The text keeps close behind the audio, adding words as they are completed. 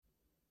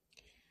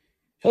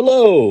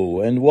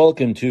Hello and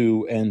welcome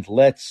to And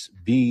Let's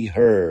Be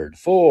Heard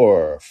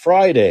for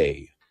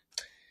Friday,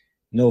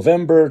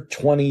 November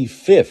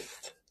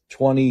 25th,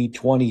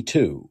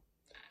 2022.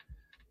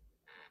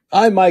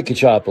 I'm Mike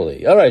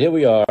Kachopoli. All right, here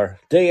we are,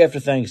 day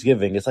after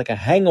Thanksgiving. It's like a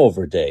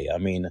hangover day.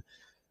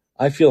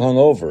 I feel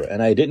hungover,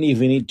 and I didn't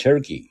even eat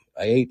turkey.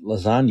 I ate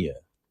lasagna.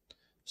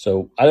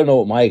 So I don't know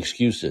what my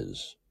excuse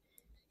is.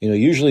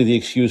 Usually the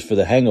excuse for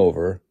the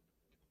hangover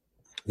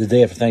the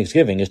day after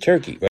Thanksgiving is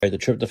turkey, right? The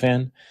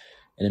tryptophan,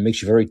 and it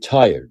makes you very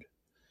tired.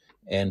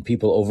 And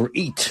people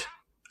overeat.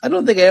 I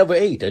don't think I ever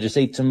ate. I just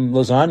ate some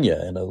lasagna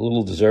and a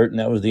little dessert, and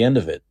that was the end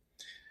of it.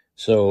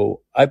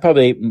 So I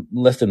probably ate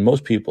less than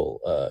most people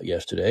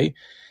yesterday,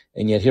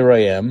 and yet here I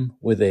am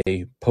with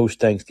a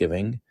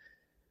post-Thanksgiving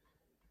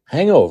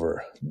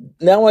hangover.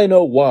 Now I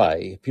know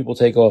why people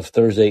take off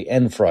Thursday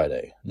and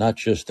Friday, not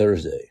just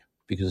Thursday,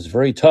 because it's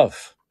very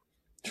tough.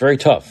 It's very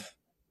tough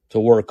to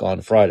work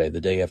on Friday,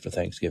 the day after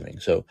Thanksgiving.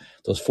 So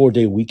those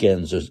 4-day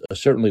weekends are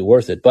certainly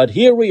worth it. But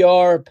here we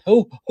are.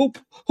 Who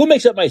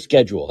makes up my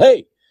schedule?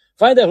 Hey,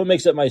 find out who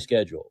makes up my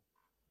schedule.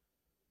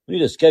 We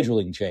need a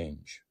scheduling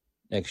change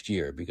next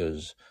year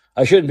because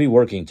I shouldn't be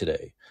working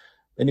today.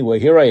 Anyway,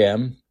 here I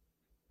am.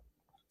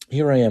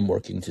 Here I am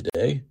working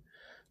today,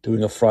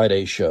 doing a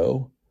Friday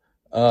show.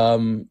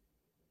 And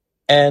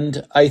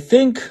I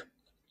think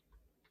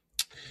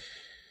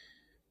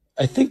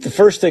the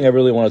first thing I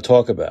really want to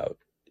talk about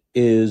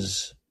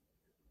is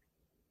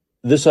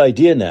this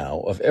idea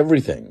now of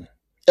everything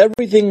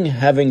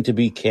having to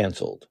be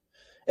canceled.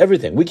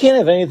 Everything. We can't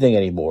have anything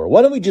anymore.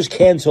 Why don't we just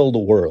cancel the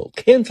world?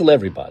 Cancel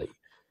everybody.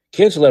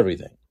 Cancel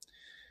everything.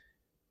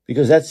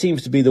 Because that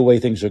seems to be the way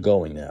things are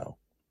going now.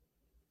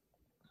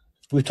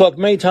 We've talked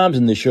many times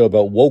in this show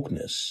about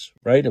wokeness,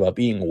 right? About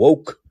being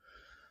woke.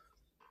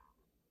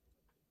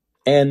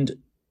 And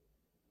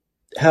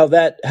how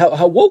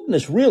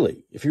wokeness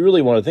really, if you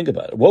really want to think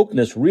about it,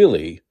 wokeness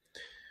really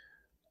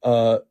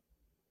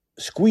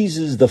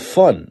squeezes the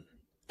fun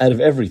out of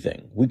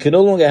everything. We can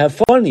no longer have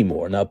fun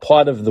anymore. Now,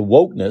 part of the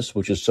wokeness,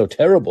 which is so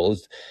terrible,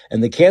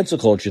 and the cancel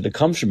culture that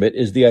comes from it,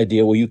 is the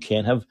idea where you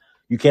can't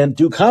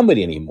do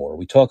comedy anymore.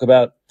 We talk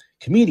about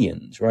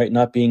comedians, right,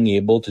 not being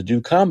able to do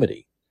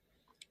comedy.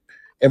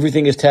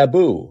 Everything is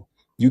taboo.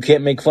 You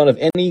can't make fun of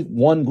any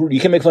one group.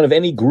 You can't make fun of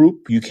any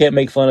group. You can't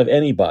make fun of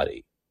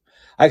anybody.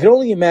 I can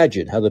only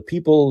imagine how the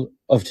people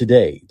of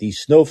today,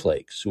 these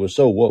snowflakes who are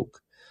so woke,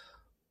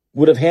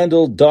 would have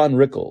handled Don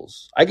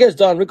Rickles. I guess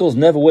Don Rickles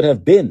never would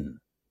have been.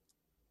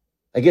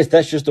 I guess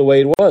that's just the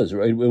way it was,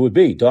 right? It would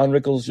be. Don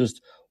Rickles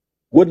just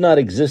would not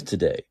exist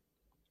today.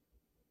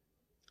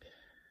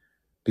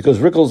 Because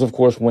Rickles, of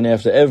course, went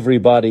after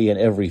everybody and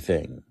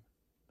everything.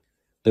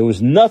 There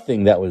was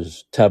nothing that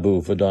was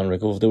taboo for Don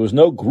Rickles. There was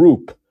no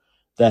group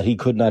that he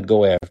could not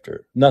go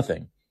after.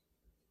 Nothing.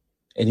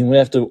 And he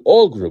went after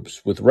all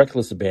groups with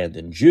reckless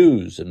abandon.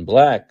 Jews and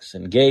blacks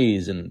and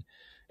gays and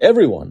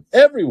everyone.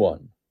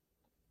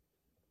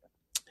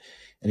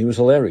 And he was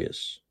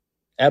hilarious.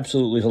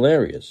 Absolutely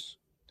hilarious.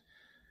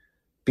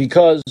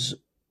 Because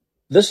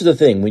this is the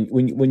thing.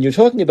 When you're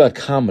talking about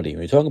comedy,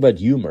 when you're talking about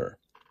humor,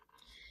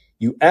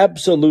 you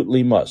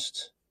absolutely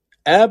must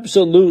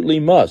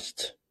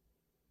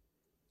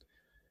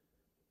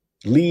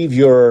leave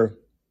your,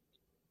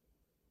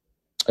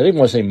 I don't even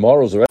want to say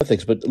morals or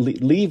ethics, but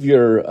leave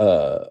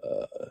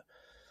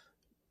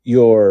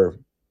your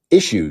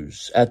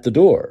issues at the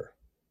door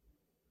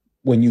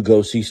when you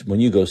go see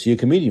a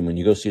comedian,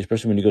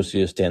 especially when you go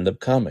see a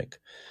stand-up comic.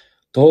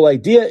 The whole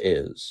idea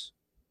is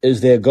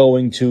they're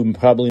going to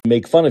probably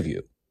make fun of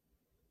you,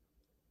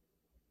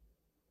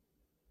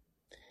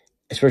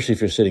 especially if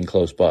you're sitting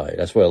close by.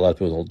 That's why a lot of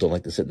people don't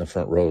like to sit in the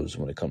front rows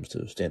when it comes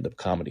to stand-up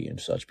comedy and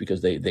such,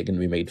 because they can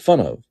be made fun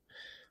of.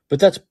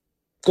 But that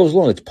goes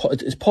along.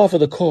 It's par for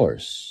the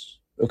course.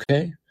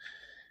 Okay.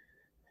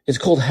 It's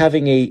called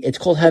having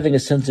a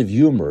sense of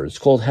humor. It's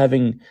called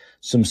having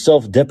some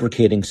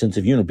self-deprecating sense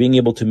of humor, being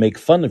able to make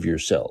fun of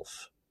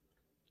yourself.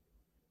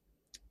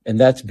 And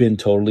that's been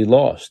totally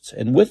lost.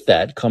 And with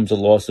that comes a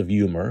loss of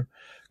humor,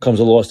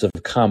 comes a loss of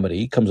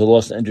comedy, comes a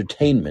loss of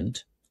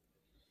entertainment,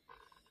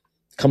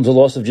 comes a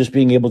loss of just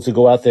being able to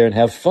go out there and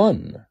have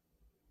fun.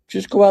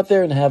 Just go out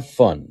there and have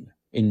fun.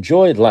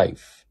 Enjoy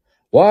life.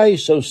 Why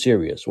so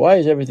serious? Why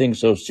is everything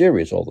so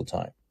serious all the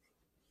time?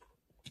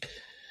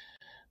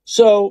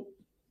 So,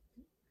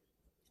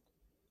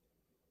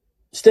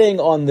 staying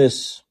on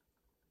this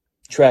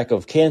track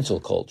of cancel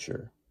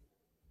culture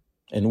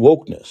and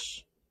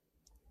wokeness,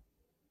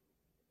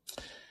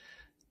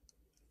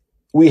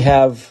 we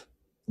have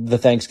the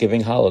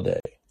Thanksgiving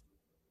holiday.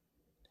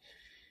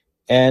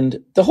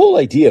 And the whole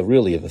idea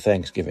really of the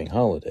Thanksgiving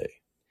holiday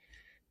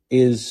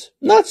is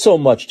not so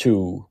much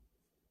to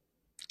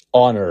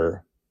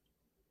honor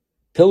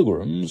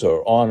pilgrims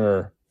or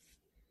honor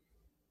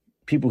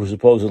people who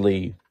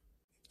supposedly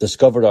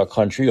discovered our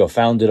country or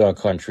founded our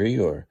country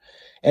or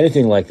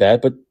anything like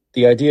that, but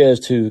the idea is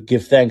to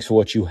give thanks for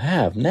what you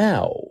have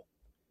now.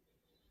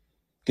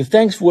 Give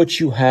thanks for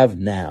what you have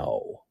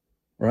now,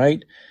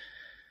 right?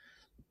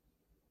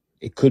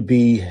 It could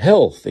be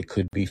health. It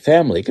could be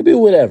family. It could be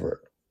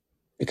whatever.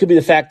 It could be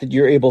the fact that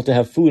you're able to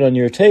have food on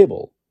your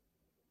table.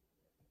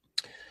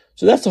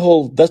 So that's the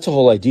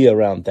whole idea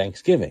around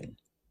Thanksgiving.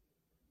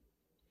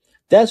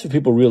 That's what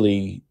people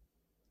really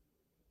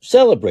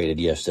celebrated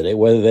yesterday,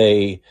 whether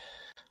they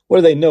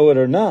know it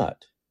or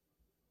not.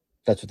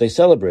 That's what they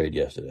celebrated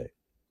yesterday.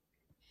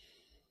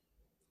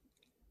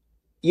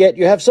 Yet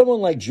you have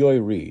someone like Joy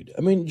Reid.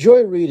 I mean,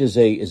 Joy Reid is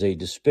a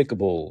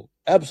despicable,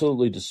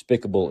 absolutely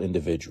despicable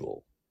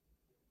individual.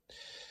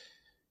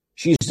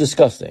 She's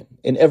disgusting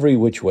in every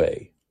which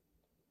way.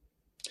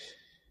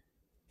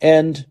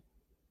 And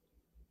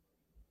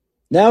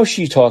now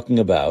she's talking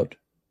about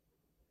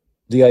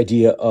the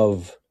idea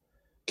of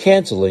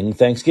canceling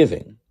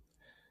Thanksgiving,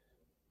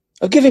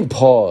 of giving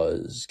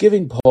pause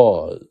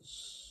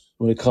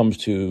when it comes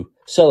to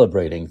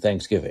celebrating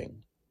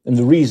Thanksgiving and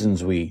the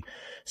reasons we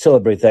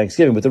celebrate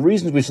Thanksgiving. But the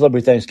reasons we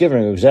celebrate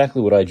Thanksgiving are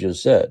exactly what I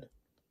just said.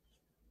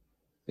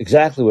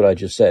 Exactly what I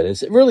just said.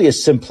 It's really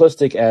as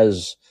simplistic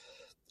as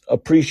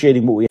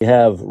appreciating what we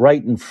have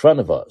right in front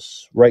of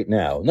us right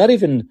now. Not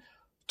even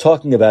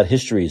talking about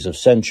histories of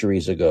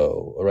centuries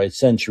ago, all right,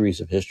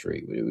 centuries of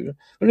history. We don't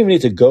even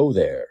need to go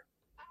there.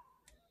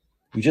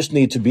 We just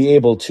need to be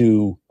able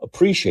to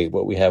appreciate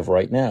what we have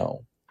right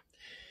now.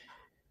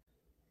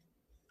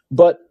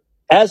 But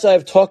as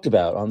I've talked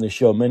about on this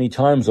show many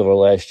times over the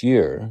last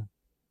year,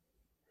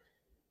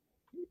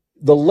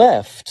 the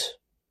left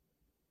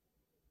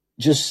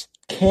just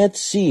can't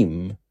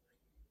seem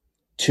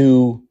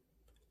to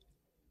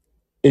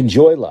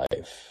enjoy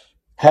life,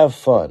 have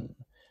fun,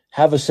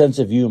 have a sense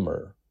of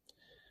humor.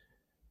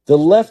 The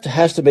left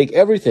has to make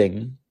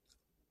everything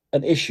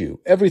an issue,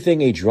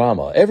 everything a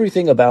drama,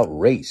 everything about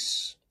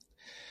race.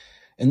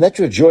 And that's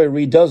what Joy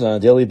Reid does on a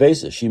daily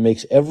basis. She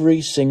makes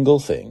every single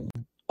thing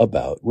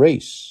about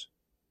race.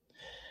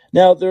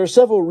 Now, there are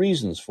several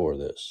reasons for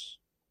this.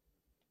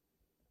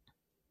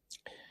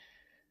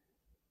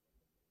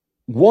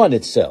 One,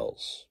 it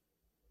sells.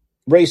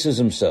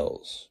 Racism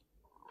sells.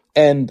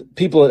 And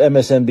people at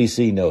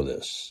MSNBC know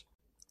this.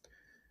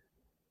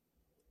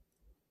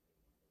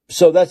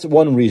 So that's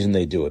one reason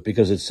they do it,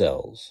 because it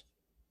sells.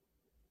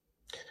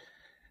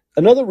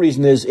 Another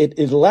reason is it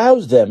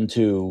allows them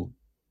to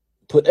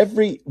put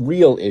every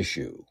real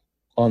issue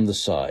on the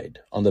side,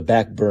 on the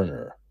back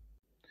burner,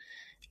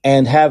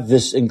 and have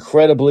this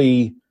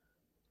incredibly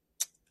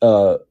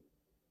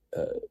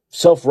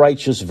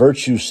self-righteous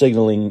virtue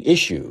signaling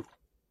issue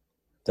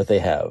that they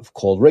have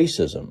called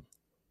racism,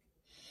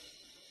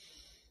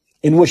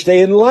 in which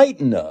they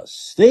enlighten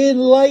us. They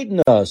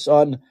enlighten us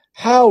on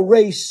how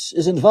race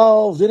is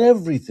involved in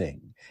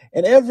everything,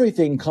 and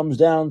everything comes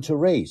down to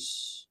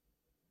race.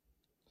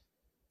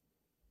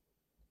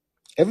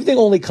 Everything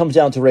only comes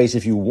down to race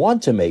if you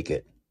want to make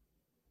it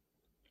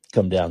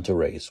come down to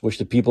race, which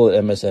the people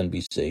at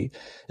MSNBC,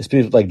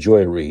 especially like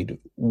Joy Reid,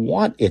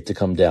 want it to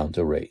come down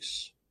to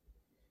race.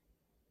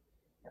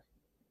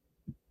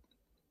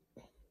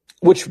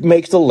 Which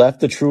makes the left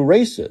the true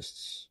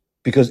racists,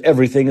 because if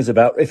everything's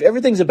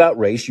about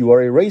race, you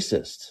are a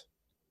racist.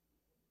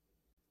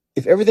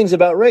 If everything's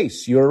about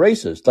race, you're a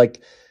racist.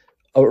 Like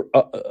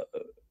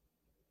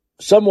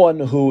someone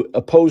who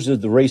opposes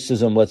the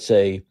racism, let's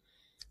say,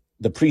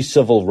 the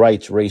pre-civil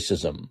rights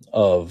racism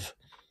of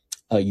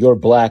you're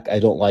black, I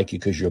don't like you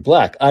because you're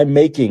black. I'm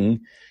making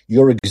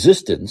your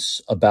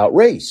existence about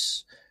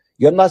race.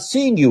 I'm not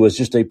seeing you as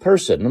just a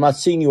person. I'm not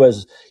seeing you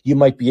as you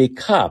might be a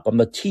cop.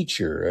 I'm a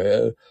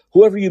teacher,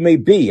 whoever you may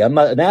be. I'm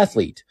not an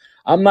athlete.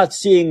 I'm not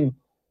seeing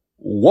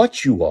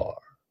what you are.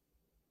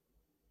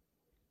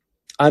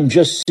 I'm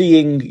just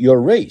seeing your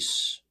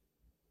race.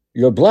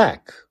 You're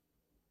black.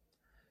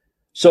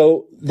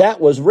 So that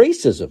was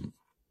racism.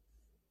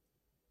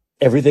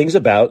 Everything's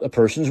about a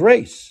person's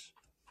race.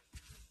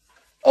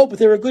 Oh, but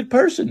they're a good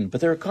person, but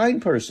they're a kind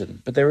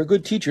person, but they're a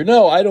good teacher.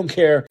 No, I don't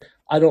care.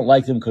 I don't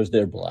like them because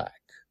they're black.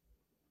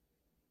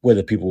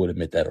 Whether people would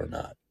admit that or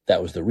not.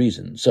 That was the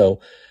reason. So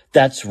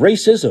that's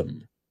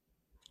racism.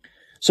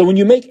 So when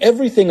you make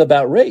everything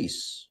about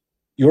race,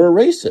 you're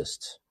a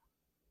racist.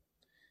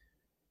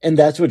 And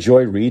that's what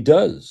Joy Reid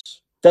does.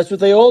 That's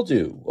what they all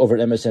do over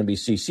at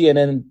MSNBC,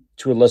 CNN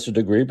to a lesser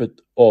degree, but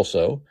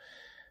also.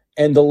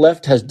 And the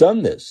left has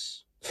done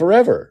this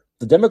forever.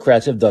 The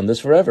Democrats have done this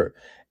forever.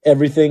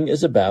 Everything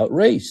is about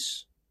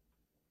race.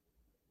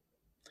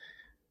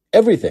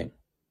 Everything.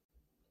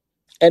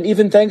 And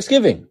even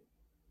Thanksgiving.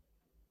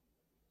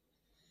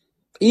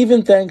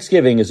 Even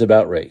Thanksgiving is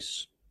about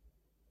race.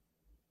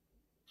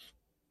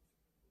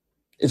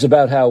 It's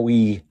about how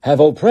we have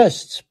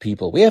oppressed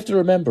people. We have to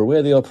remember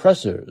we're the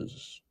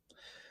oppressors.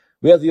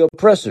 We are the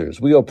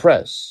oppressors. We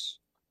oppress.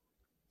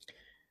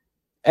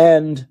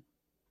 And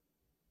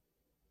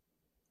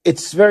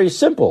it's very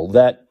simple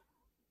that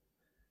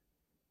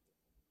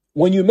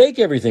when you make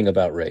everything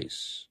about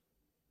race,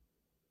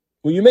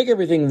 when you make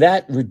everything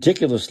that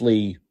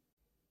ridiculously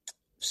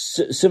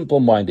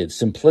simple-minded,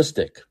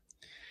 simplistic,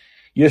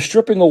 you're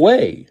stripping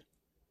away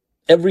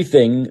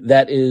everything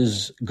that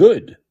is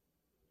good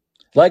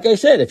Like I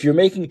said, if you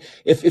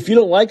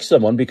don't like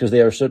someone because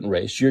they are a certain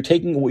race, you're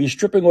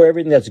stripping away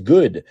everything that's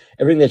good,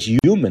 everything that's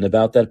human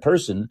about that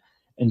person,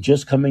 and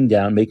just coming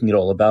down, making it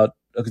all about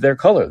their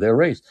color, their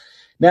race.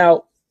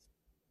 Now,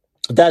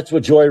 that's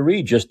what Joy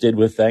Reid just did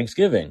with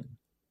Thanksgiving.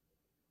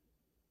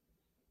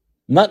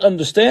 Not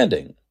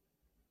understanding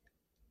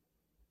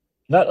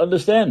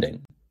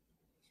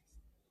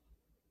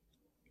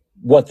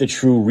what the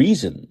true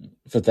reason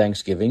for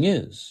Thanksgiving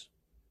is.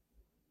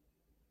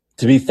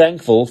 To be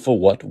thankful for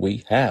what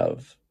we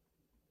have.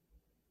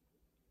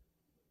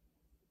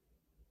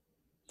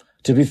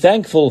 To be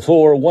thankful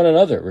for one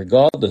another,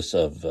 regardless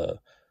of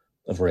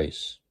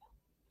race.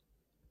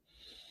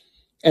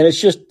 And it's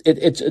just,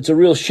 it's a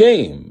real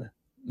shame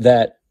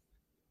that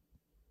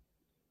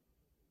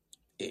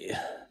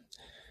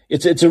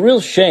it's a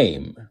real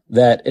shame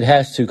that it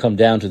has to come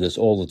down to this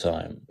all the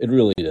time. It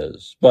really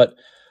does. But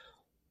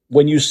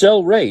when you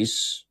sell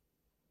race,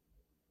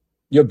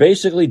 you're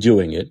basically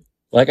doing it,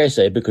 like I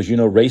say, because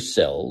race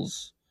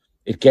sells.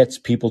 It gets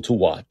people to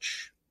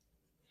watch.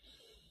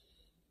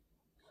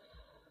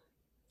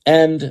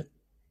 And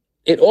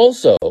it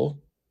also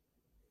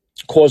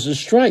causes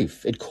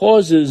strife. It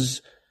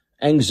causes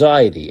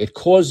anxiety. It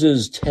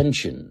causes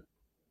tension.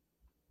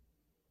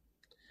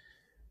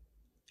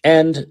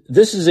 And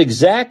this is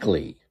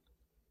exactly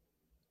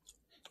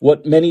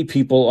what many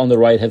people on the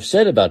right have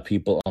said about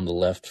people on the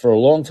left for a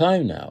long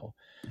time now.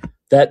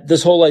 That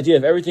this whole idea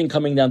of everything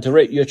coming down to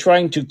race, you're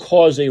trying to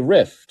cause a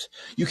rift.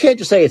 You can't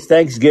just say it's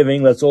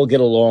Thanksgiving, let's all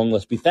get along,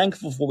 let's be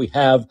thankful for what we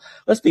have,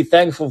 let's be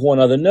thankful for one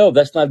another. No,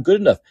 that's not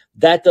good enough.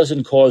 That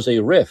doesn't cause a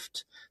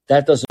rift.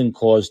 That doesn't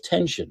cause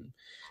tension.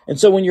 And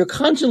so when you're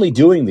constantly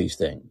doing these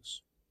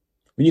things,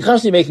 when you're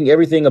constantly making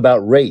everything about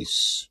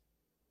race,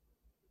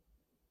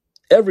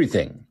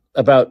 everything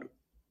about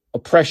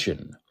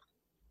oppression,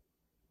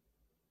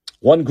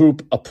 one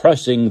group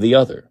oppressing the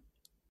other,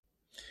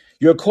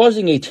 you're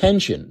causing a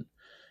tension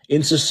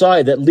in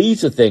society that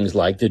leads to things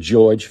like the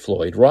George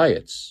Floyd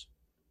riots.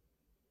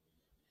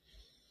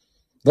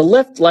 The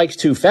left likes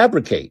to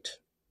fabricate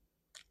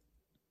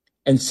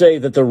and say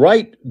that the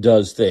right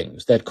does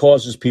things that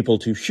causes people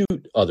to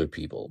shoot other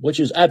people, which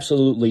is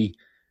absolutely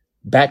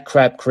bat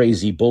crap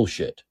crazy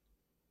bullshit.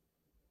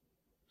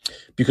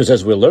 Because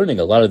as we're learning,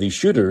 a lot of these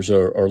shooters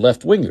are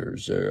left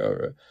wingers,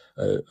 are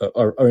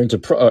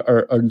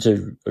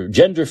into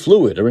gender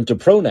fluid, or into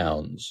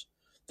pronouns.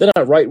 They're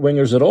not right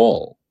wingers at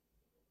all.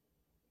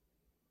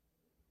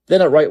 They're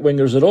not right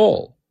wingers at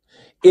all.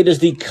 It is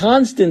the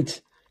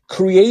constant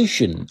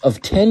creation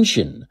of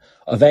tension,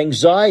 of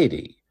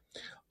anxiety,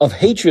 of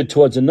hatred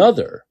towards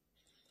another,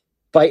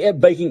 by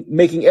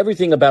making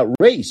everything about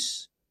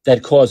race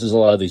that causes a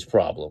lot of these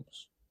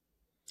problems.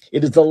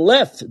 It is the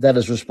left that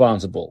is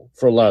responsible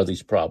for a lot of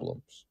these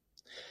problems.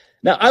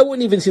 Now, I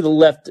wouldn't even see the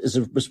left as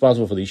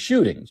responsible for these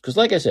shootings, because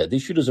like I said,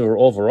 these shooters are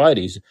all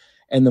varieties,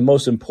 and the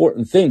most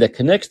important thing that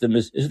connects them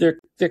is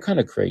they're kind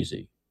of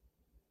crazy.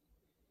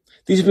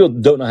 These people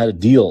don't know how to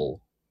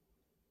deal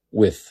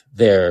with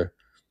their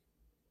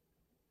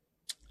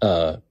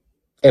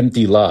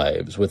empty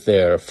lives, with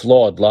their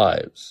flawed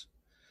lives,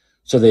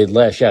 so they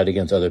lash out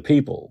against other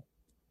people.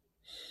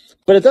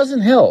 But it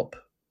doesn't help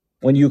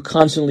when you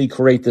constantly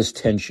create this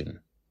tension.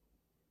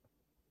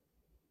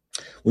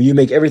 When you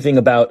make everything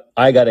about,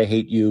 I gotta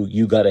hate you,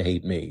 you gotta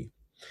hate me.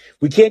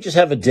 We can't just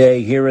have a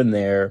day here and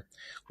there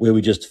where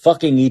we just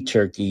fucking eat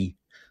turkey,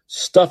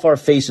 stuff our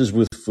faces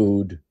with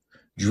food,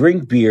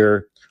 drink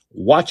beer,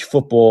 watch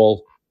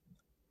football,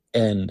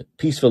 and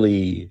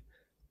peacefully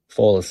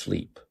fall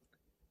asleep.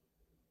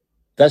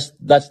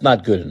 That's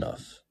not good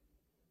enough.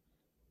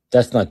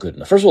 That's not good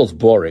enough. First of all, it's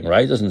boring,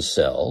 right? It doesn't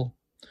sell.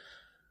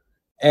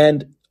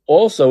 And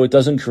also, it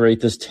doesn't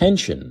create this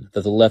tension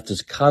that the left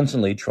is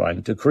constantly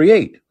trying to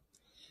create.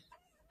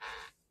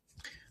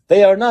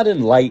 They are not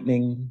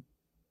enlightening.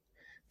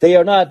 They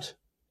are not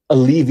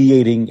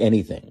alleviating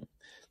anything.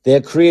 They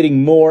are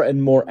creating more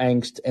and more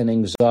angst and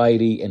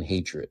anxiety and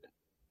hatred.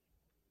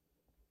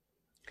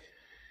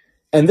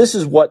 And this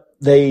is what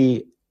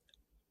they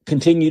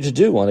continue to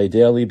do on a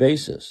daily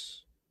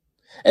basis.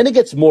 And it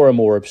gets more and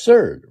more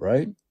absurd,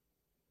 right?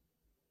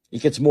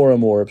 It gets more and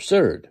more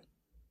absurd.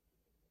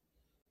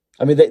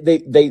 I mean,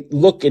 they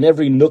look in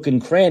every nook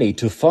and cranny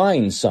to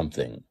find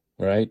something,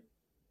 right?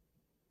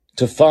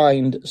 To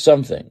find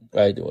something,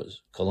 right? There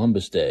was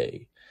Columbus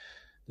Day.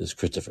 There's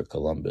Christopher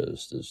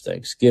Columbus. There's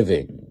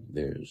Thanksgiving.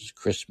 There's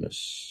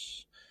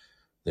Christmas.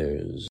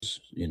 There's,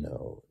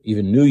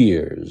 even New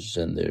Year's,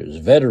 and there's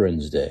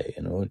Veterans Day.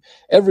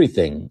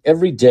 Everything,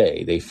 every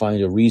day they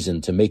find a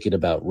reason to make it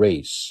about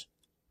race,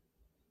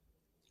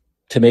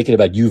 to make it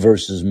about you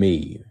versus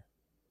me.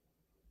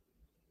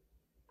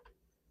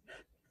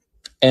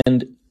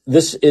 And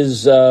this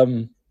is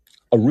a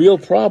real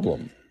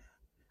problem.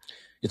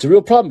 It's a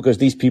real problem because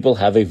these people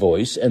have a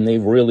voice, and they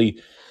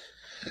really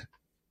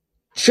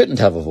shouldn't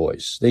have a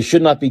voice. They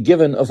should not be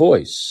given a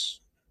voice.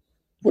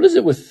 What is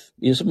it with,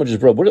 someone just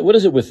brought, what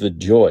is it with the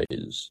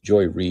Joys?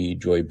 Joy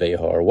Reid, Joy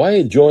Behar. Why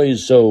are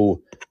Joys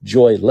so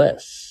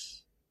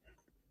joyless?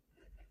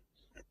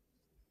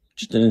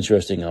 Just an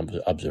interesting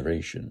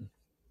observation.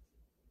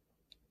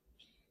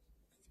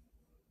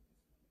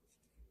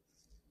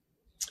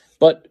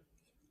 But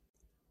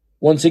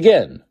once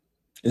again,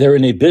 they're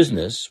in a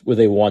business where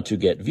they want to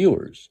get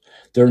viewers.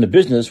 They're in a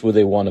business where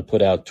they want to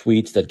put out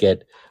tweets that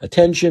get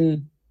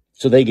attention,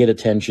 so they get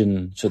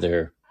attention, so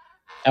their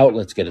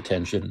outlets get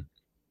attention.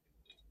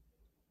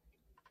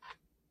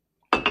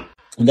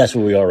 And that's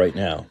where we are right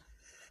now.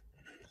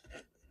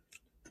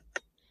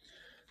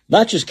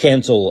 Not just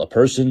cancel a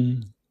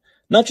person,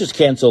 not just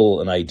cancel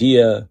an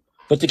idea,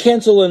 but to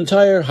cancel an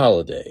entire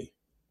holiday.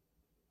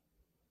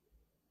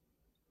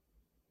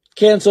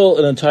 Cancel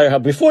an entire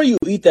before you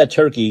eat that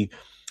turkey.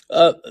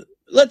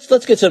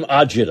 Let's get some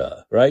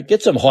agita, right?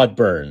 Get some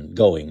heartburn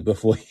going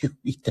before you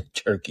eat that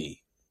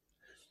turkey.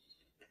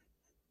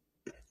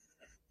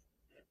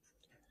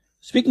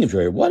 Speaking of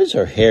Joy, why does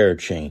her hair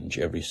change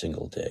every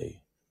single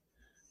day?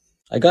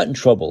 I got in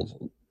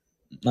trouble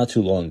not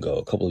too long ago,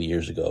 a couple of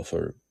years ago,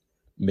 for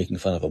making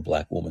fun of a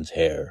black woman's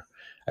hair.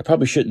 I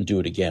probably shouldn't do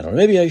it again, or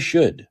maybe I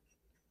should.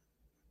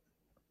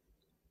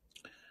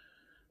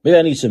 Maybe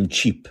I need some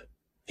cheap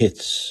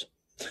hits,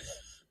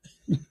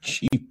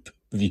 cheap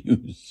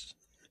views.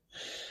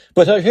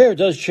 But her hair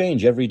does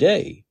change every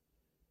day.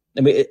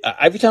 I mean,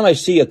 every time I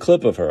see a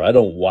clip of her, I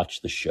don't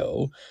watch the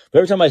show, but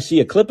every time I see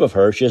a clip of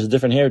her, she has a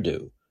different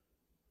hairdo.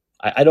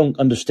 I don't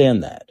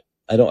understand that.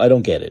 I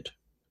don't get it.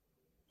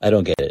 I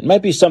don't get it. It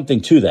might be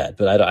something to that,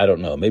 but I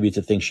don't know. Maybe it's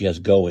a thing she has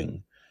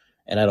going,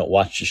 and I don't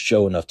watch the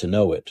show enough to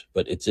know it.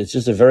 But it's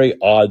just a very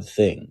odd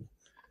thing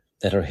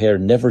that her hair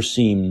never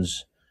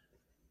seems.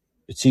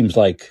 It seems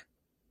like,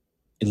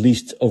 at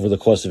least over the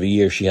course of a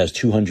year, she has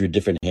 200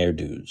 different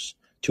hairdos,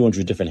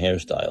 200 different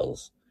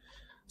hairstyles.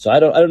 So I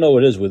don't know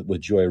what it is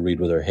with Joy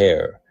Reid with her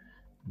hair,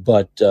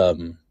 but I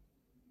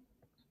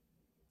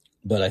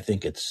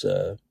think it's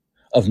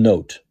of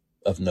note.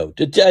 I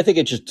think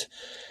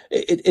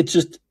it's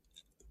just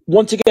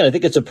once again, I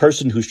think it's a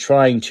person who's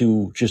trying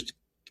to just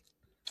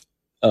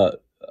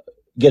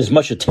get as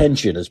much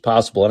attention as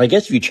possible. And I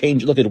guess if you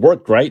change, look, it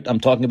worked, right? I'm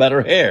talking about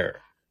her hair.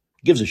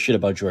 Gives a shit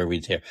about Joy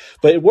Reid's hair,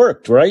 but it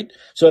worked, right?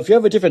 So if you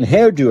have a different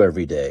hairdo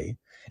every day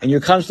and you're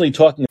constantly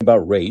talking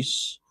about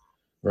race,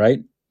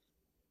 right?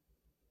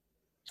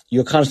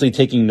 You're constantly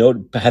taking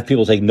note, have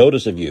people take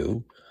notice of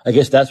you. I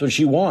guess that's what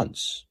she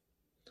wants.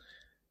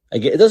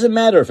 It doesn't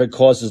matter if it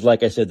causes,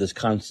 like I said, this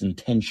constant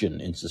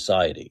tension in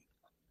society.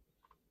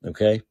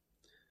 Okay?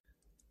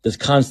 This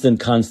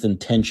constant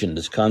tension,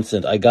 this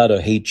constant, I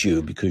gotta hate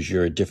you because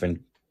you're a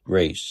different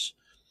race.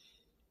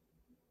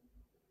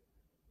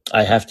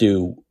 I have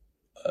to,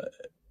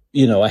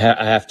 I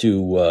have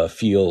to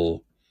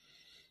feel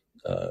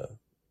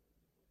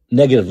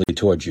negatively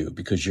towards you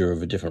because you're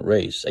of a different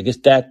race. I guess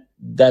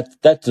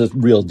that's a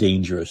real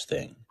dangerous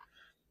thing.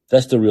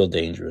 That's the real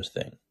dangerous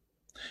thing.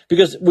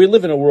 Because we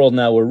live in a world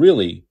now where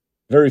really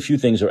very few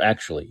things are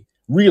actually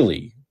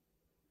really,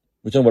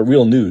 we're talking about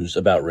real news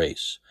about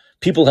race.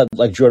 People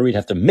like Joy Reid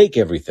have to make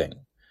everything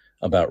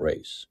about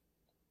race.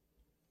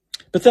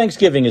 But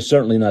Thanksgiving is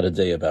certainly not a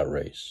day about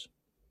race.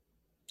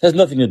 It has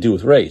nothing to do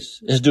with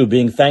race. It has to do with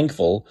being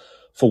thankful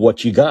for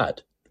what you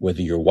got.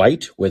 Whether you're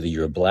white, whether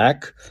you're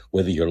black,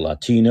 whether you're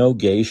Latino,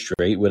 gay,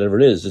 straight, whatever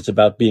it is. It's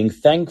about being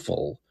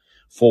thankful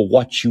for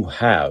what you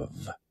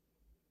have.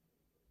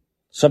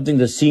 Something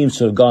that seems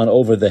to have gone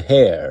over the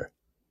hair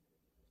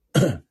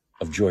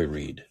of Joy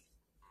Reid.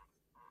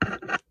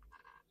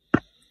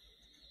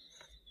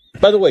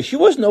 By the way, she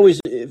wasn't always,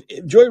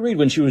 Joy Reid,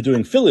 when she was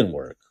doing fill-in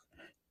work,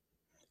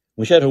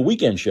 when she had her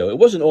weekend show, it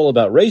wasn't all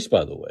about race,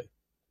 by the way.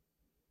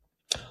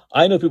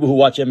 I know people who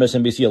watch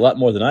MSNBC a lot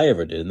more than I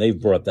ever did, and they've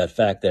brought up that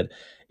fact that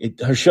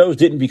her shows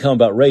didn't become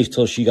about race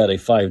till she got a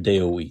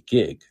 5-day-a-week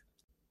gig.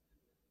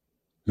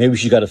 Maybe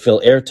she got to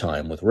fill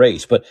airtime with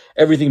race, but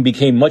everything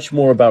became much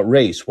more about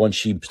race once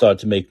she started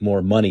to make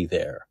more money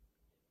there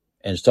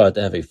and started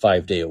to have a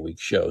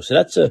 5-day-a-week show. So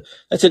that's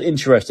an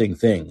interesting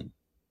thing,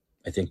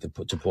 I think, to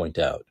point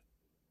out.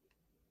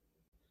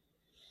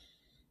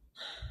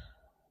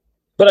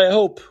 But I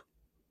hope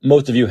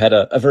most of you had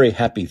a very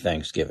happy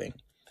Thanksgiving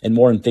and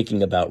more in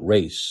thinking about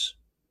race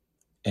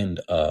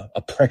and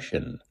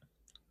oppression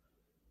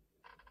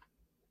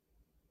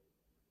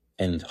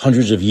and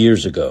hundreds of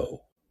years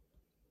ago.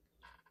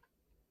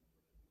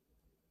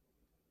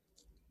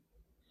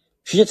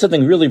 She did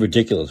something really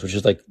ridiculous, which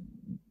is like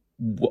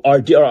our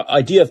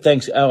idea of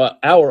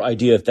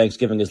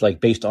Thanksgiving is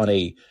like based on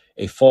a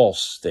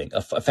false thing,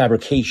 a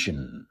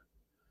fabrication.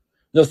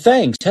 No,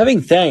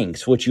 having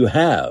thanks for what you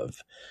have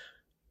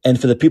and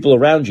for the people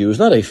around you is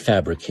not a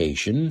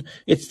fabrication.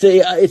 It's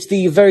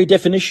the very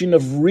definition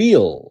of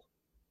real.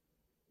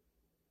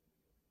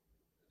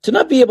 To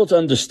not be able to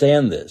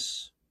understand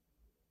this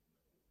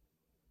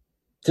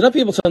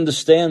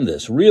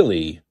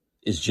really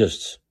is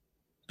just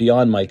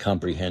beyond my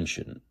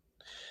comprehension.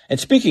 And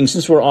speaking,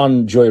 since we're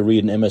on Joy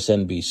Reid and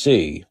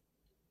MSNBC,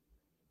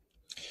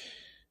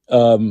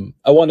 I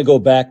want to go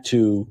back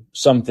to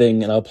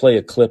something, and I'll play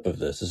a clip of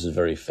this. This is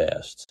very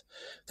fast.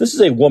 This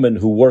is a woman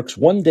who works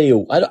one day.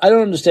 I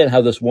don't understand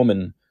how this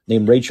woman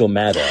named Rachel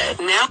Maddow.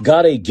 Now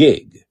got a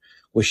gig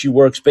where she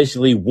works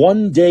basically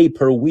 1 day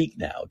per week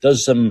now,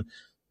 does some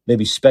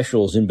maybe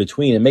specials in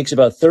between, and makes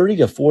about $30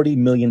 to $40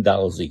 million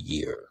a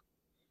year.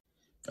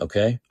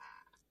 Okay?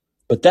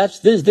 But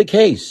this is the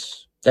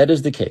case. That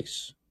is the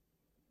case.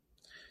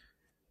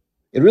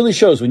 It really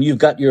shows when you've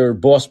got your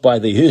boss by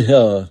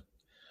the,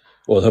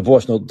 well, her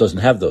boss doesn't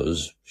have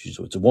those.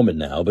 It's a woman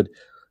now, but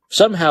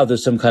somehow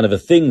there's some kind of a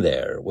thing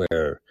there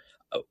where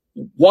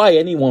why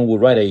anyone would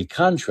write a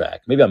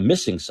contract, maybe I'm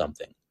missing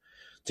something,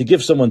 to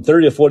give someone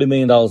 $30 or $40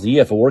 million a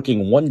year for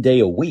working 1 day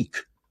a week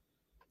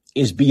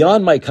is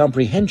beyond my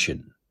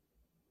comprehension.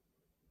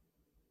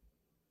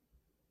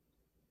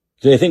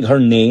 Do they think her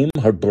name,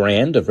 her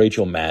brand of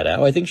Rachel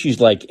Maddow, I think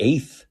she's like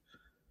eighth.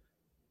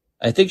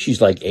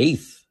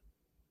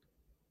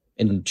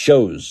 In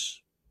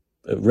shows,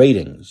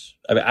 ratings.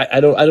 I mean, I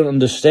don't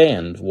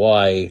understand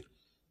why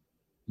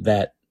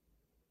that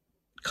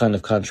kind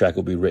of contract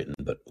will be written,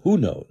 but who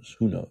knows?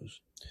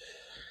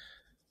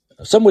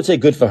 Some would say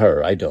good for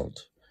her. I don't.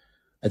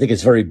 I think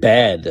it's very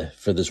bad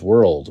for this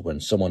world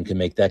when someone can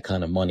make that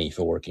kind of money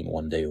for working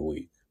 1 day a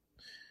week.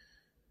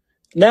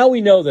 Now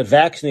we know that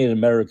vaccinated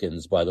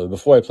Americans, by the way,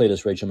 before I play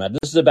this Rachel Maddow,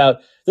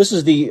 this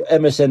is the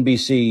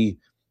MSNBC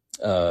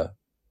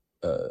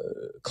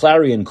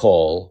clarion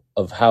call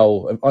of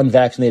how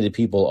unvaccinated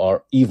people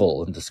are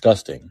evil and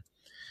disgusting,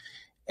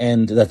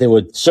 and that they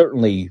were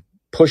certainly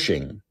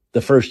pushing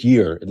the first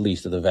year, at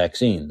least, of the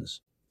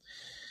vaccines.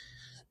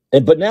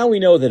 But now we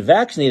know that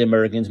vaccinated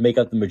Americans make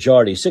up the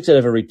majority, 6 out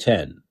of every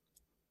 10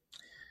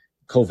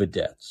 COVID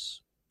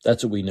deaths.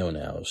 That's what we know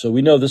now. So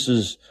we know this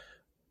is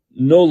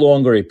no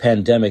longer a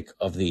pandemic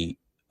of the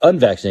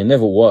unvaccinated,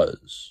 never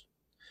was.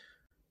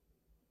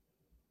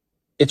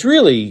 It's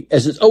really,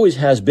 as it always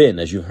has been,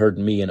 as you've heard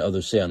me and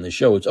others say on this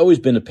show, it's always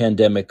been a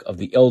pandemic of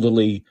the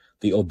elderly,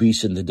 the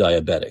obese, and the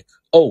diabetic.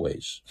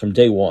 Always, from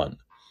day one.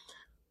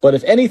 But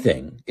if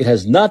anything, it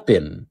has not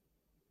been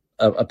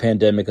a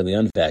pandemic of the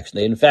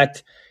unvaccinated. In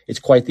fact, it's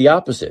quite the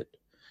opposite.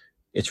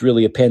 It's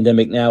really a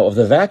pandemic now of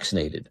the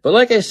vaccinated. But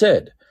like I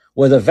said,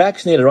 whether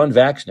vaccinated or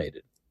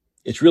unvaccinated,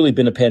 it's really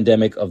been a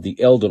pandemic of the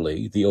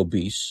elderly, the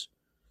obese,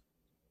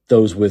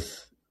 those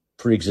with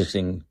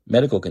pre-existing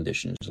medical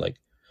conditions like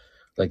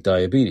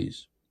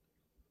diabetes.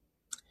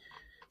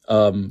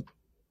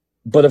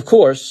 But of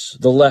course,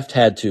 the left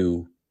had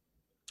to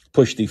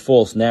push the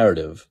false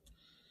narrative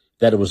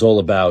that it was all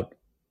about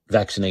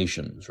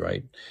vaccinations,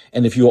 right?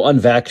 And if you were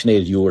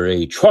unvaccinated, you were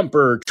a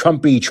Trumper,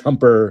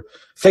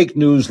 fake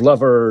news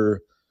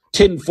lover,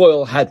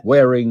 tinfoil hat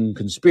wearing,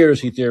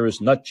 conspiracy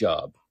theorist nut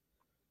job.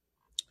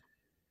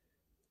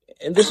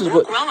 And this is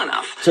what. Well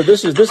enough. So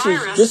this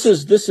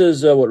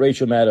is what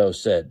Rachel Maddow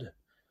said.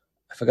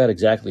 I forgot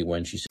exactly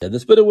when she said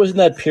this, but it was in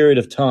that period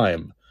of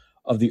time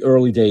of the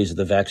early days of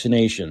the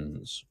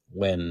vaccinations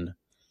when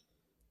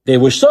they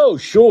were so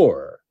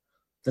sure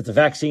that the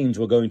vaccines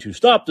were going to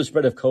stop the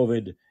spread of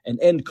COVID and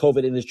end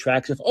COVID in its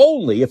tracks, if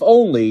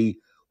only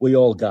we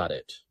all got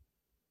it.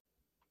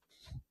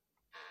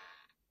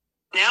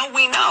 Now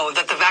we know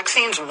that the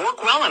vaccines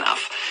work well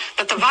enough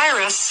that the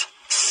virus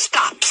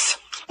stops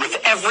with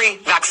every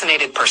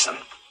vaccinated person.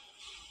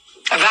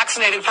 A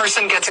vaccinated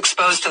person gets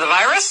exposed to the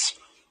virus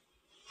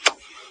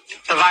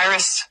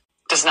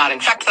does not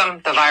infect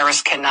them. The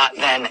virus cannot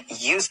then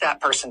use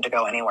that person to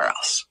go anywhere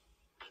else.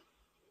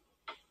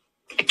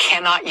 It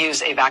cannot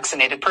use a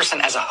vaccinated person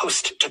as a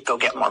host to go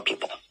get more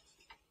people.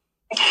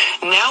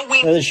 Now,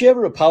 does she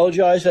ever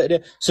apologize?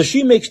 So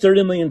she makes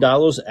 $30 million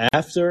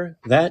after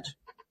that?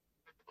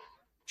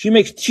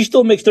 She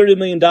still makes $30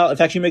 million. In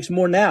fact, she makes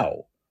more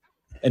now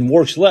and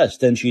works less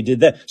than she did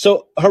then.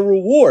 So her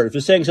reward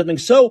for saying something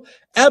so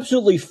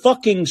absolutely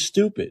fucking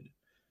stupid.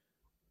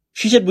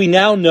 She said, we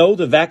now know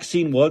the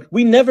vaccine worked.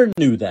 We never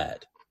knew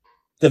that.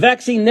 The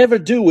vaccine never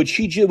do what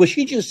she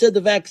just said the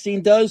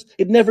vaccine does.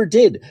 It never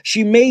did.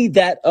 She made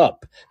that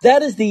up.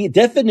 That is the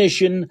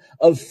definition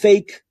of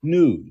fake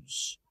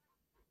news.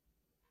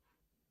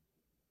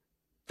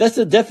 That's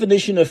the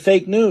definition of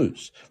fake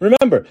news.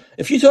 Remember,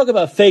 if you talk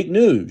about fake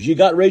news, you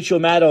got Rachel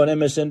Maddow on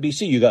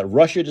MSNBC, you got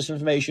Russia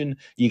disinformation,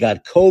 you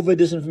got COVID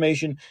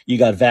disinformation, you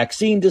got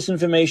vaccine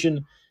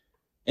disinformation,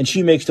 and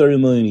she makes $30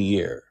 million a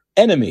year.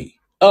 Enemy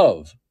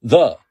of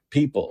the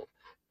people.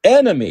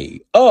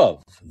 Enemy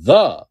of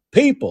the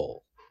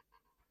people.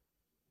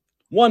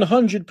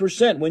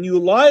 100%. When you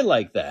lie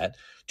like that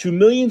to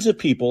millions of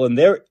people and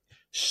they're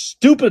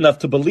stupid enough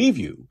to believe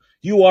you,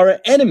 you are an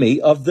enemy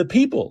of the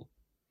people.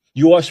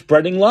 You are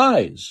spreading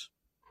lies.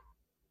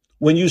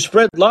 When you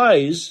spread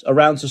lies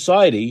around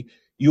society,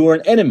 you are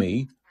an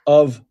enemy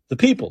of the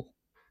people.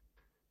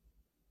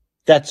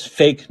 That's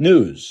fake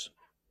news.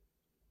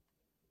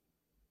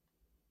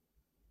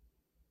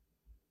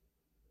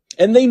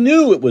 And they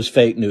knew it was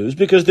fake news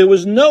because there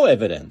was no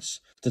evidence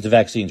that the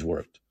vaccines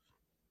worked.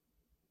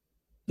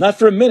 Not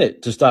for a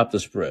minute to stop the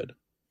spread.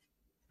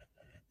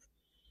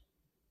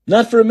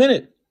 Not for a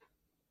minute.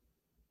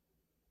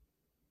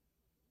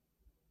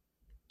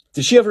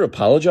 Did she ever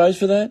apologize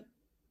for that?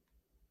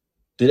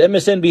 Did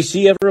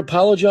MSNBC ever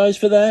apologize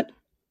for that?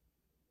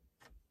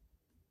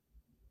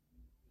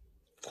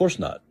 Of course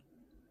not.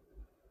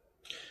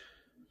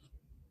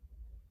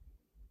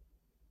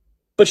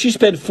 But she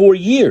spent 4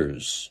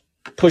 years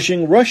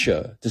pushing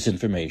Russia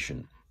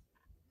disinformation.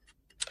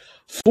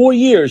 4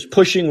 years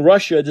pushing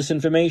Russia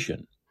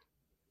disinformation,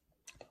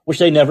 which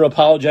they never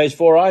apologized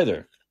for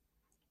either.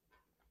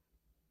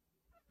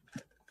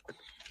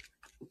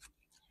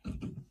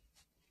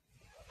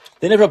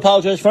 They never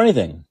apologized for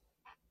anything.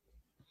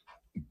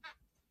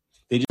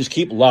 They just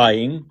keep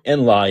lying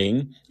and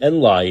lying and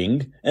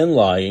lying and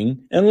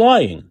lying and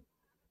lying.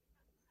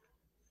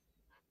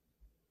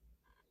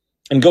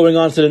 And going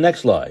on to the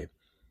next lie,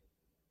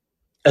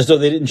 as though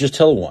they didn't just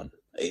tell one.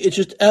 It's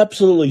just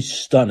absolutely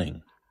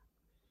stunning.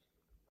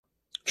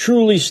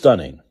 Truly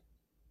stunning.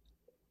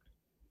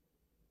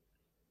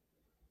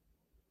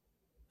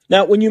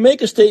 Now, when you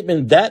make a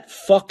statement that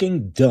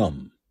fucking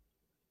dumb,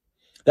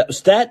 that's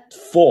that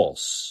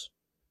false,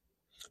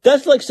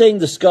 that's like saying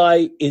the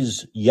sky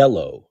is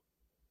yellow.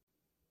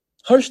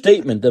 Her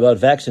statement about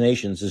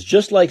vaccinations is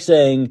just like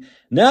saying,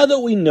 now that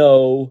we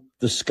know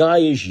the sky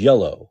is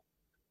yellow,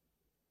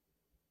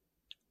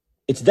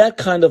 it's that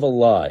kind of a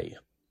lie.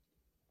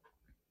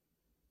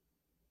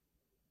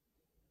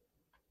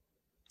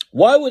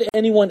 Why would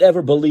anyone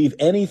ever believe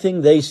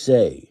anything they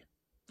say?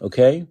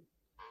 Okay?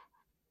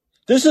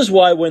 This is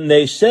why when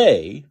they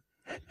say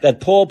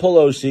that Paul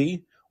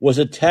Pelosi was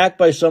attacked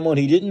by someone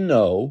he didn't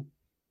know,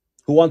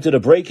 who wanted to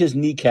break his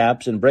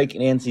kneecaps and break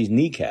Nancy's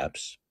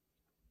kneecaps,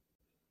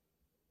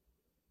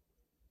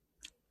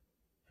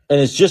 and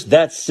it's just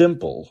that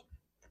simple,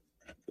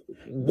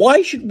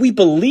 why should we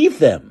believe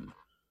them?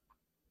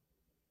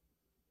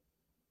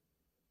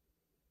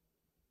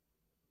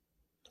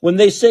 When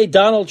they say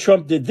Donald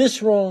Trump did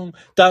this wrong,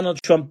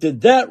 Donald Trump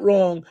did that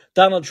wrong,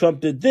 Donald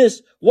Trump did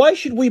this, why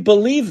should we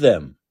believe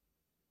them?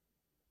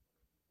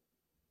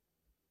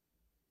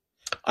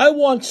 I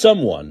want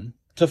someone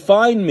to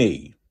find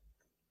me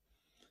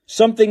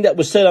something that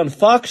was said on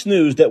Fox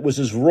News that was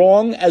as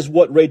wrong as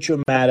what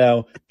Rachel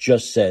Maddow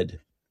just said.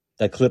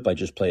 That clip I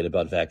just played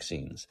about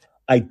vaccines.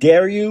 I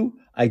dare you,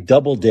 I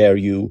double dare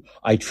you,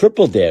 I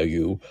triple dare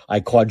you, I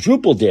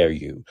quadruple dare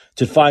you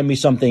to find me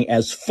something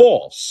as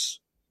false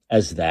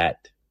as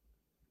that.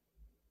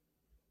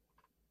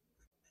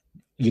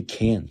 You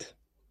can't.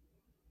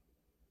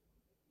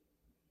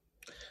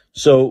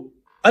 So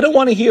I don't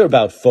want to hear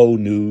about faux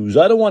news.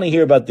 I don't want to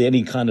hear about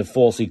any kind of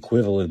false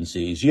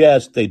equivalencies.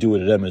 Yes, they do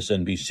it at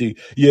MSNBC.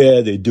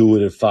 Yeah, they do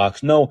it at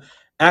Fox. No,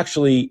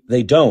 actually,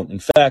 they don't. In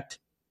fact,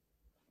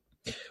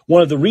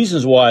 one of the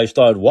reasons why I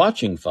started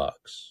watching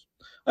Fox,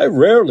 I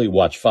rarely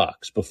watched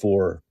Fox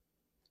before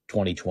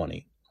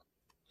 2020.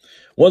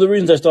 One of the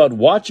reasons I started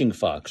watching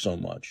Fox so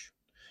much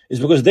is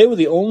because they were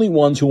the only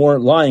ones who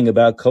weren't lying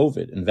about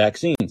COVID and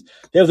vaccines.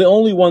 They were the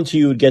only ones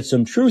who would get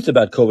some truth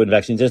about COVID and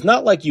vaccines. It's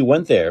not like you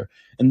went there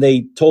and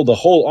they told the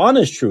whole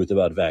honest truth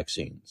about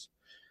vaccines.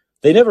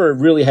 They never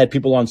really had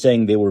people on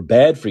saying they were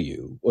bad for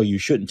you or you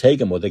shouldn't take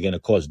them or they're going to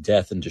cause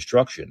death and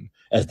destruction,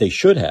 as they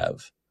should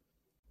have.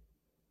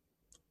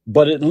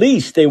 But at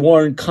least they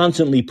weren't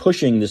constantly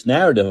pushing this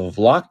narrative of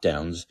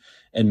lockdowns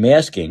and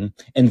masking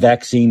and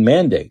vaccine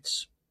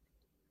mandates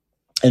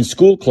and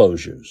school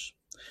closures.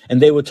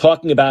 And they were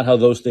talking about how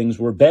those things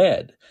were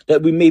bad,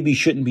 that we maybe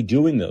shouldn't be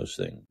doing those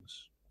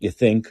things, you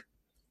think?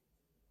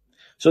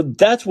 So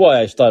that's why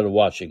I started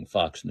watching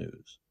Fox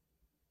News.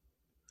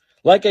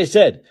 Like I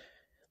said,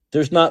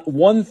 there's not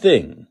one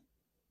thing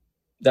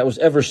that was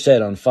ever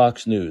said on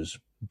Fox News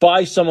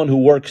by someone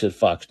who works at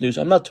Fox News.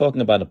 I'm not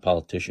talking about a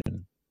politician.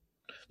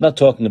 I'm not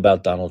talking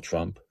about Donald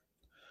Trump.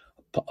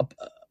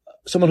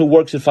 Someone who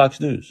works at Fox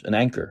News, an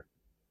anchor,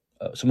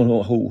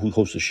 someone who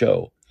hosts a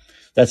show.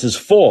 That's as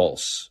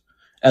false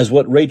as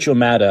what Rachel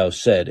Maddow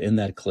said in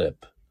that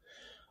clip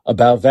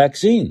about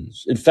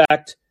vaccines. In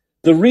fact,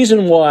 the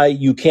reason why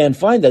you can't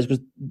find that is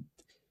because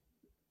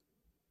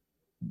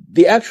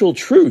the actual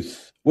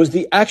truth was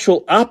the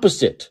actual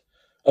opposite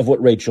of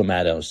what Rachel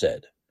Maddow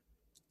said.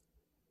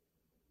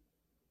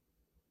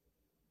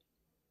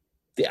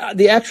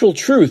 The actual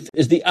truth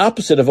is the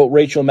opposite of what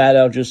Rachel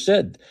Maddow just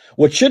said.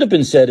 What should have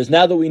been said is,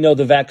 now that we know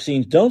the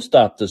vaccines don't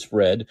stop the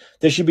spread,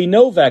 there should be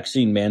no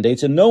vaccine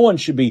mandates and no one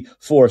should be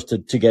forced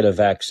to get a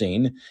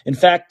vaccine. In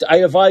fact, I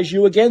advise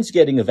you against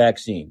getting a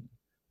vaccine.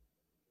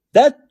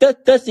 That's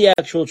the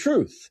actual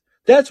truth.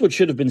 That's what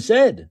should have been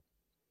said.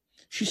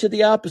 She said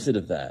the opposite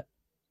of that.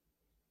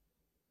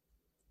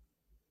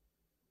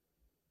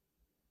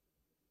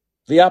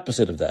 The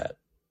opposite of that.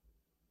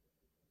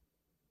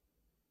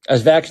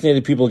 As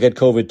vaccinated people get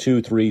COVID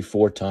 2, 3,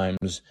 4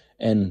 times,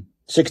 and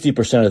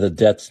 60% of the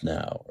deaths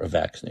now are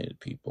vaccinated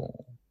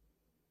people.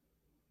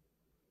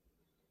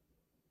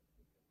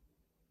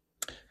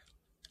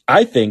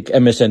 I think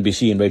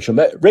MSNBC and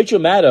Rachel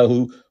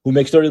Maddow, who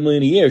makes $30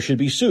 million a year, should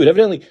be sued.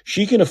 Evidently,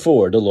 she can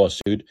afford a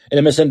lawsuit,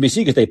 and MSNBC,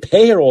 because they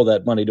pay her all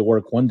that money to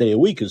work one day a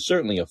week, can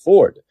certainly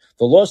afford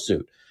the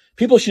lawsuit.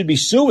 People should be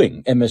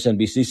suing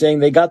MSNBC, saying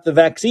they got the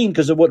vaccine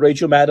because of what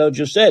Rachel Maddow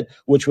just said,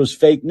 which was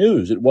fake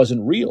news. It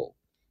wasn't real.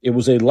 It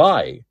was a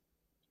lie.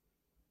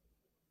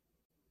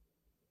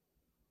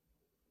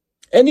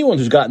 Anyone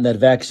who's gotten that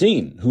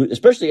vaccine,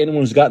 especially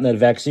anyone who's gotten that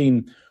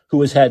vaccine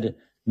who has had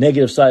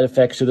negative side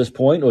effects to this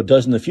point or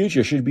does in the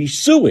future, should be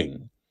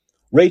suing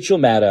Rachel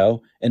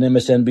Maddow and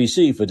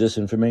MSNBC for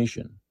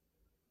disinformation.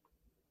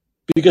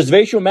 Because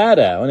Rachel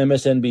Maddow and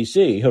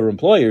MSNBC, her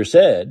employer,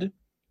 said,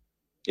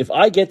 if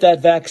I get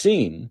that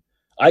vaccine,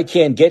 I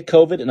can't get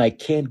COVID and I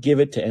can't give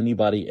it to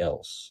anybody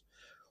else,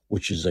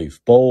 which is a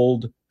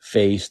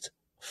bold-faced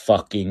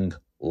fucking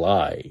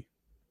lie.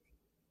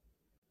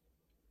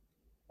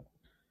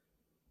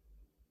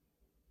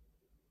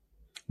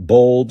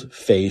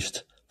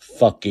 Bold-faced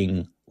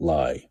fucking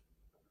lie.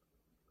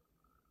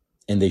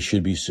 And they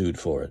should be sued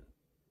for it.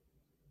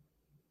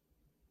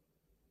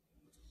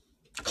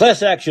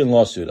 Class action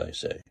lawsuit, I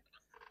say.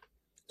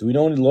 Do we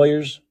know any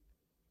lawyers?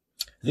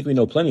 I think we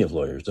know plenty of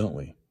lawyers, don't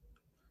we?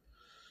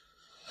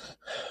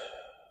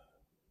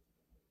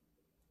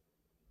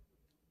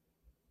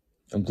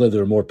 I'm glad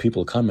there are more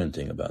people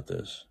commenting about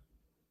this.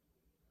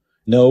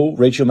 No,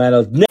 Rachel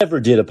Maddow never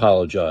did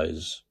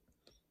apologize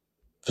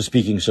for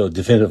speaking so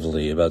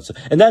definitively about,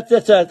 and that's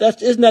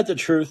isn't that the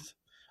truth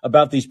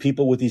about these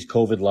people with these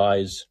COVID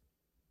lies?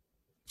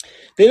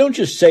 They don't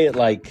just say it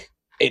like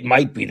it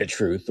might be the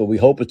truth or we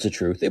hope it's the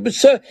truth.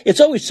 It's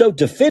always so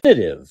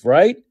definitive,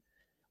 right?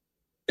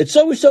 It's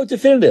always so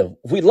definitive.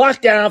 If we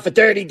lock down for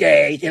 30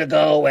 days, it'll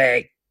go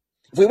away.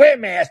 If we wear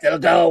masks, it'll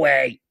go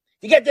away.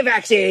 If you get the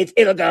vaccines,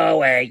 it'll go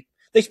away.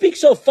 They speak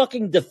so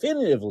fucking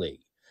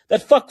definitively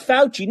that fuck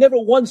Fauci never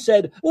once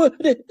said, well,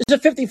 it's a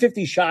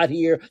 50-50 shot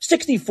here,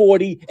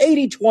 60-40,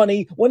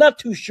 80-20, we're not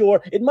too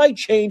sure, it might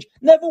change.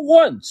 Never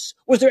once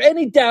was there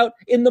any doubt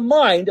in the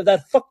mind of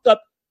that fucked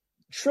up,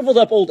 shriveled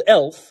up old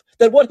elf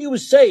that what he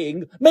was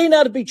saying may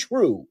not be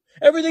true.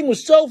 Everything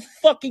was so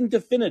fucking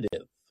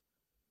definitive.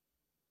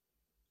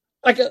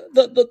 Like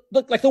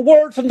the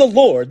word from the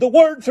Lord, the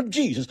word from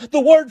Jesus,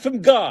 the word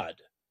from God.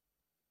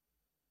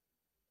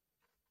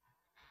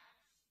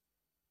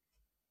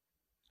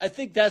 I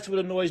think that's what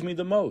annoys me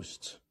the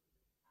most.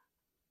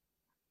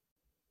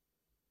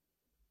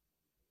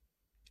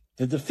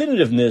 The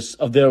definitiveness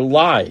of their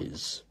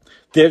lies,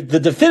 the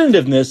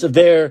definitiveness of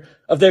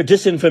their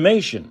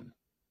disinformation.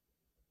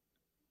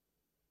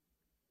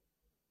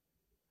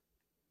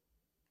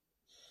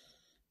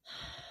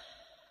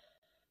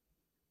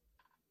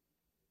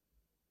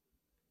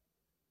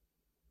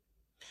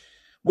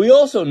 We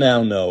also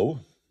now know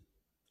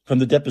from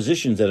the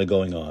depositions that are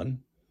going on,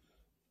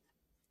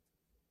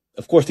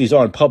 of course, these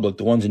aren't public.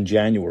 The ones in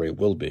January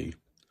will be.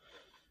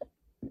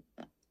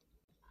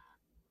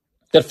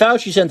 That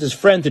Fauci sent his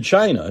friend to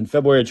China in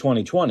February of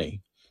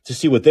 2020 to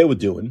see what they were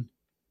doing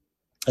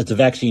as the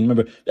vaccine, as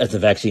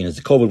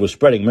the COVID was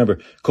spreading. Remember,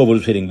 COVID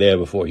was hitting there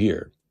before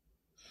here.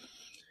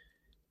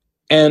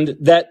 And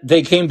that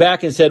they came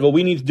back and said, well,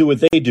 we need to do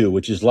what they do,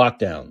 which is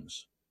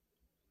lockdowns.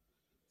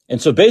 And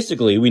so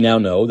basically, we now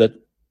know that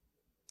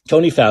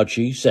Tony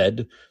Fauci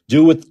said,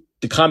 do what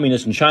the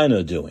communists in China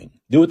are doing.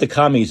 Do what the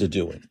commies are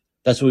doing.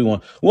 That's what we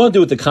want. We want to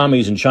do what the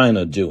commies in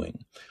China are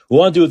doing. We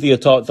want to do what the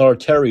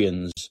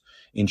authoritarians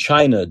in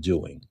China are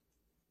doing,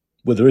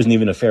 where there isn't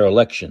even a fair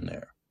election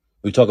there.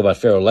 We talk about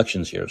fair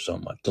elections here so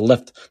much. The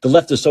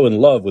left is so in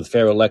love with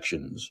fair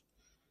elections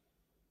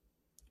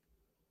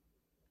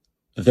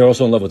that they're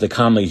also in love with the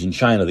commies in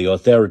China, the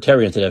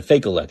authoritarians that have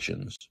fake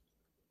elections.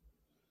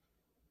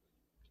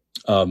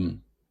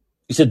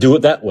 He said, do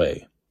it that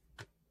way.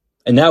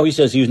 And now he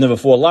says he was never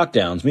for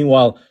lockdowns.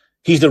 Meanwhile,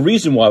 he's the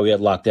reason why we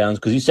had lockdowns,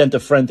 because he sent a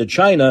friend to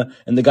China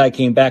and the guy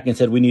came back and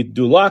said, we need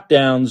to do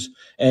lockdowns.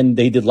 And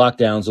they did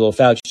lockdowns, although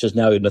Fauci says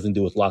now he had nothing to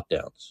do with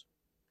lockdowns.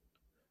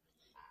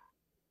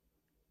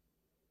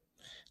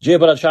 Jay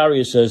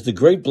Bhattacharya says the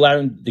Great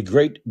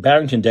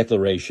Barrington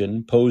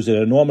Declaration posed an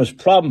enormous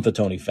problem for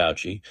Tony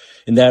Fauci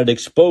in that it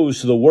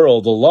exposed to the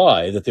world the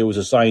lie that there was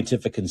a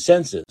scientific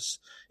consensus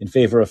in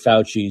favor of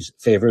Fauci's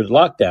favored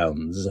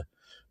lockdowns.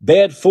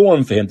 Bad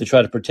form for him to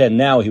try to pretend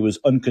now he was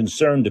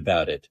unconcerned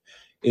about it.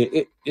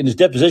 In his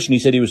deposition, he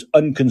said he was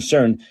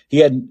unconcerned. He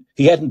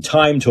hadn't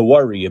time to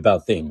worry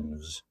about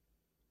things.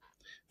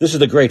 This is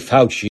the great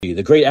Fauci,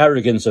 the great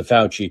arrogance of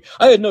Fauci.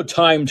 I had no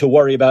time to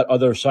worry about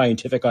other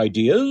scientific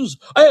ideas.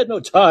 I had no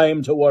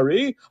time to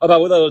worry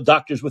about what other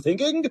doctors were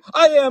thinking.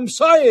 I am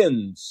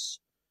science.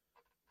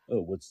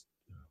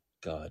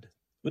 God,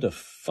 what a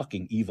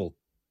fucking evil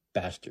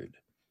bastard.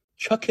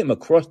 Chuck him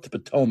across the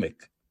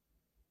Potomac.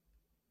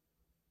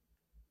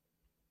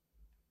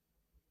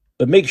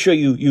 But make sure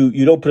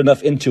you don't put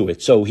enough into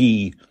it so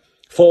he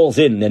falls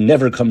in and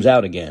never comes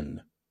out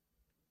again.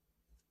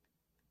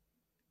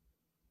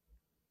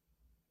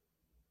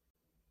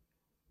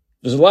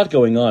 There's a lot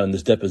going on in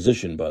this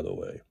deposition, by the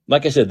way.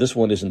 Like I said, this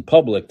one isn't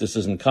public. This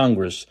isn't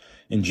Congress.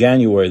 In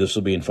January, this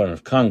will be in front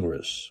of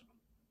Congress.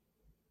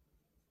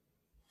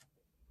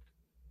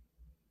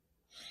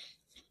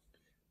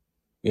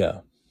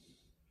 Yeah.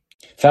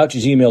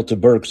 Fauci's email to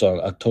Birx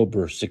on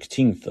October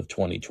 16th of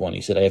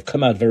 2020 said, I have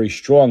come out very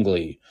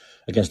strongly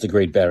against the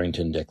Great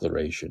Barrington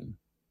Declaration.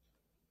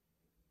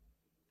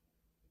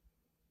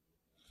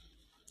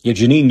 Yeah,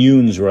 Janine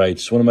Yoons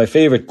writes, one of my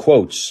favorite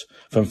quotes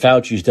from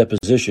Fauci's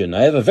deposition.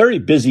 I have a very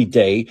busy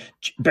day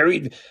job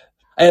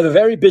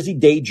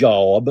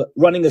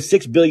running a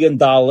 $6 billion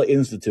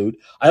institute.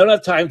 I don't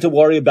have time to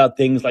worry about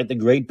things like the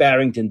Great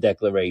Barrington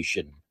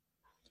Declaration.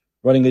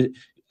 Running a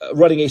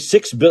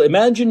 $6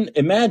 billion.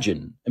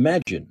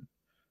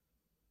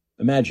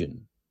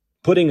 Imagine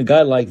putting a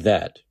guy like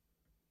that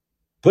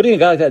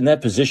in that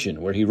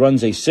position where he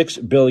runs a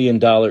 $6 billion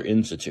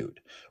institute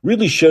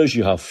really shows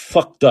you how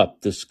fucked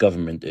up this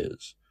government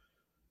is,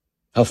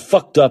 how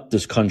fucked up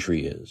this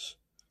country is.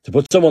 To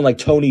put someone like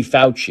Tony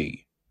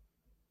Fauci,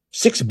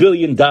 $6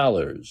 billion,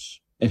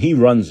 and he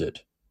runs it.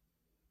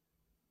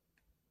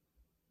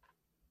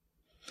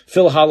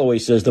 Phil Holloway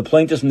says the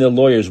plaintiffs and their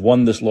lawyers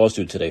won this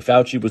lawsuit today.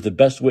 Fauci was the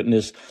best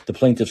witness the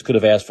plaintiffs could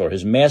have asked for.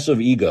 His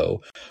massive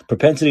ego,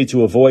 propensity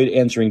to avoid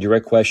answering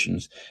direct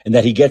questions, and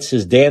that he gets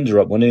his dander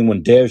up when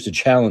anyone dares to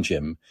challenge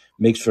him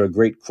makes for a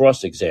great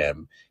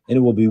cross-exam, and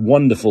it will be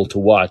wonderful to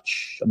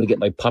watch. I'm going to get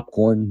my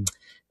popcorn,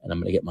 and I'm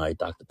going to get my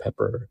Dr.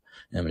 Pepper,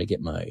 and I'm going to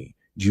get my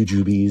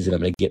jujubes, and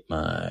I'm going to get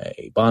my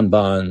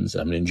bonbons,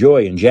 and I'm going to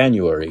enjoy in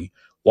January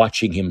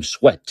watching him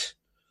sweat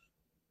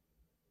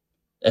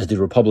as the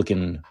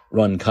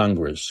Republican-run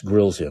Congress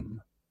grills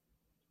him.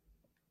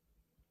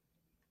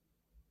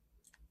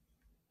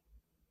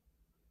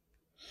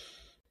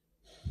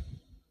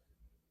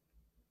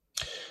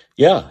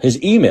 Yeah, his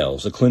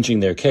emails are clinching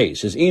their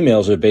case. His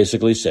emails are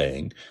basically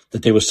saying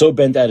that they were so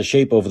bent out of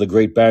shape over the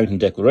Great Barrington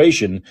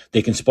Declaration,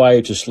 they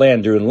conspired to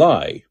slander and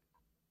lie.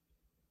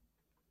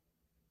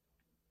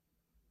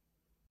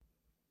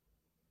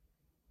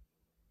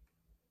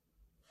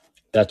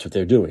 That's what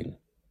they're doing.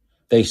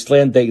 They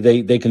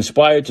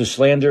conspired to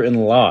slander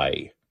and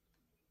lie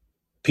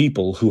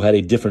people who had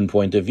a different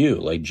point of view,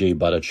 like Jay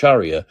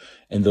Bhattacharya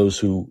and those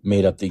who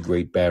made up the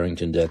Great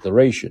Barrington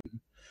Declaration.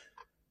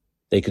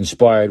 They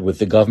conspired with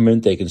the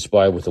government, they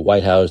conspired with the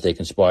White House, they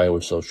conspired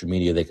with social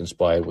media, they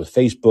conspired with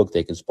Facebook,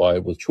 they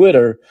conspired with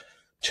Twitter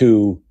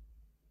to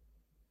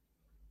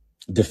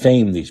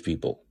defame these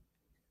people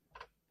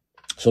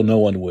so no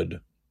one would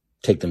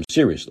take them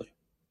seriously.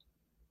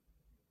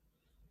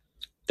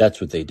 That's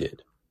what they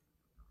did.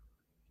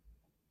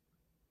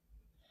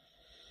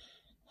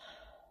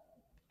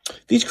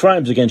 These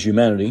crimes against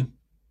humanity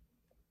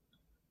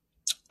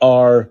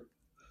are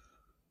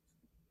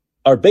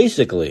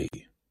basically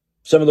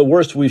some of the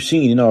worst we've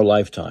seen in our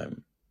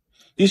lifetime.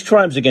 These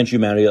crimes against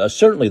humanity are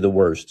certainly the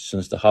worst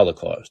since the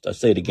Holocaust. I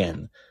say it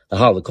again, the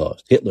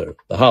Holocaust, Hitler,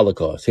 the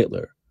Holocaust,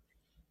 Hitler.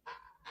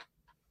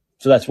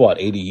 So that's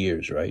what, 80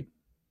 years, right?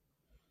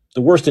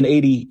 The worst in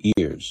 80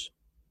 years.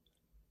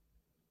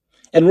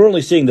 And we're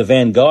only seeing the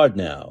vanguard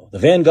now, the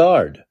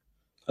vanguard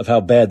of how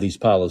bad these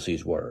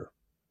policies were.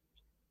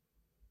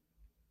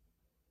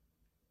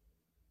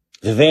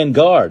 The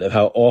vanguard of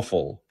how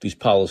awful these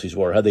policies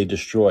were, how they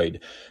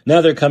destroyed.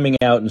 Now they're coming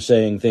out and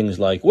saying things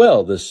like,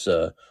 well, this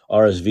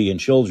RSV in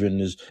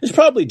children is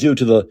probably due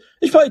to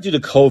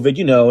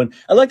COVID, and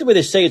I like the way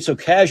they say it so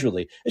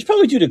casually. It's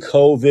probably due to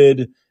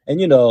COVID and,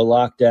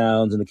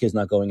 lockdowns and the kids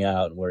not going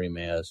out and wearing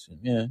masks.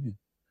 Yeah.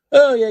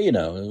 Oh, yeah,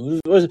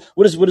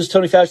 what does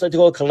Tony Fauci like to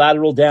call it?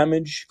 Collateral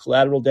damage?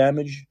 Collateral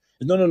damage?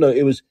 No.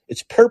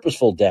 It's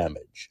purposeful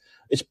damage.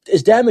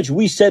 It's damage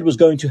we said was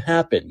going to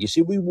happen. You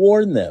see, we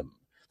warned them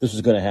this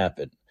was going to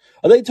happen.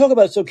 They talk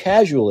about it so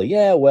casually.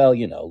 Yeah, well,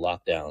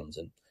 lockdowns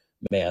and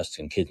masks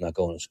and kids not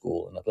going to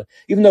school. And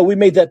even though we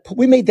made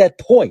that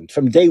point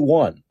from day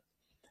one.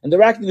 And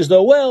they're acting as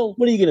though, well,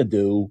 what are you going to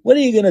do? What are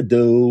you going to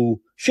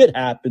do? Shit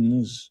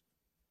happens.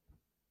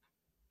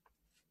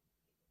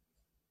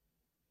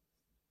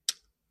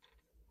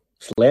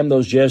 Slam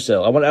those jail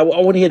cells. I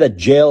want to hear that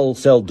jail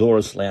cell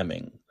door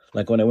slamming,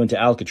 like when I went to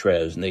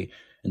Alcatraz and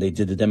they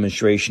did the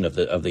demonstration of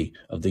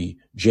the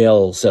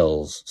jail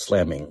cells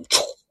slamming.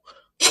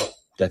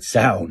 That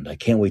sound, I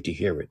can't wait to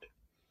hear it.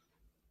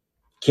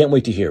 Can't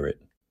wait to hear it.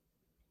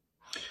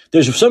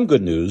 There's some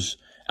good news.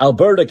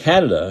 Alberta,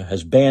 Canada,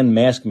 has banned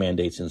mask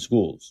mandates in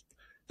schools.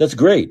 That's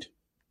great.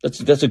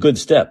 That's a good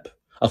step.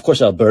 Of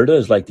course, Alberta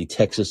is like the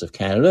Texas of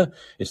Canada.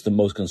 It's the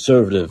most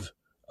conservative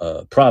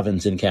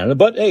province in Canada,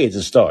 but hey, it's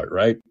a start,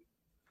 right?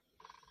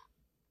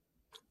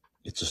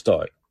 It's a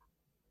start.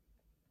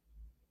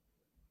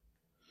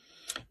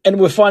 And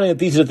we're finding that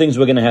these are the things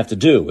we're going to have to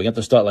do. We have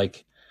to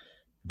start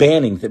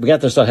banning. We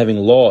have to start having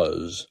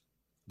laws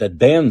that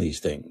ban these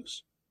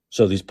things,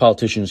 so these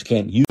politicians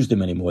can't use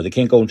them anymore. They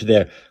can't go into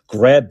their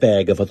grab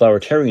bag of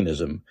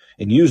authoritarianism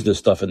and use this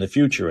stuff in the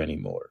future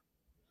anymore.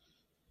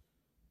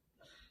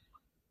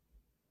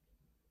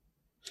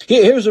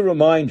 Here's a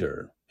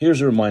reminder,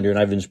 and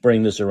I've been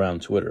spreading this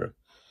around Twitter,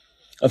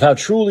 of how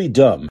truly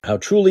dumb, how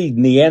truly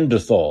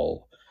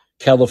Neanderthal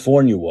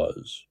California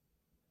was.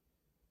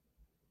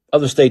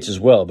 Other states as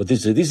well, but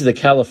these are the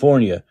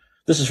California.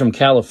 This is from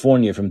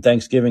California from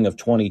Thanksgiving of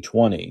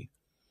 2020.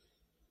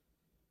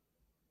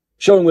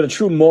 Showing what a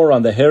true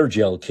moron the hair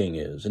gel king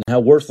is and how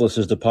worthless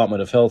his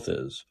Department of Health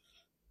is.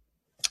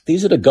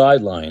 These are the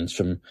guidelines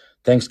from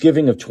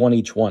Thanksgiving of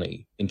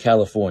 2020 in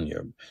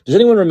California. Does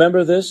anyone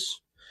remember this?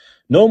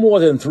 No more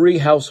than 3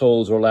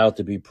 households are allowed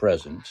to be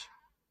present.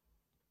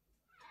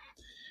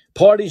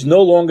 Parties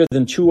no longer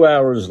than 2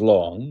 hours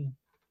long.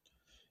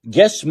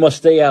 Guests must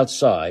stay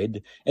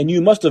outside, and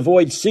you must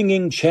avoid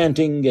singing,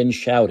 chanting, and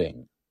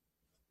shouting.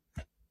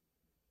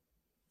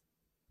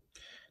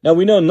 Now,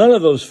 we know none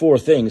of those 4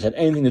 things had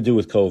anything to do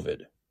with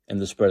COVID and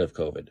the spread of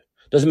COVID.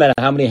 Doesn't matter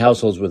how many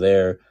households were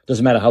there.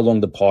 Doesn't matter how long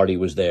the party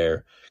was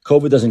there.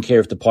 COVID doesn't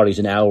care if the party's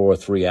an hour or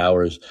 3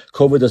 hours.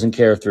 COVID doesn't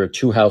care if there are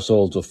 2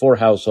 households or 4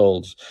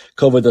 households.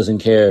 COVID doesn't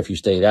care if you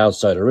stayed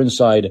outside or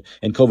inside.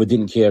 And COVID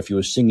didn't care if you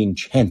were singing,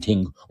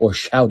 chanting, or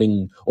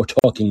shouting, or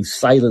talking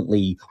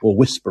silently, or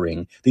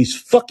whispering. These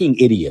fucking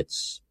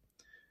idiots.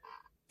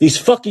 These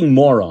fucking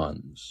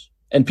morons.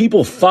 And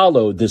people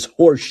followed this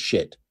horse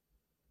shit.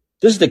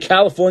 This is the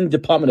California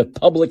Department of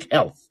Public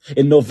Health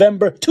in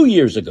November 2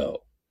 years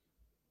ago.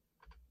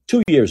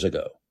 2 years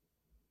ago.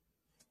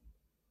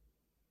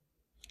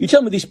 You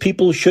tell me these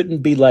people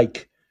shouldn't be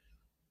like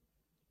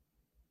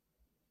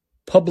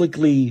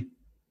publicly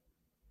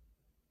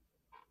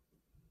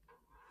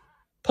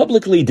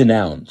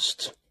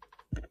denounced,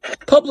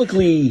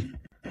 publicly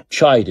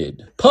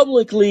chided,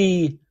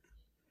 publicly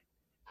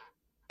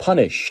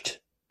punished.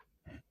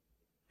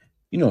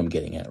 You know what I'm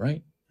getting at,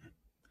 right?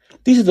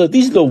 These are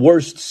the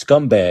worst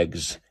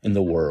scumbags in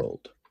the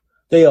world.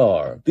 They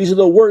are. These are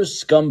the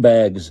worst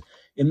scumbags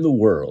in the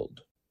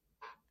world.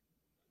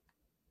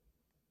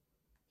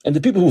 And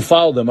the people who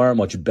follow them aren't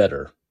much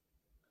better.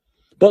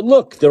 But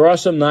look, there are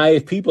some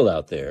naive people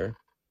out there.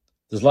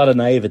 There's a lot of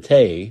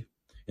naivete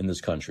in this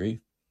country,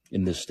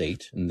 in this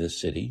state, in this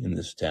city, in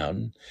this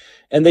town.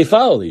 And they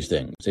follow these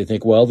things. They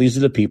think, well, these are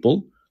the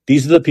people.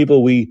 These are the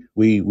people we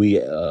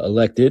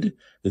elected.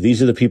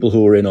 These are the people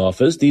who are in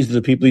office. These are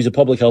the people. These are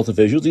public health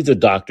officials. These are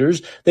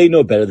doctors. They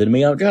know better than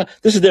me.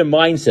 This is their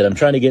mindset. I'm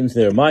trying to get into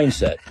their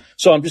mindset.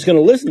 So I'm just going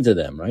to listen to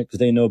them, right? Because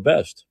they know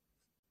best.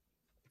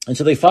 And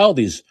so they follow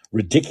these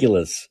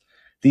ridiculous,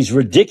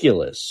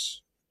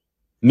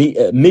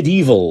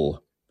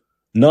 medieval,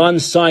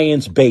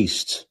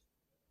 non-science-based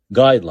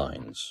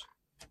guidelines.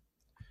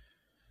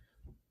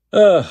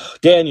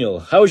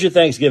 Daniel, how was your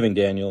Thanksgiving,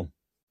 Daniel?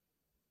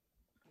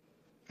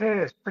 Hey,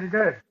 it's pretty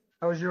good.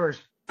 How was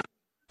yours?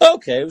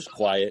 Okay, it was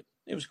quiet.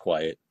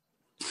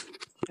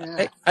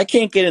 Yeah, I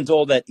can't get into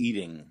all that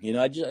eating. You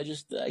know, I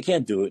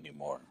can't do it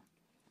anymore.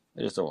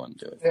 I just don't want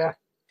to do it. yeah,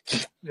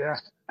 yeah.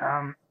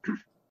 Um,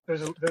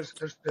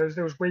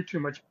 there was way too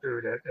much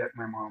food at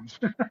my mom's,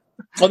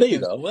 Oh, there you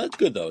and go. Well, that's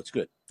good though. It's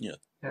good. Yeah.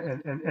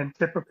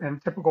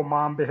 typical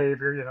mom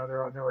behavior. You know,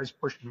 they're always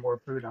pushing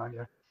more food on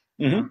you,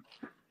 Mm-hmm. um,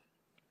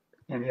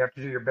 and you have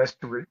to do your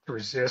best to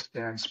resist.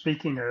 And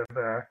speaking of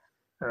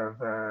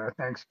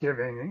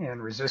Thanksgiving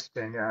and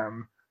resisting,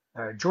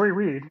 Joy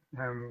Reid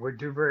would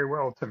do very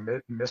well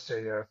to miss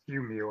a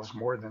few meals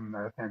more than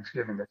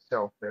Thanksgiving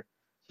itself. But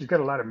she's got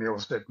a lot of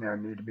meals that now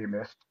need to be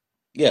missed.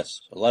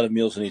 Yes, a lot of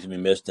meals need to be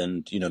missed,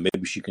 and you know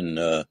maybe she can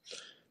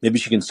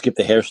skip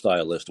the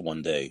hairstylist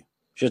one day.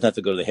 She doesn't have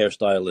to go to the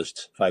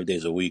hairstylist 5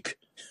 days a week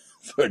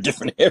for a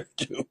different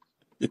hairdo.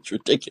 It's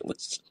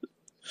ridiculous.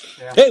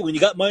 Yeah. Hey, when you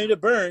got money to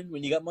burn,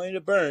 when you're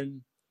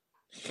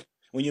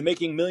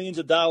making millions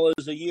of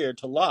dollars a year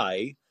to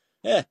lie,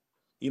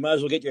 you might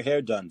as well get your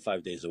hair done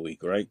 5 days a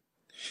week, right?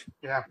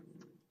 Yeah,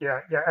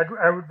 yeah.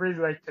 I would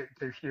really like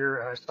to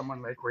hear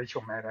someone like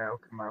Rachel Maddow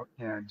come out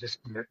and just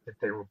admit that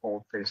they were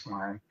bold-faced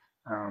lying.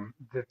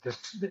 That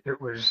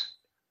it was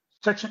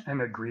such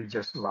an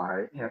egregious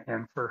lie,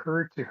 and for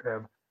her to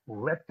have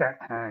let that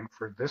hang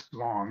for this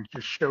long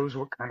just shows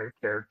what kind of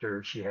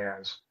character she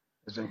has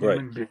as a Right,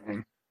 human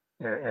being,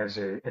 as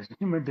a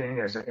human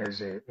being, as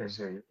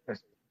a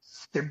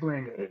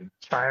sibling,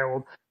 a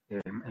child,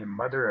 a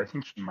mother. I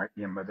think she might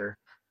be a mother.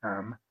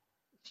 Um,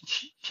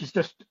 she's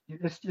just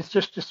it's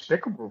just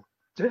despicable,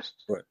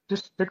 just right,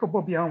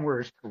 despicable beyond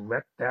words to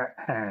let that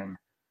hang.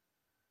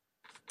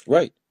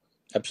 right.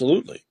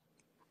 Absolutely.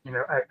 You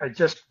know, I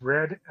just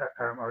read,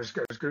 I was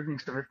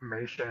googling some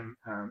information,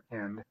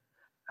 and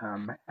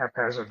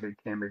haphazardly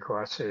came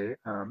across a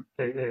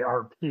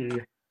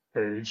AARP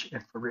page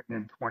written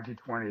in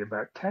 2020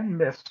 about 10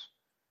 myths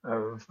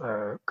of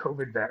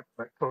COVID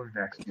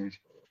vaccines.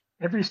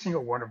 Every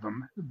single one of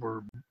them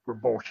were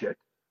bullshit.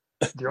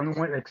 The only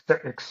one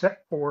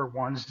except for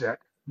ones that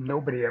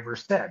nobody ever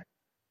said.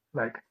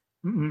 Like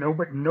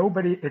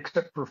nobody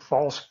except for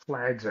false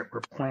flags that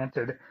were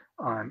planted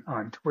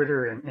on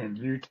Twitter and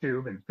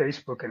YouTube and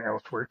Facebook and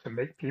elsewhere to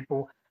make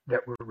people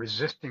that were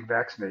resisting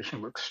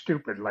vaccination look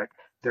stupid, like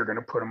they're going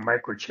to put a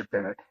microchip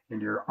in it and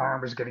your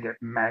arm is going to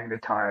get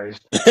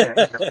magnetized,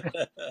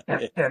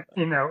 and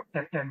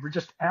and we're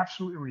just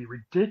absolutely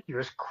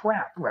ridiculous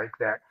crap like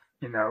that.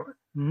 You know,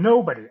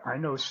 nobody. I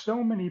know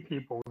so many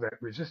people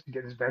that resisted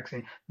getting this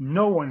vaccine.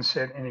 No one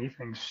said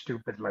anything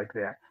stupid like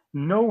that.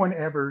 No one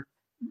ever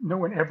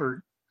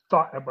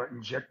thought about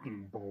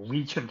injecting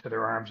bleach into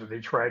their arms, or they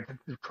tried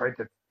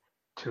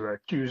to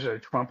accuse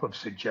Trump of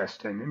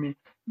suggesting. I mean,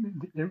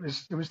 it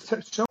was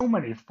so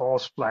many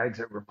false flags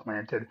that were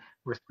planted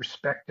with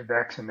respect to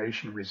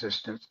vaccination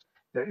resistance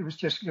that it was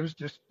just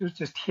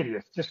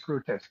hideous, just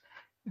grotesque.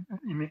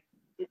 I mean,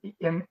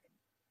 and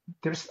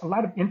there's a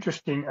lot of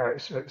interesting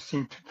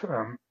seen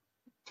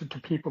to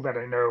people that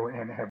I know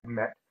and have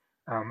met.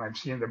 I've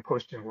seen them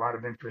posting a lot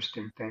of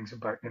interesting things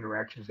about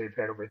interactions they've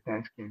had over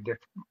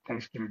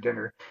Thanksgiving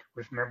dinner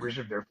with members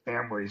of their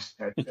families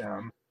that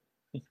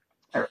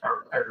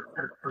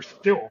are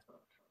still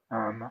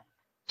um,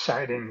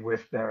 siding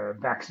with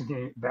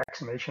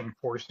vaccination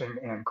forcing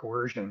and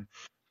coercion.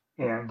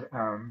 And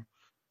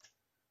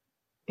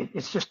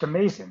it's just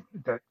amazing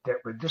that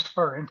we're this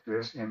far into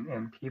this,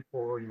 and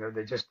people,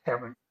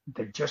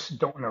 they just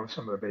don't know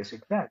some of the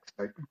basic facts.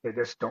 Like they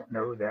just don't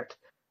know that,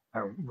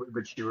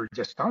 which you were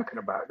just talking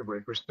about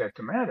with respect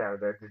to MADA,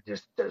 that it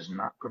just does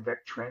not prevent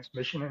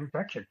transmission and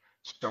infection.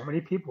 So many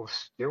people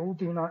still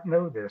do not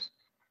know this.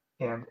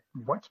 And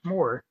what's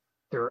more,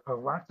 there are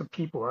lots of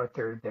people out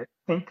there that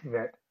think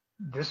that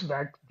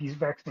these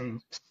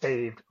vaccines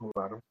saved a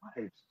lot of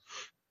lives.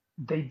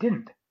 They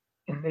didn't,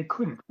 and they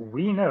couldn't.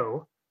 We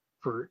know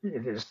for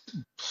it is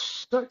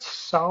there's such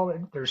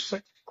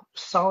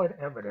solid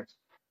evidence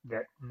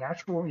that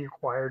naturally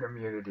acquired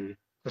immunity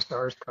to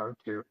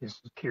SARS-CoV-2 is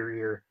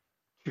superior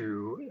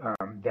to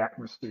that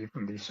received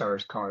from the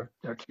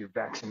SARS-CoV-2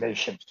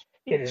 vaccinations.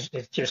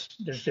 It's just,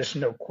 there's just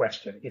no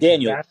question. It's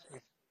Daniel, vastly.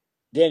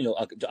 Daniel,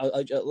 I'll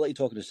let you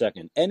talk in a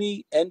second.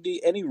 Any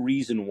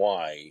reason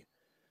why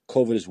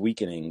COVID is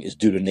weakening is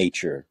due to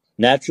nature,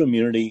 natural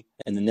immunity,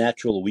 and the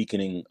natural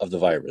weakening of the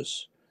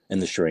virus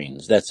and the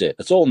strains. That's it.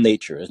 It's all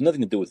nature. It has nothing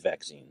to do with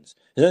vaccines.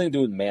 It has nothing to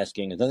do with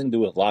masking. It has nothing to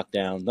do with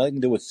lockdowns. Nothing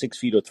to do with 6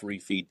 feet or 3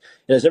 feet.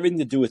 It has everything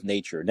to do with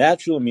nature,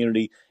 natural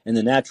immunity, and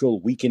the natural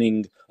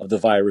weakening of the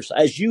virus.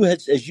 As you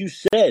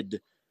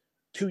said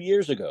 2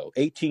 years ago,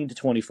 18 to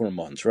 24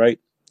 months, right?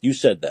 You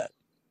said that.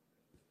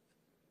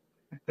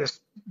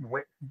 This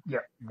way, yeah,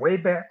 way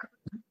back,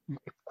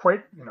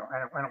 quite,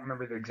 I don't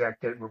remember the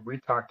exact date, but we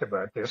talked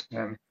about this,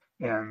 and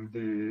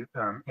the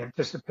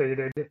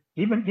anticipated,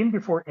 even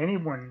before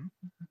anyone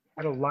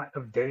had a lot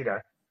of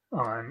data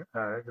on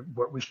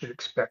what we should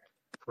expect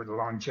for the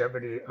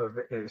longevity of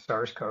a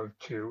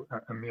SARS-CoV-2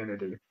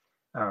 immunity.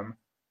 Um,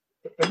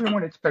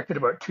 Everyone expected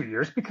about 2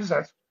 years because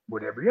that's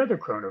what every other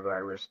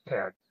coronavirus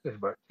had, is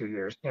about 2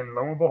 years. And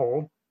lo and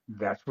behold,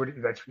 that's what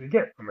you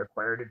get from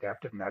acquired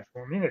adaptive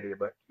natural immunity,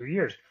 about 2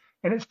 years.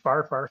 And it's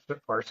far, far,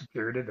 far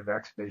superior to the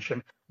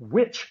vaccination,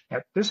 which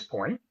at this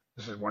point,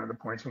 this is one of the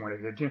points I wanted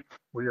to get to.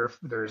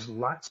 There's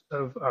lots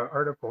of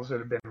articles that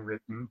have been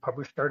written,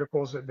 published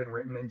articles that have been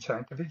written in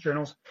scientific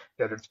journals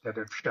that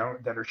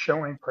are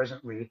showing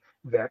presently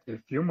that a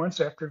few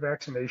months after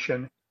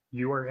vaccination,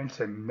 you are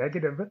into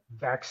negative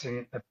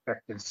vaccine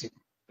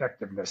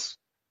effectiveness.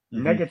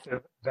 Mm-hmm.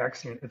 Negative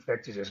vaccine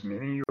effectiveness,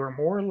 meaning you are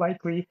more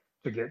likely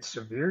to get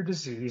severe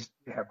disease,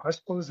 have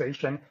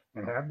hospitalization,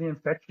 and have the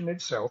infection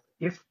itself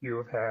if you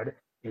have had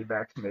a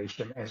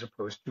vaccination as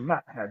opposed to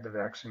not had the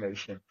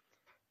vaccination.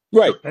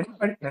 Right. So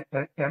anybody,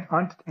 and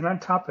on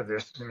top of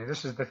this, I mean,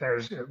 this is the thing.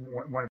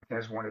 One of the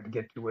things I wanted to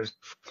get to was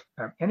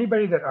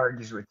anybody that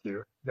argues with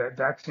you that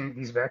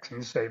these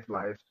vaccines save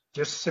lives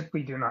just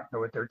simply do not know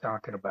what they're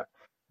talking about.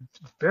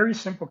 It's a very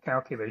simple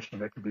calculation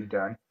that can be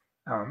done,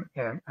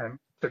 and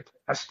to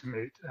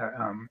estimate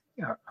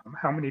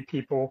how many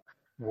people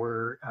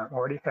were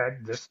already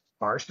had this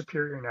far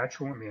superior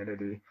natural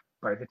immunity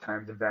by the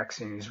time the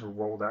vaccines were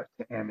rolled out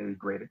to any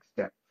great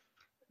extent.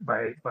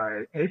 By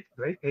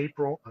late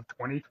April of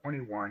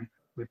 2021,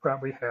 we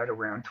probably had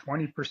around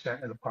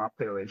 20% of the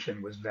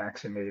population was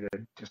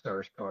vaccinated to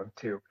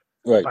SARS-CoV-2.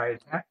 Right.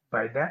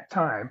 By that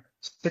time,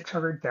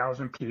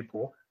 600,000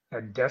 people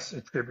had deaths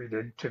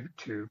attributed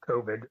to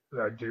COVID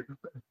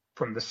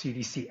from the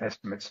CDC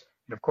estimates.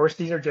 And of course,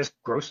 these are just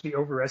grossly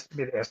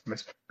overestimated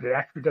estimates, but it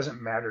actually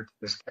doesn't matter to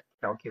this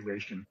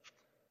calculation.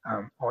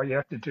 All you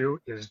have to do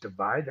is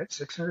divide that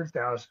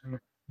 600,000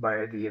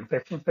 by the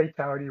infection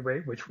fatality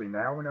rate, which we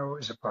now know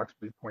is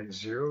approximately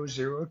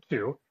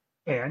 0.002,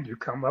 and you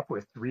come up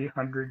with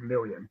 300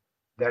 million.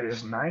 That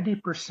is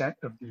 90%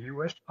 of the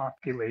US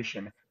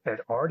population had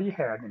already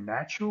had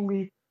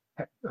naturally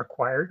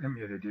acquired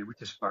immunity,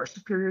 which is far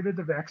superior to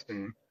the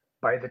vaccine,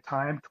 by the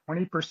time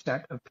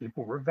 20% of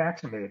people were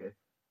vaccinated.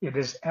 It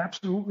is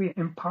absolutely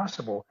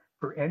impossible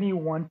for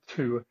anyone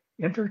to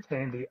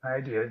entertain the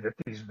idea that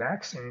these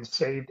vaccines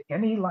saved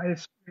any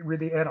lives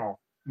really at all.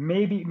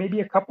 Maybe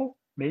a couple,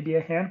 maybe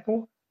a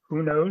handful,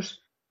 who knows?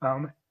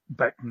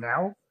 But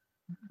now,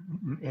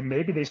 and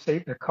maybe they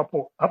saved a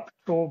couple up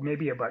till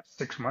maybe about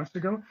 6 months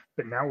ago,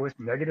 but now with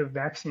negative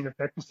vaccine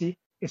effectiveness,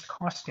 it's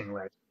costing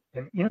less.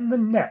 And in the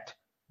net,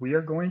 we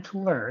are going to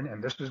learn,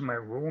 and this was my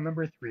rule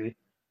number 3,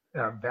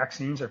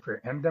 vaccines are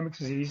for endemic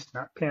disease,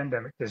 not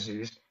pandemic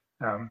disease.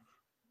 Um,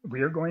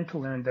 we are going to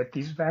learn that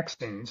these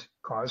vaccines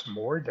cause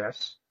more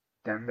deaths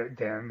than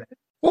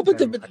Well,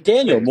 than but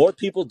Daniel, saved. more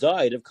people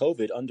died of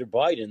COVID under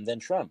Biden than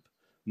Trump.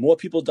 More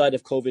people died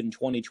of COVID in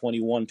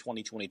 2021,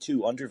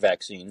 2022 under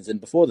vaccines than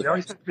before the We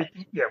always vaccine.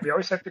 have to we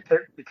always have to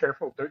be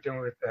careful dealing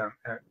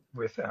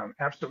with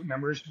absolute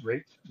numbers.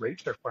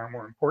 Rates are far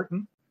more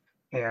important,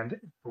 and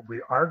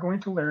we are going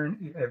to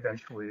learn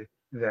eventually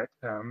that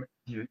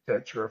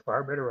that you're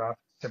far better off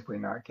simply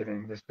not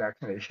getting this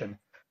vaccination.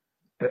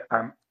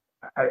 Um,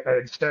 I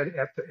had said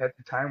at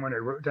the time when I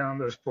wrote down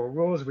those 4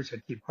 rules, which I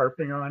keep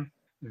harping on,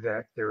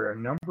 that there are a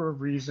number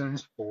of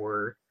reasons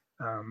for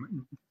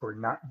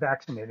not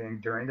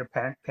vaccinating during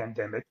the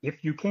pandemic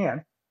if you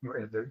can.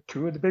 The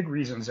two of the big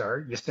reasons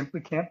are you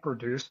simply can't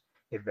produce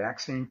a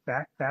vaccine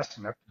fast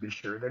enough to be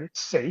sure that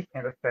it's safe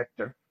and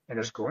effective and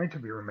is going to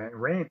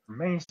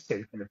remain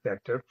safe and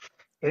effective.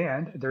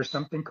 And there's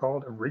something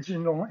called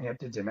original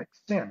antigenic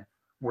sin,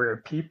 where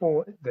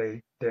people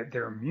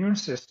their immune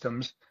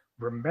systems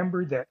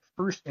remember that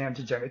first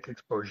antigenic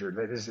exposure,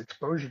 that is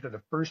exposure to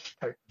the first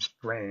type of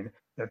strain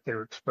that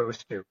they're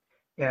exposed to.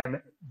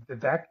 And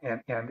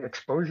and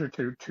exposure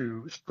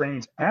to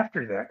strains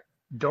after that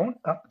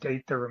don't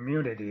update their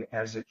immunity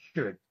as it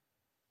should.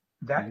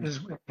 That is,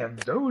 and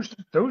those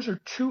are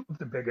two of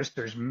the biggest.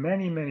 There's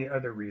many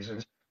other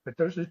reasons, but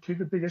those are two of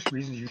the biggest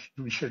reasons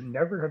we should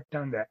never have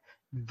done that.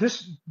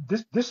 This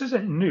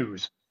isn't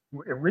news.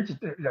 Original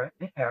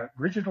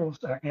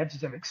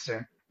antigenic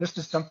sin. This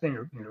is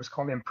something it's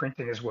called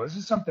imprinting as well. This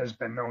is something that's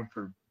been known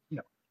for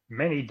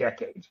many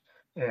decades,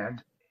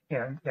 and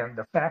and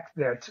the fact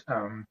that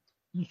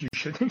you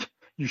shouldn't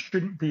you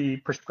shouldn't be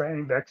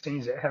prescribing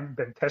vaccines that haven't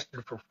been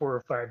tested for 4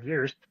 or 5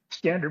 years.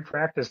 Standard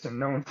practice and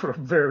known for a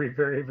very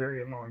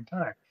long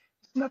time.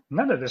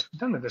 None of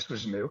this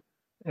was new,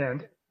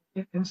 and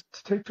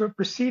to have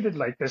proceeded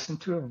like this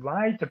and to have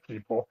lied to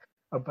people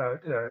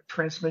about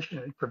transmission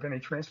and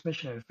preventing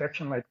transmission and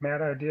infection like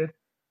Maddow did.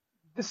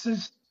 This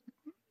is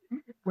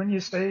when you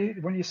say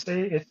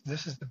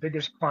this is the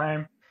biggest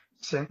crime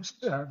since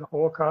the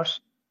Holocaust.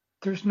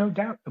 There's no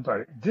doubt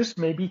about it. This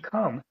may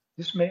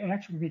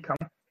actually become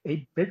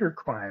a bigger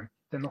crime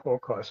than the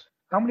Holocaust.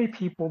 How many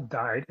people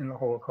died in the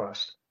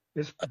Holocaust?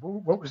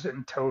 What was it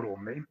in total?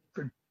 Maybe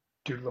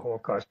due to the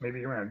Holocaust,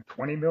 maybe around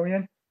 20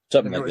 million.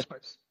 Something And like there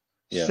was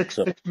that. six,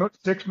 So,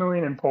 6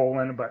 million in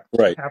Poland, but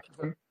right. half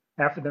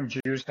of them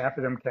Jews, half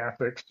of them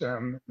Catholics.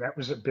 That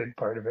was a big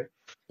part of it.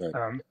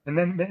 Right. And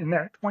then and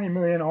that 20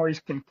 million always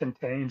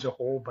contains a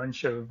whole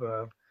bunch of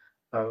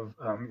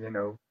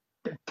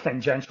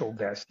tangential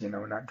deaths,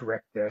 not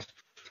direct deaths.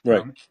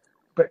 Right.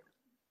 But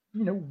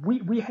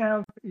we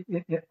have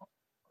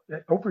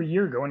over a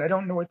year ago, and I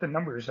don't know what the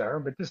numbers are,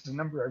 but this is a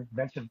number I've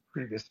mentioned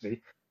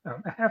previously.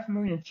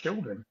 500,000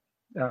 children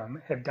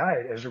have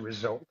died as a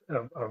result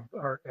of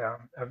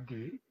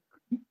the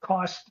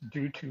cost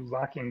due to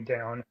locking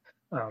down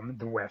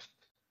the West,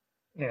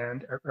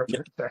 and Yep.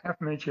 it's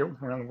 500,000 children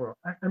around the world.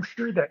 I'm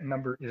sure that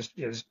number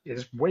is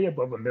way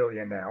above a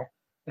million now.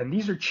 And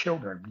these are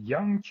children,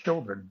 young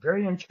children,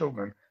 very young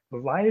children. The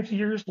lives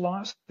years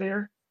lost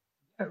there.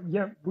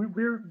 Yeah,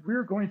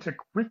 we're going to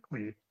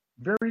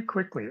very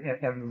quickly,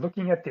 and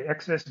looking at the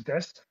excess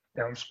deaths,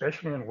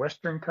 especially in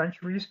Western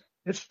countries,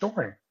 it's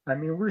soaring. I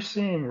mean, we're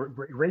seeing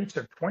rates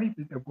of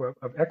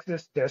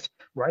excess deaths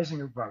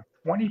rising about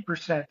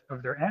 20%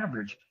 of their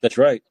average. That's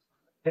right.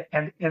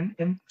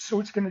 And so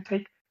it's going to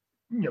take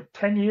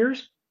 10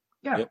 years.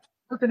 Yeah, Yep.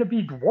 we're going to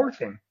be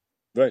dwarfing.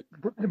 Right.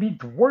 We're going to be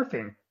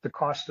dwarfing the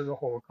cost of the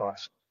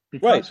Holocaust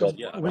Right. because Well, of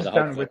yeah. what was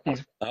done with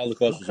these. The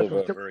Holocaust was over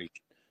a few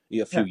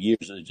Yeah.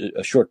 years,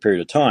 a short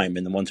period of time,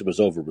 and then once it was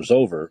over, it was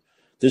over.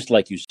 This,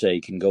 like you say,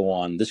 can go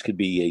on. This could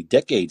be a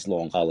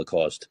decades-long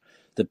Holocaust.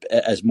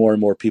 As more and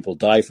more people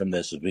die from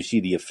this, as we see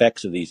the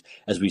effects of these,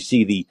 as we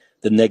see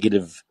the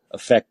negative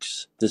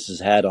effects this has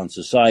had on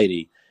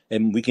society,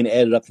 and we can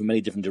add it up from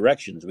many different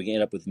directions. We can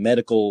end up with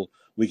medical,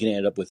 we can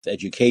end up with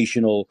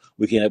educational,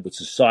 we can end up with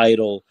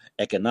societal,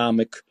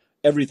 economic,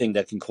 everything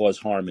that can cause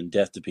harm and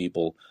death to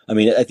people. I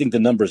mean, I think the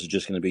numbers are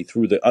just going to be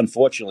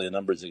unfortunately, the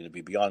numbers are going to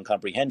be beyond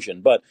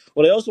comprehension. But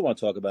what I also want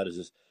to talk about is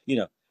this,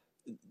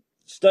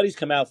 studies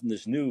come out from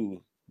this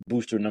new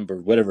booster number,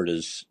 whatever it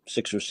is,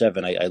 6 or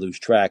 7, I lose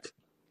track,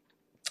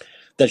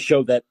 that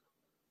show that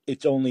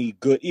it's only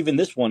good. Even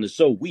this one is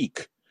so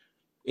weak.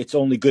 It's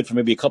only good for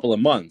maybe a couple of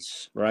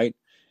months, right?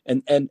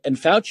 And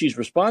Fauci's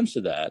response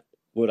to that,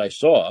 what I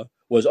saw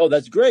was, oh,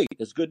 that's great.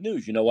 That's good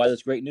news. You know why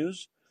that's great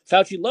news?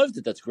 Fauci loves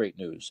it. That's great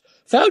news.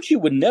 Fauci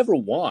would never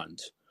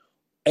want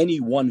any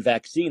one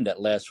vaccine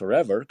that lasts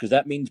forever, because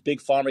that means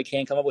Big Pharma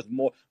can't come up with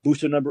more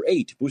booster number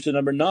 8, booster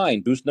number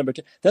 9, booster number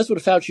 10. That's what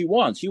Fauci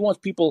wants. He wants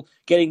people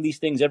getting these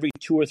things every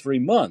 2 or 3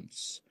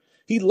 months.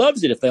 He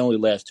loves it if they only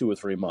last 2 or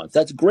 3 months.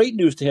 That's great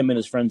news to him and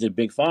his friends at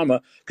Big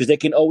Pharma, because they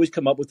can always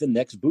come up with the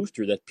next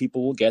booster that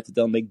people will get that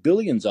they'll make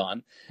billions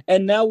on.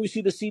 And now we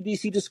see the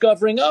CDC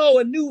discovering,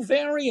 a new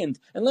variant.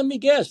 And let me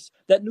guess,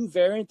 that new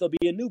variant, there'll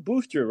be a new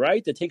booster,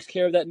 right, that takes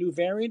care of that new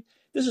variant.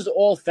 This is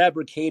all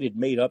fabricated,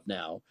 made up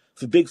now,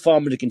 for Big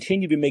Pharma to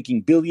continue to be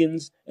making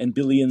billions and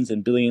billions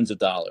and billions of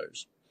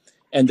dollars.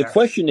 And the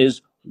question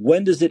is,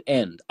 when does it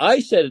end?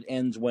 I said it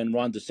ends when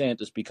Ron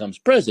DeSantis becomes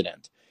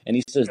president. And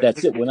he says,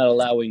 that's it. We're not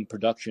allowing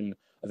production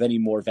of any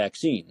more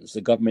vaccines. The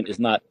government is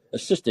not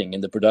assisting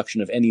in the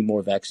production of any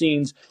more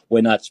vaccines.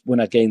 We're not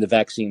getting the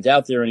vaccines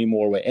out there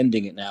anymore. We're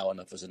ending it now.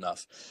 Enough is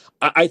enough.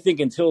 I think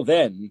until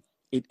then,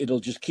 it'll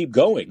just keep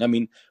going. I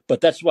mean,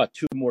 but that's what,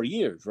 2 more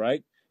years,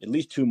 right? at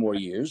least 2 more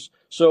years.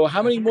 So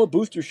how many more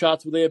booster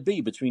shots will there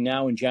be between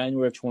now and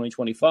January of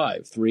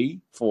 2025?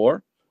 3,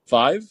 4,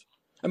 5?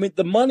 I mean,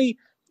 the money,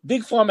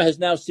 Big Pharma has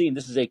now seen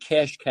this is a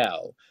cash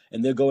cow,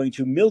 and they're going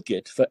to milk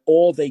it for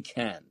all they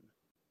can.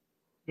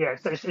 Yeah,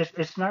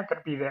 it's not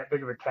going to be that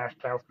big of a cash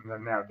cow from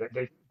them now.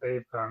 They,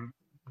 they've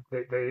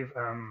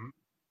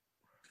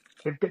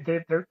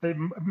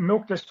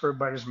milked us for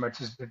about as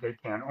much as they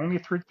can. Only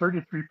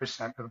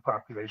 33% of the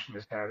population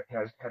has had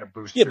a Yeah,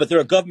 booster. but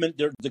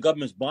the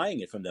government's buying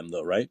it from them,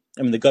 though, right?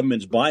 I mean, the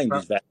government's buying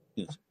these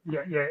vaccines.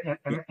 Yeah, Yeah,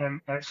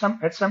 and at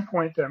some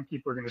point,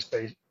 people are going to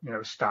say,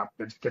 stop.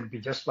 It's going to be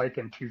just like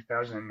in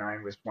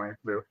 2009 with swine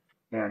flu,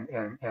 and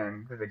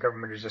the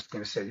government is just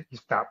going to say,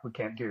 stop. We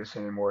can't do this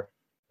anymore.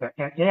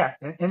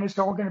 And it's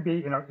all going to be,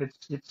 they're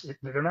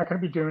not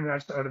going to be doing it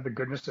out of the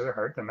goodness of their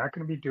heart. They're not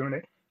going to be doing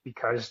it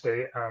because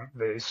they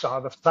saw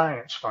the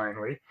science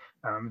finally.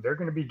 They're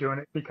going to be doing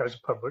it because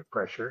of public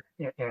pressure,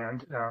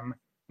 and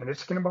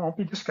it's going to all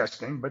be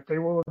disgusting, but they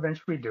will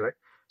eventually do it.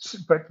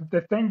 But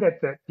the thing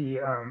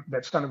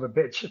that son of a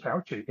bitch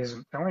Fauci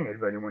isn't telling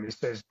anybody when he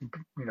says,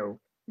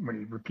 when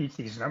he repeats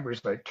these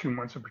numbers like 2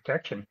 months of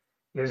protection,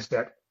 is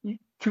that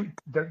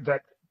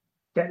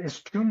that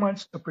is 2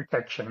 months of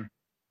protection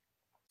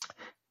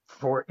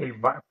for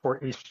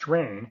a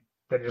strain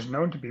that is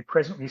known to be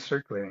presently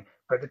circulating.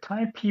 By the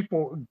time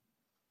people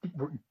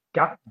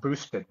got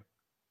boosted,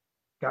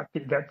 got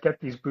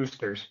these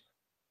boosters,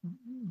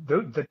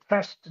 the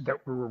tests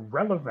that were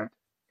relevant.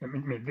 I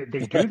mean,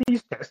 they do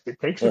these tests. It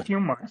takes a right, few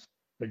months.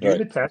 They do right,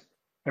 the test,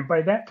 and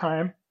by that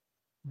time,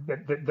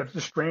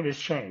 the strain has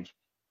changed.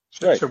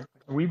 right. So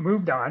we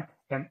moved on,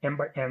 and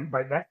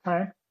by that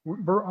time,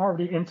 we're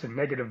already into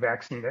negative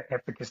vaccine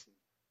efficacy.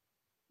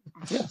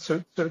 Yeah.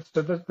 So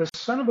the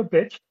son of a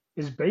bitch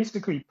is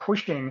basically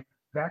pushing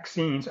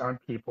vaccines on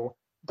people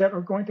that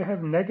are going to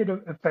have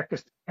negative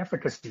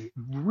efficacy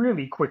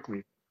really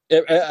quickly.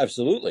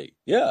 Absolutely.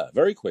 Yeah,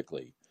 very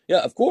quickly. Yeah,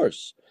 of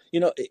course.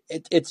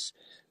 It's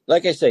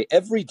like I say,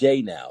 every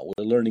day now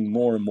we're learning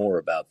more and more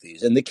about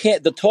these, and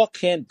the talk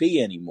can't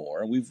be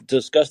anymore. And we've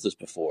discussed this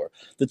before.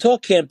 The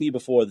talk can't be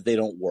before that they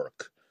don't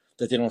work,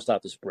 that they don't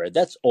stop the spread.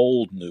 That's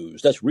old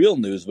news. That's real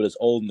news, but it's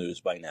old news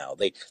by now.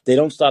 They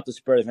don't stop the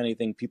spread. If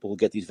anything, people who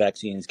get these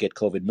vaccines get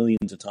COVID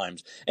millions of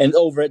times, and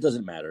over it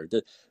doesn't matter.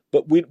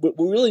 But what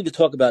we really need to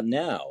talk about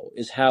now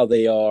is how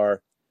they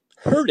are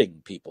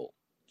hurting people.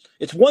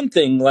 It's one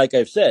thing, like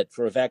I've said,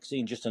 for a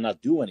vaccine just to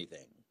not do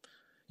anything,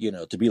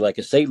 to be like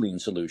a saline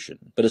solution.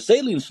 But a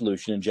saline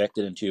solution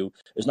injected into you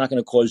is not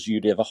going to cause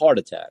you to have a heart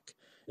attack.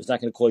 It's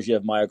not going to cause you to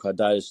have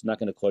myocarditis. It's not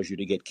going to cause you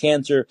to get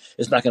cancer.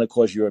 It's not going to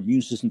cause your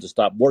immune system to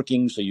stop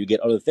working, so you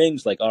get other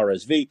things like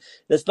RSV.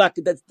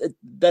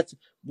 That's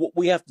what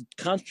we have to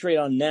concentrate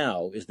on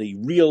now is the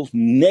real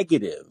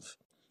negative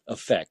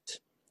effect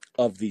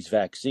of these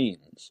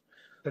vaccines.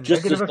 The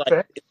Just negative as like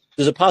effect.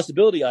 there's a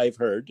possibility I've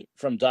heard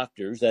from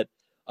doctors that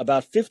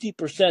about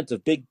 50%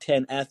 of Big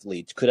Ten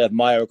athletes could have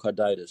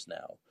myocarditis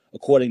now,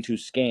 according to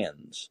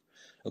scans,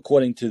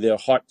 according to their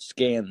heart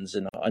scans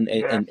Yeah, and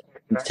yeah.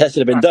 tests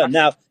that have been I, done.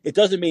 Now, it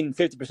doesn't mean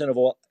 50% of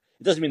all,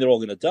 it doesn't mean they're all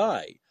going to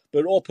die, but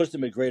it all puts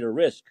them at greater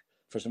risk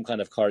for some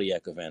kind of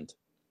cardiac event.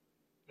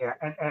 yeah,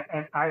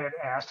 and I had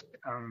asked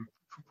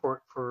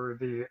for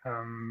the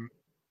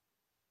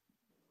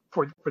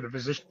for the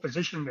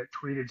physician that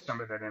tweeted some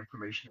of that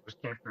information. It was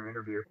came from an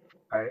interview.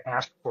 I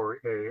asked for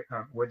a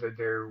whether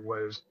there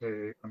was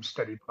a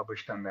study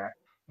published on that,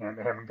 and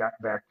they haven't gotten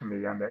back to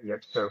me on that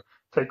yet. So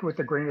take it with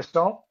a grain of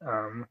salt.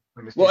 When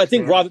they say Well, I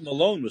think scans, Robert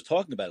Malone was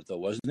talking about it, though,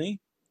 wasn't he?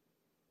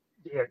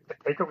 yeah,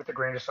 take it with a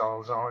grain of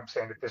salt is all I'm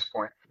saying at this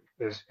point.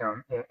 Is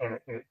and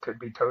it could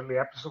be totally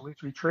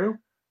absolutely true.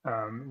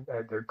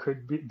 There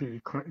could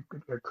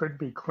there could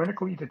be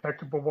clinically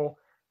detectable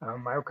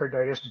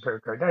myocarditis and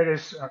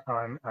pericarditis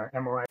on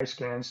MRI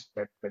scans.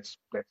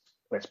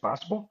 That's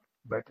possible.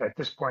 But at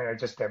this point, I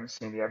just haven't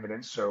seen the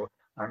evidence, so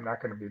I'm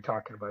not going to be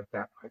talking about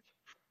that much.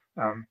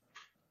 Um,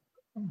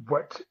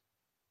 what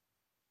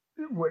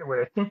what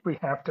I think we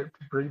have to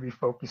really be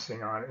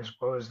focusing on, as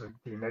well as the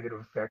negative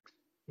effects,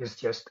 is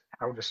just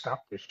how to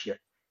stop this shit.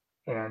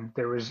 And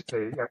there was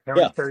Yeah,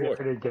 of course.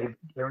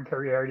 Aaron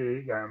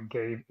Carriardi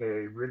gave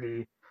a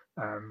really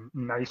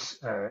nice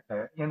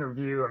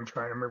interview. I'm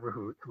trying to remember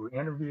who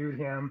interviewed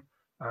him.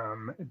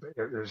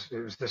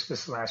 It was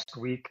this last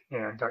week,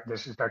 and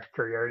this is Dr.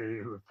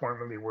 Carriardi, who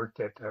formerly worked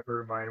at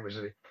Irvine, was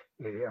a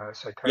Yes.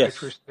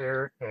 psychiatrist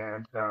there,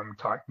 and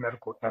taught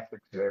medical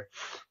ethics there.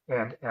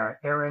 And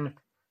Aaron,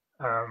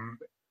 um,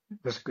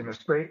 this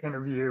great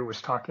interview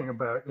was talking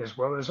about, as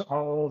well as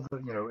all the,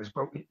 as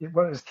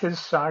well as his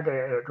saga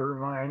at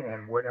Irvine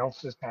and what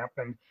else has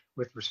happened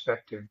with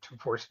respect to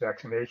forced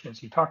vaccinations.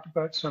 He talked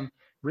about some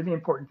really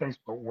important things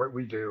about what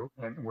we do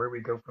and where we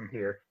go from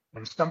here.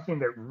 And something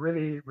that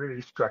really,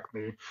 really struck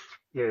me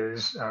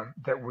is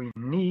that we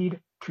need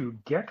to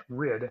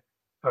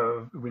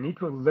we need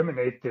to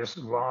eliminate this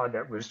law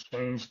that was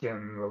changed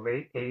in the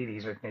late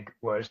 80s, I think it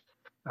was.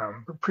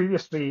 But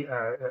previously,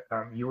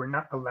 you were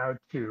not allowed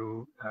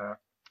to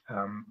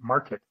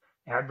market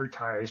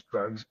advertise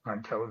drugs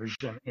on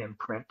television, in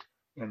print,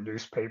 in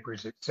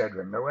newspapers,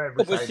 etc. No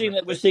But we're seeing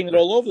advertisement. that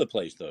all over the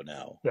place though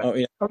now. Yeah. Oh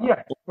yeah. Oh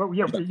yeah. Well,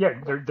 yeah,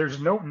 yeah. There's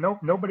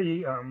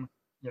nobody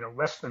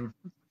less than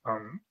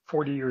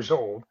 40 years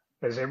old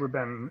has ever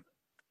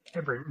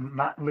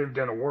not lived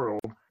in a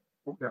world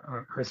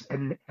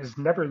has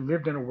never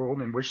lived in a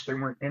world in which they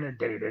weren't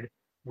inundated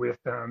with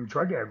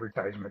drug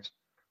advertisements.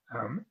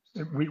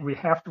 We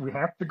have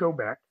to go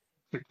back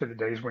to the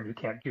days when you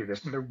can't do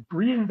this, and the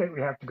reason that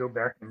we have to go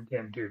back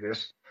and do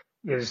this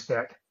is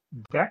that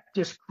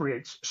just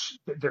creates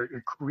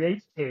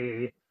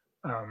a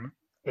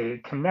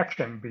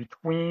connection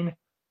between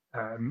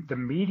the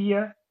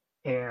media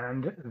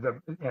and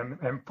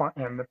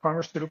the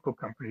pharmaceutical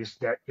companies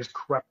that is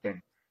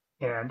corrupting.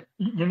 And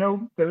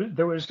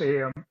there was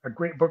a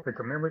great book.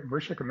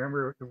 Wish I could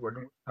remember what,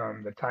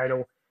 the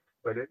title,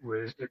 but it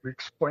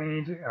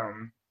explained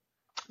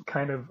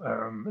kind of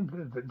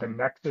the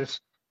nexus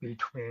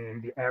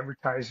between the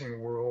advertising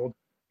world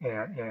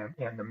and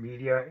the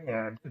media.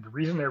 And the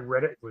reason I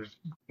read it was,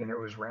 it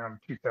was around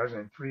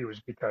 2003, was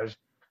because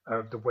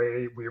of the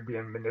way we were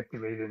being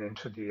manipulated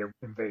into the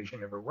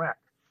invasion of Iraq.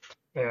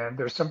 And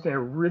there's something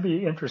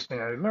really interesting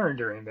I learned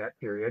during that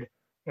period,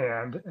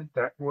 and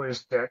that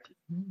was that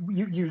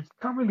you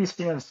commonly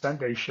see on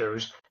Sunday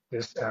shows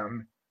this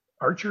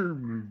Archer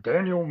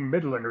Daniel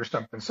Midland or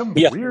something, some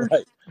Yeah. weird,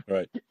 Right.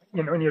 Right.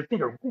 and you're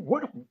thinking,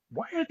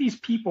 why are these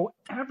people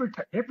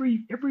advertise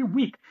every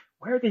week?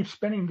 Why are they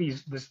spending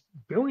this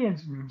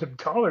billions of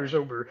dollars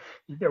over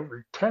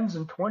tens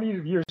and 20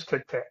 of years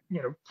to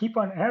keep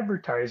on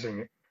advertising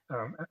it?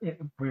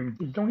 When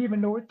you don't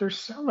even know what they're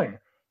selling.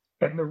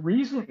 And the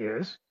reason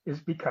is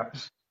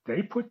because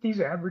they put these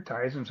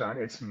advertisements on.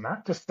 It's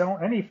not to sell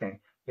anything.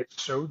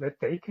 It's so that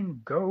they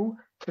can go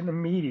to the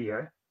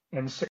media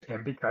and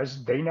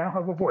because they now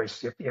have a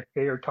voice. If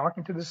they are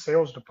talking to the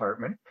sales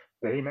department,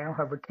 they now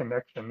have a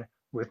connection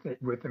with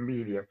the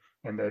media.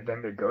 And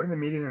then they go to the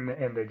media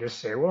and they just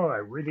say, well, I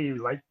really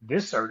like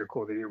this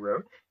article that you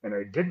wrote, and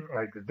I didn't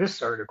like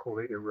this article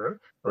that you wrote,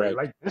 or I Right.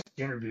 like this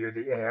interview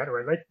that you had,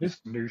 or I like this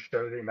news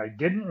show, and I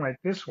didn't like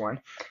this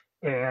one.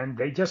 And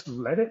they just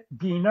let it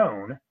be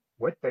known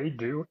what they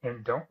do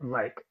and don't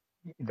like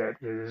that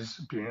is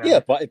Yeah.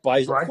 being It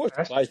buys. Of course, it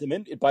broadcast. buys them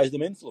in. It buys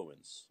them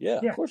influence. Yeah.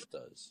 Of Yeah, course, it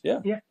does.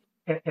 Yeah. yeah,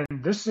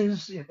 and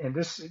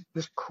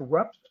this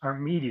corrupts our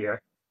media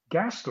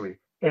ghastly.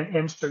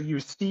 And so you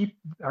see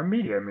our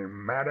media. I mean,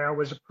 Maddow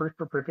was a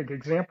perfect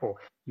example.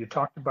 You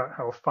talked about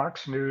how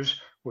Fox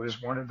News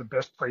was one of the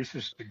best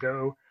places to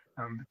go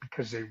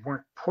because they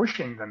weren't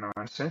pushing the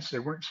nonsense. They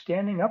weren't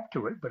standing up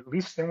to it, but at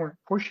least they weren't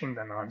pushing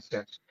the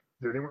nonsense.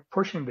 They weren't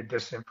pushing the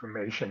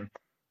disinformation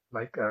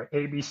like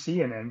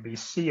ABC and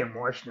NBC and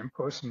Washington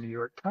Post and New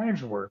York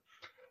Times were.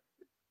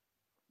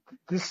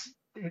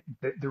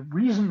 The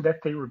reason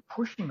that they were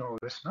pushing all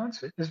this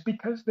nonsense is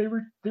because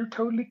they're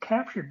totally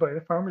captured by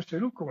the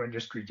pharmaceutical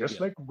industry, just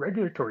Yeah. like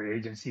regulatory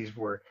agencies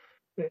were.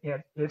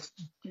 And it's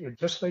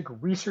just like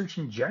research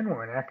in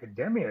general and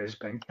academia has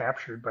been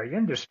captured by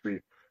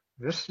industry.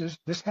 This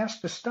has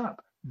to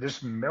stop.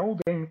 This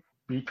melding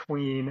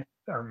between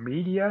our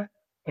media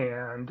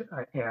and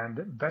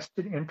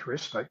vested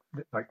interests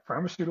like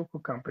pharmaceutical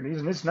companies,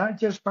 and it's not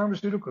just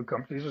pharmaceutical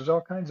companies. There's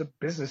all kinds of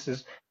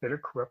businesses that are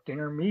corrupting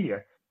our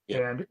media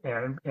Yeah.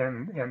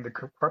 and the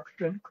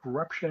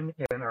corruption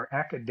in our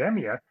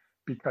academia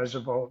because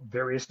of all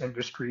various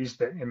industries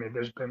that, I mean,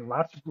 there's been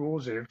lots of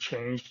rules that have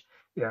changed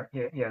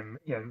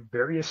in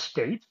various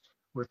states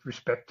with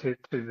respect to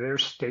their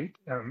state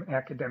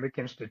academic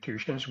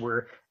institutions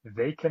where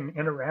they can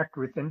interact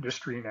with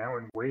industry now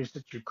in ways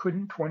that you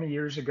couldn't 20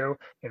 years ago,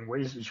 in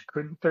ways that you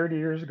couldn't 30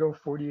 years ago,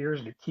 40 years,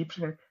 and it keeps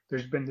going.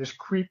 There's been this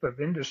creep of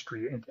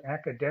industry into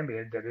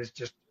academia that is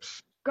just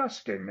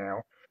disgusting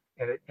now,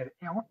 and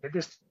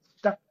this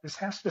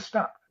has to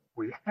stop.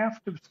 We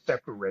have to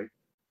separate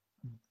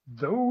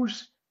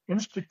those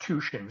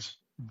institutions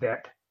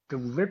that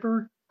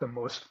deliver the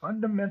most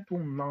fundamental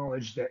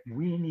knowledge that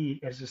we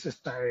need as a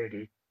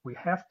society. We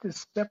have to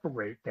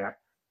separate that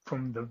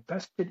from the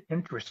vested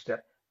interests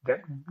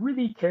that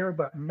really care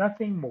about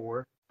nothing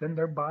more than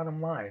their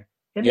bottom line.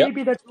 And Yep.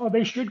 maybe that's all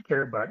they should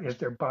care about is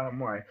their bottom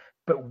line.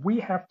 But we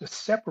have to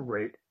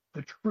separate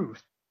the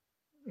truth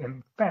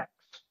and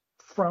facts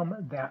from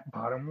that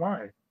bottom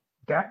line.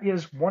 That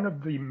is one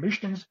of the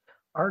missions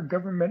our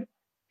government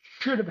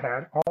should have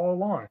had all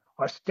along.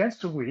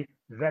 Ostensibly,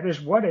 that is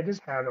what it has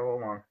had all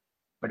along,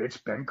 but it's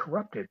been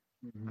corrupted.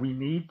 We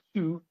need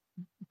to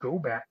go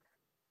back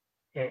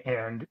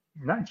and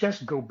not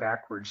just go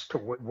backwards to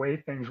what way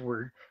things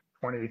were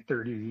 20,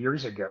 30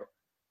 years ago.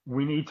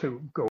 We need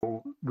to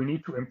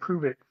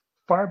improve it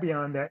far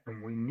beyond that,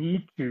 and we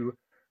need to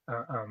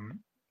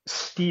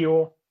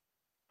steel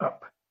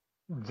up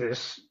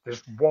this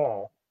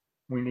wall.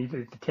 We need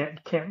it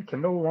can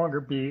no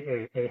longer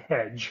be a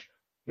hedge.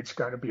 It's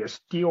got to be a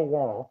steel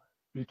wall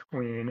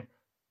between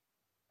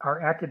our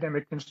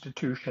academic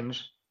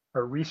institutions,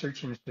 our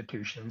research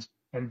institutions,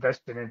 and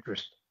vested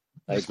interest.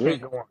 I This can't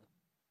agree. go on.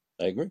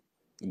 I agree.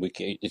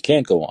 It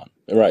can't go on.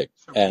 Right.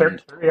 So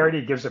And Kerry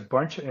already gives a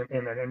bunch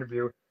in that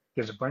interview,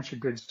 gives a bunch of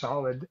good,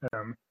 solid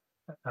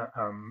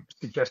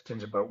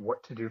suggestions about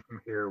what to do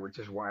from here, which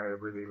is why I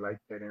really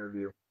liked that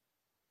interview.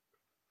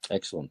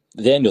 excellent.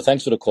 Daniel,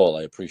 thanks for the call.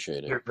 I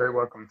appreciate it. You're very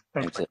welcome.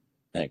 Thanks, Mike.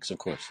 Thanks, of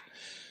course.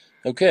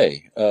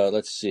 Okay,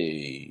 let's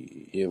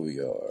see. Here we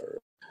are.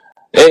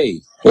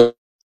 Hey.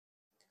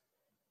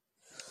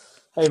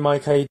 Hey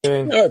Mike, how you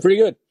doing? All right, pretty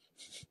good.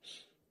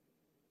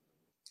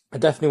 I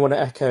definitely want to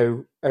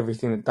echo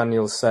everything that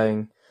Daniel's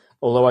saying,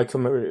 although I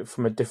come at it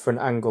from a different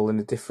angle in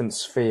a different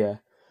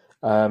sphere.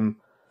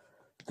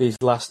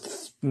 These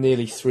last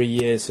nearly 3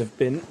 years have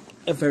been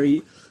a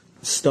very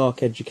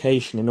stark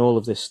education in all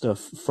of this stuff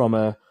from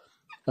a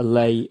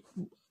lay,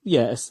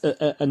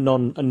 a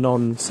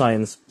non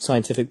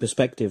scientific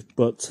perspective.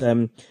 But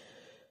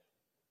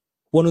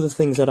one of the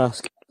things I'd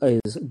ask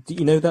is, do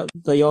you know that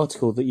the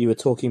article that you were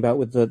talking about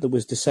with that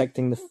was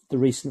dissecting the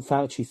recent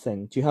Fauci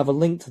thing? Do you have a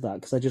link to that?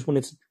 Because I just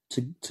wanted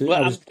to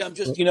Well, I'm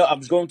just, I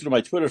was going through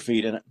my Twitter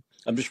feed and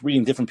I'm just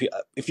reading different people.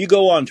 If you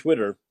go on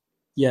Twitter,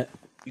 yeah,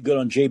 you go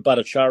on Jay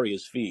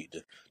Bhattacharya's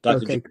feed.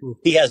 Dr. okay, J, cool.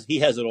 he has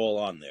it all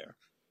on there.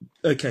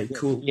 Okay,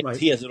 cool. He, Right.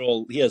 he has it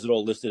all. He has it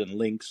all listed in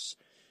links.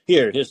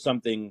 Here's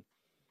something.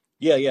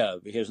 Yeah.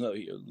 Here's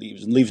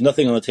leaves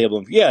nothing on the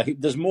table. Yeah,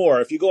 there's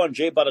more. If you go on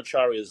Jay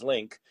Bhattacharya's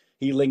link,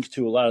 he links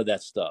to a lot of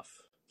that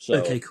stuff. So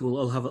Okay, cool.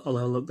 I'll have a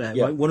look there.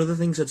 Yeah. Right. One of the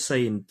things I'd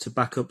say, to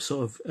back up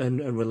sort of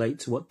and relate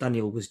to what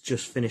Daniel was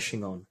just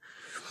finishing on,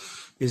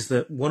 is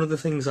that one of the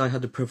things I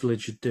had the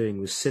privilege of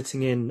doing was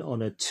sitting in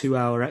on a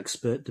 2-hour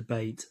expert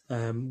debate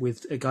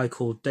with a guy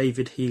called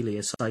David Healy,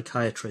 a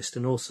psychiatrist,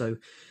 and also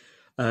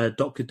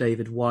Dr.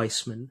 David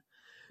Weissman,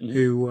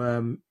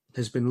 who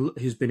who's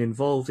been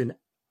involved in.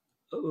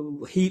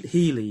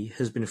 Healy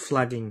has been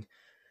flagging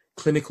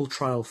clinical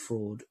trial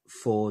fraud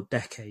for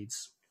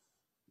decades,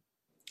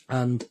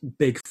 and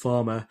big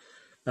pharma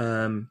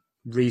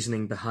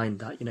reasoning behind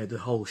that. You know, the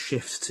whole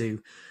shift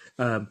to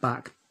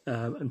back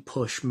and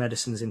push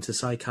medicines into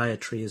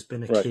psychiatry has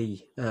been a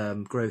key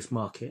growth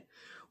market.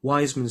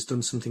 Weissman's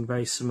done something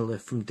very similar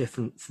from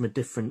a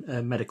different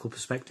medical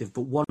perspective.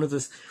 But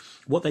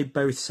what they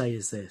both say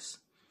is this: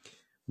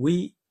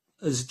 we,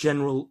 as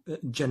general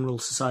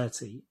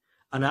society,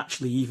 and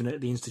actually even at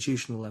the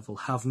institutional level,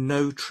 have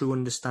no true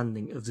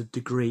understanding of the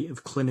degree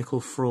of clinical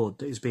fraud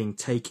that is being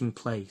taking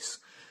place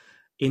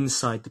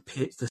inside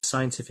the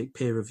scientific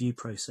peer review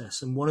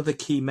process. And one of the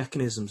key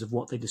mechanisms of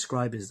what they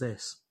describe is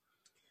this: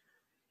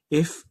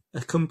 if a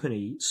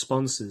company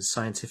sponsors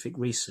scientific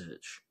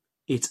research,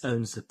 it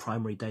owns the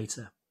primary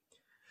data,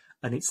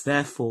 and it's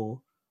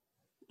therefore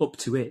up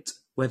to it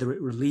whether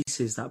it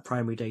releases that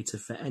primary data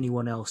for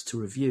anyone else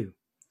to review.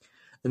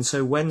 And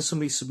so when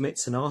somebody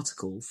submits an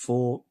article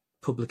for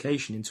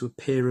publication into a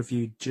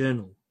peer-reviewed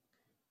journal,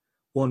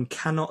 one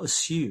cannot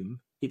assume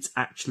it's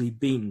actually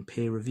been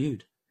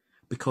peer-reviewed,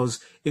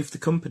 because if the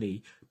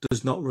company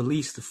does not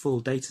release the full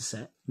data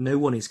set, no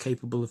one is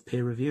capable of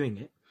peer-reviewing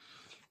it.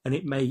 And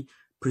it may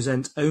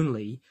present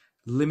only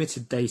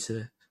limited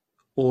data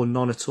or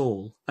none at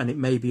all, and it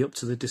may be up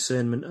to the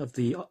discernment of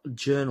the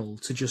journal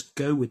to just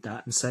go with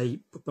that and say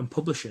and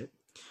publish it.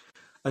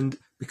 And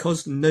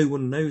because no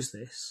one knows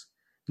this,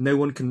 no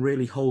one can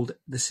really hold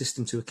the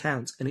system to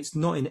account, and it's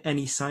not in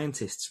any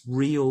scientist's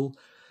real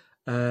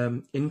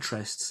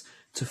interests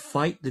to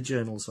fight the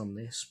journals on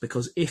this,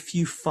 because if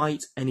you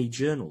fight any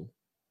journal,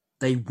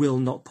 they will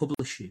not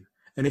publish you.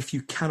 And if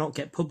you cannot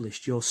get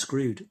published, you're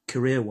screwed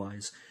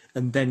career-wise,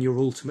 and then you're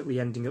ultimately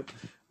ending up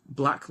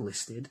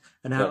blacklisted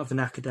and out of an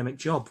academic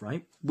job,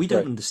 right? We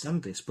don't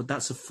understand this, but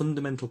that's a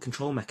fundamental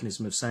control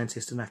mechanism of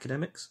scientists and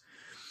academics.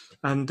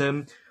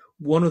 And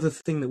one other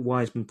thing that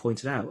Weissman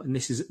pointed out, and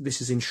this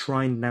is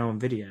enshrined now on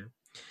video,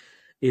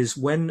 is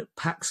when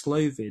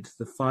Paxlovid,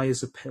 the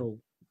Pfizer pill,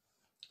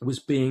 was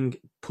being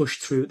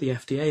pushed through at the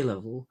FDA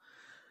level,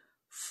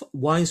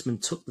 Weissman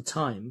took the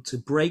time to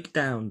break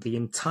down the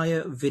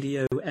entire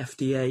video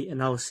FDA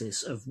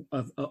analysis of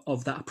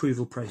that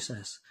approval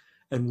process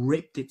and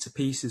ripped it to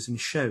pieces and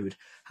showed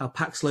how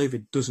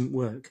Paxlovid doesn't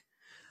work,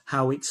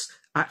 how it's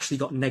actually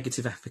got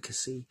negative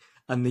efficacy,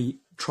 and the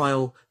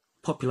trial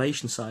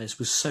population size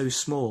was so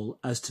small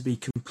as to be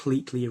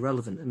completely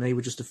irrelevant. And they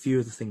were just a few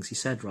of the things he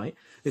said, right?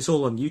 It's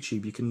all on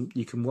YouTube.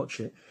 You can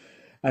watch it.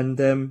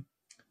 And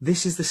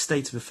this is the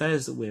state of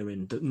affairs that we're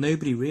in, that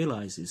nobody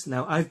realizes.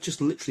 Now, I've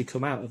just literally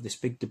come out of this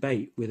big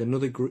debate with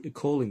another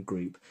calling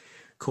group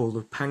called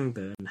the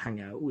Pangburn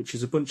Hangout, which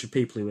is a bunch of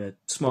people who are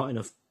smart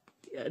enough,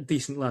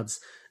 decent lads,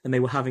 and they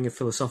were having a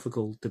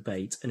philosophical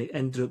debate, and it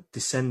ended up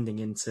descending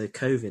into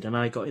COVID. And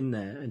I got in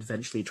there and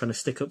eventually trying to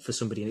stick up for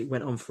somebody, and it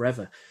went on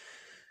forever.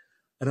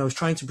 And I was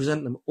trying to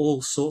present them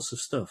all sorts of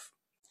stuff,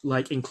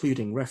 like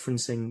including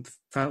referencing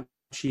Fauci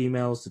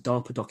emails, the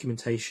DARPA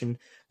documentation,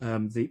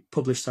 the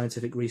published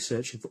scientific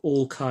research of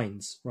all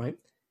kinds, right?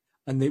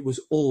 And it was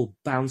all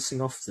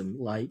bouncing off them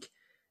like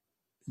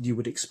you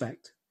would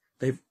expect.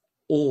 They've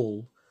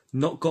all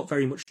not got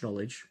very much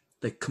knowledge.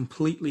 They're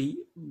completely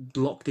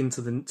locked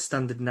into the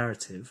standard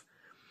narrative,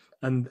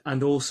 and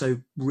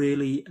also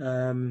really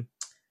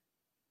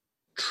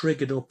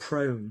triggered or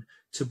prone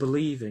to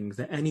believing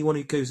that anyone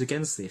who goes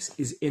against this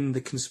is in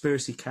the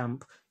conspiracy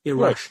camp,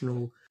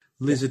 irrational,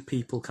 lizard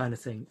people kind of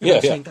thing. And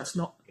I'm saying that's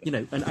not,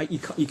 and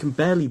you can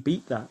barely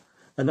beat that.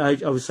 And I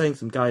was saying to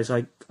them, guys,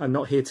 I'm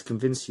not here to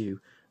convince you,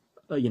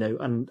 but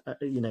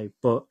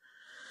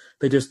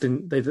they just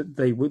didn't,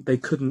 they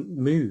couldn't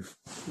move,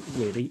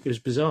 really. It was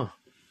bizarre.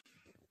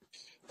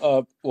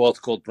 Well, it's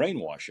called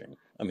brainwashing.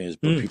 I mean, it's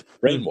people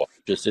brainwashed.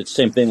 It's the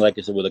same thing, like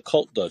I said, what a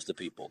cult does to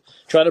people.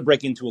 Try to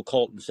break into a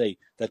cult and say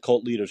that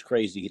cult leader's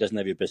crazy. He doesn't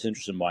have your best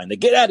interest in mind. They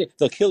get at it.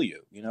 They'll kill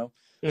you.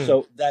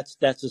 So that's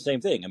the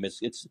same thing. I mean,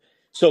 it's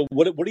so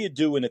what do you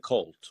do in a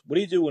cult? What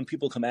do you do when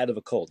people come out of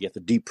a cult? You have to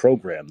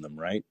deprogram them,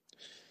 right?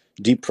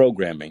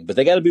 Deprogramming, but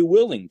they got to be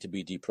willing to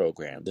be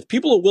deprogrammed. If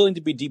people are willing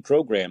to be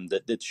deprogrammed,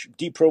 that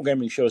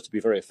deprogramming shows to be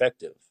very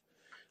effective.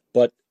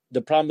 But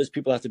the problem is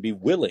people have to be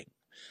willing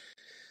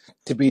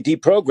to be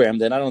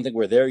deprogrammed, and I don't think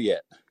we're there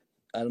yet.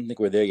 I don't think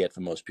we're there yet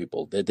for most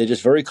people. They're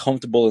just very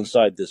comfortable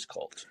inside this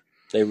cult.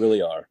 They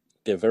really are.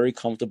 They're very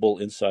comfortable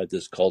inside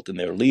this cult, and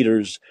their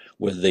leaders,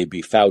 whether they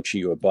be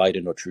Fauci or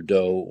Biden or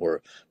Trudeau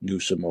or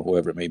Newsom or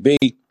whoever it may be,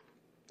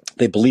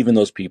 they believe in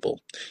those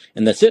people.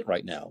 And that's it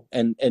right now.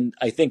 And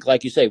I think,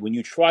 like you say, when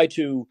you try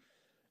to,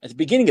 at the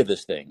beginning of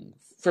this thing,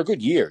 for a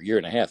good year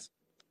and a half,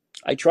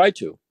 I tried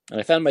to, and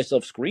I found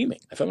myself screaming.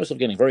 I found myself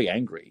getting very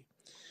angry.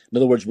 In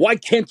other words, why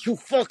can't you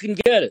fucking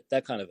get it?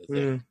 That kind of a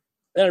thing.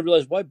 Then I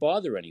realized, why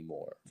bother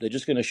anymore? They're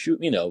just going to shoot,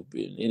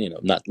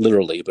 not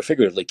literally, but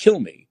figuratively kill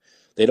me.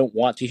 They don't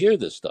want to hear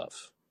this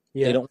stuff.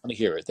 Yeah. They don't want to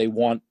hear it. They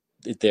want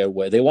it their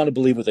way. They want to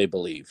believe what they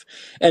believe.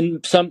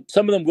 And some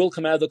of them will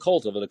come out of the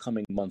cult over the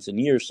coming months and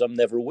years. Some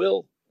never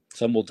will.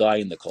 Some will die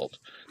in the cult.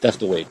 That's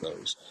the way it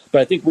goes.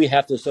 But I think we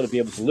have to sort of be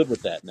able to live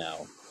with that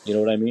now. You know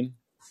what I mean?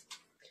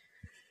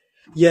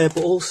 Yeah,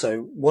 but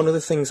also, one of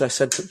the things I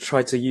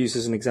tried to use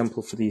as an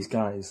example for these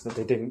guys that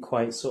they didn't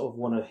quite sort of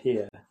want to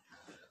hear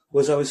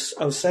was I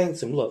was saying to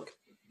them, look,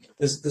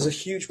 there's a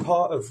huge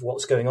part of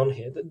what's going on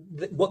here.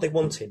 What they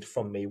wanted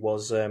from me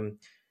was,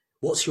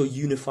 what's your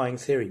unifying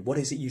theory? What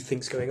is it you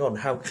think's going on?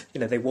 How,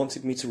 they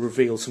wanted me to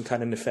reveal some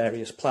kind of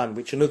nefarious plan,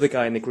 which another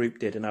guy in the group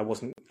did, and I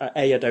wasn't.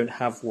 I don't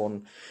have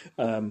one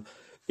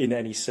in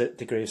any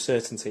degree of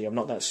certainty. I'm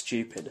not that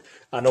stupid,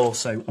 and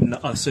also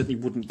I certainly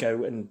wouldn't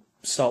go and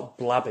start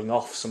blabbing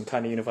off some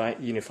kind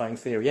of unifying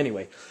theory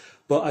anyway.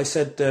 But I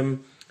said,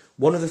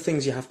 one of the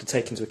things you have to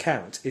take into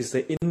account is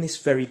that in this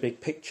very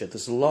big picture,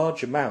 there's a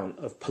large amount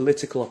of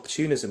political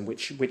opportunism,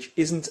 which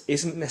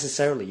isn't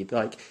necessarily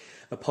like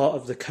a part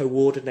of the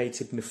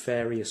coordinated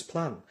nefarious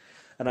plan.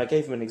 And I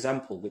gave him an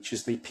example, which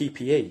is the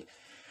PPE.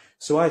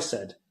 So I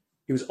said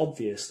it was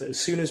obvious that as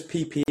soon as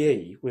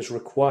PPE was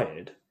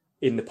required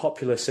in the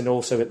populace and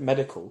also at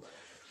medical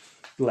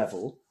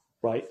level,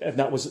 right, and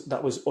that was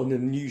an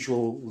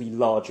unusually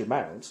large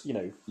amount,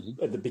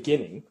 at the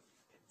beginning,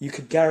 you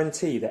could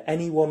guarantee that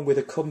anyone with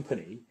a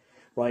company,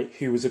 right,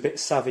 who was a bit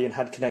savvy and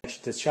had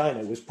connection to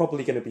China was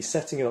probably going to be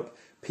setting up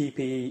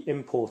PPE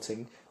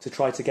importing to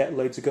try to get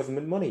loads of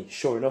government money.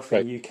 Sure enough,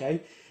 in the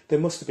UK, there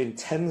must have been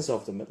tens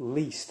of them at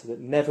least that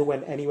never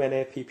went anywhere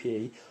near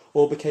PPE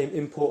or became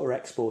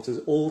importer-exporters,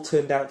 all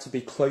turned out to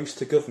be close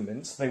to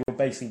governments. They were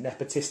basically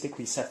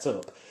nepotistically set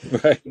up.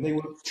 Right. And they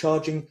were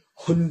charging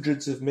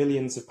hundreds of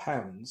millions of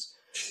pounds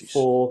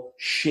for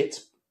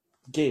shit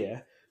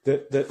gear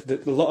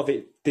that a lot of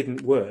it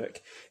didn't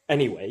work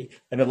anyway,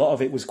 and a lot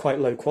of it was quite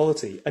low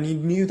quality. And you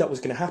knew that was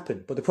going to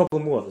happen. But the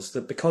problem was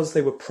that because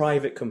they were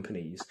private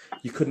companies,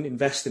 you couldn't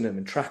invest in them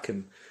and track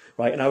them,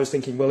 right? And I was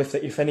thinking, well,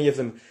 if any of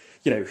them,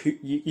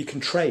 you can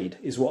trade,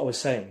 is what I was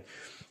saying.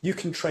 You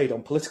can trade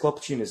on political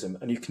opportunism,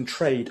 and you can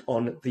trade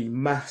on the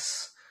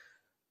mass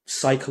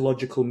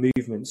psychological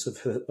movements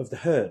of the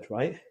herd,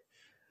 right?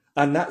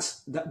 And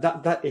that's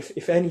that.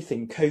 If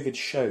anything, COVID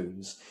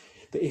shows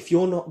that if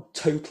you're not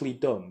totally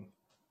dumb,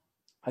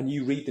 and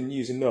you read the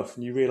news enough,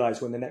 and you realise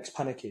when the next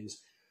panic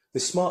is, the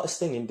smartest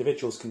thing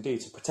individuals can do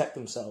to protect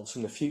themselves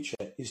from the future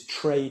is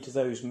trade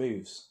those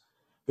moves,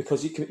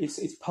 because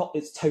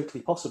it's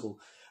totally possible.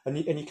 And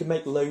you can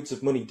make loads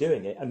of money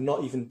doing it and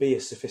not even be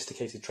a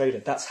sophisticated trader.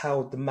 That's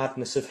how the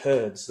madness of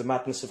herds, the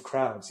madness of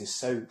crowds is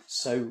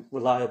so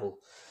reliable.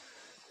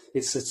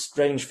 It's a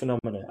strange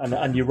phenomenon.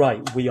 And you're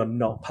right, we are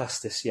not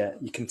past this yet.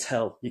 You can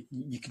tell.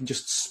 You can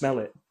just smell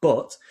it.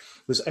 But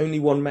there's only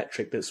one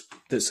metric that's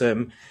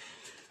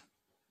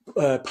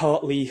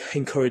partly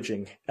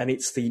encouraging, and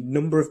it's the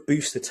number of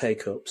booster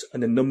take-ups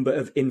and the number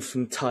of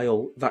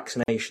infantile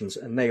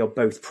vaccinations, and they are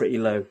both pretty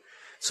low.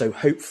 So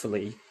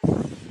hopefully...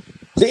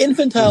 The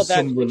infantile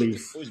vaccine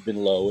has always been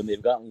low, and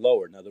they've gotten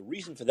lower. Now, the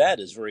reason for that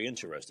is very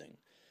interesting.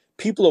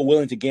 People are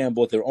willing to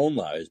gamble with their own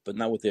lives, but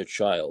not with their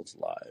child's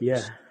lives.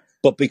 Yeah.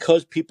 But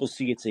because people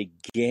see it's a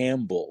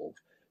gamble,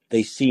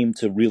 they seem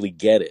to really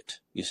get it.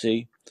 You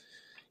see,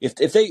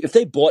 if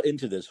they bought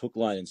into this hook,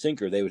 line, and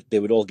sinker, they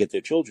would all get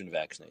their children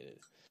vaccinated.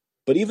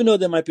 But even though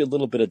there might be a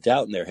little bit of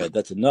doubt in their head,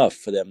 that's enough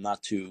for them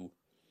not to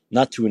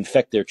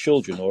infect their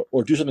children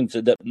or do something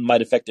that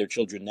might affect their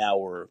children now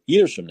or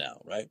years from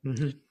now, right?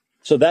 Mm-hmm.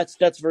 So that's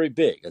very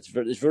big. It's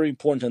very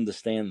important to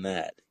understand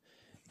that.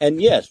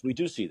 And yes, we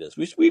do see this.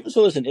 We even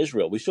saw this in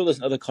Israel. We saw this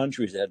in other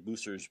countries that had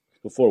boosters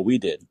before we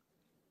did.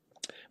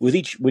 With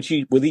each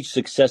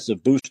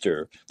successive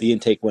booster, the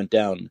intake went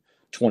down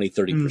 20,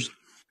 30%.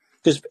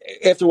 Because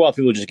after a while,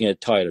 people just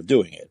get tired of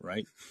doing it,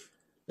 right?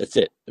 That's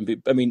it.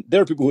 I mean,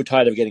 there are people who are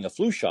tired of getting a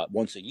flu shot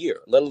once a year,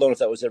 let alone if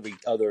that was every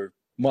other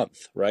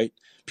month, right?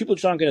 People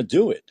just aren't going to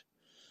do it.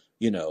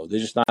 They're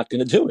just not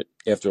going to do it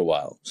after a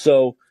while.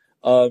 So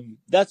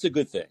that's a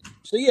good thing.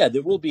 So yeah,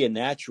 there will be a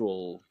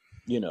natural,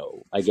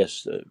 I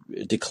guess,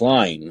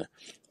 decline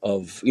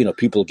of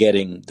people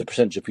getting the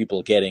percentage of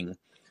people getting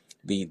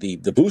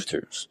the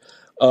boosters.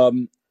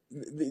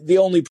 The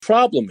only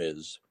problem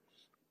is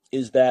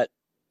that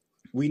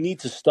we need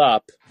to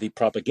stop the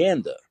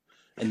propaganda,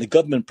 and the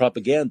government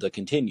propaganda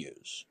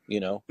continues.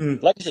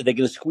 Like I said, they're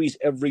going to squeeze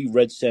every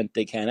red cent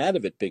they can out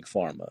of it. Big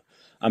pharma.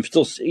 I'm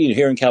still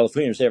here in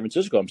California, in San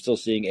Francisco. I'm still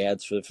seeing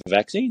ads for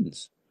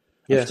vaccines.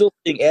 Yeah. I'm still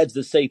seeing ads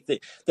that say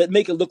that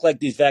make it look like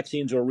these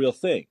vaccines are a real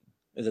thing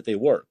and that they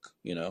work.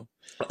 And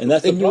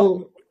that's the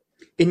problem.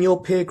 In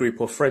your peer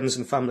group or friends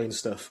and family and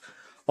stuff,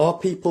 are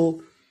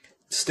people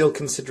still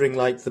considering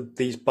like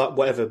these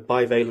whatever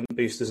bivalent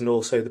boosters and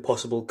also the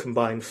possible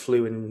combined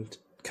flu and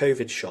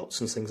COVID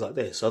shots and things like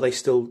this? Are they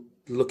still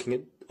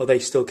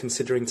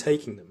considering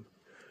taking them?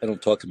 I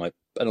don't talk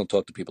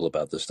to people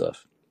about this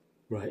stuff.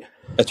 Right.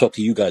 I talk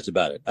to you guys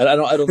about it. I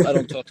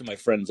don't talk to my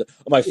friends.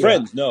 My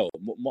friends, no.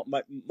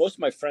 Most of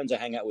my friends I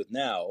hang out with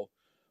now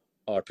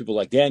are people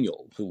like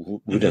Daniel,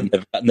 who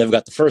never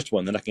got the first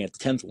one. They're not going to get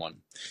the 10th one.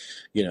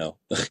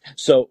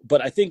 So,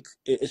 but I think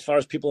as far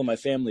as people in my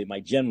family, my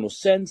general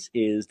sense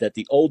is that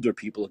the older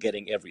people are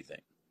getting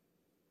everything.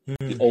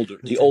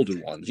 The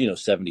older ones,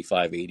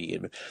 75,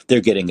 80,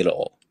 they're getting it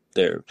all.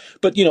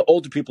 But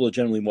older people are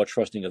generally more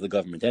trusting of the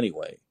government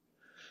anyway.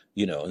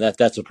 And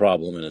that's a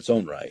problem in its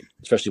own right,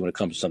 especially when it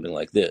comes to something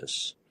like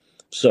this.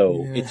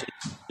 So it's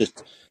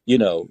just,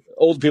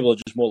 older people are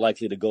just more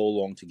likely to go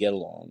along to get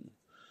along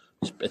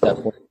at that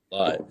point in their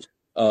lives.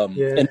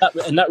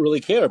 And not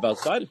really care about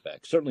side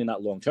effects, certainly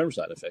not long-term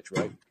side effects,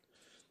 right?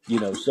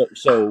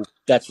 So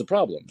that's the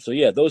problem. So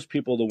yeah, those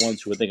people are the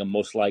ones who I think are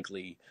most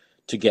likely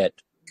to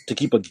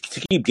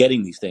keep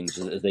getting these things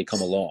as they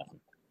come along.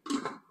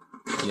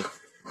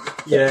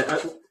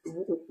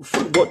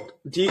 What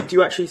do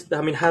you actually?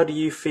 I mean, how do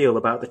you feel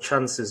about the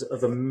chances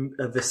of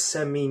a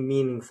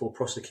semi-meaningful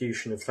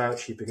prosecution of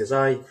Fauci? Because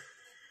I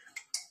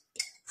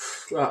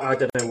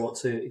don't know what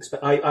to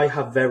expect. I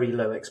have very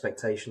low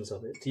expectations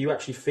of it. Do you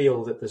actually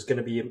feel that there's going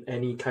to be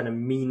any kind of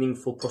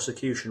meaningful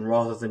prosecution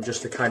rather than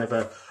just a kind of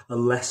a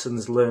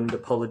lessons learned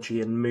apology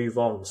and move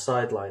on,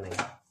 sidelining?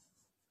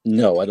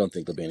 No, I don't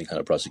think there'll be any kind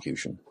of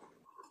prosecution.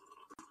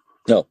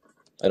 No,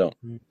 I don't.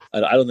 I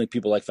don't think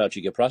people like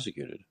Fauci get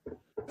prosecuted.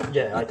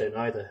 Yeah, I don't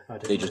either.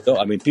 They just don't.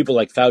 I mean, people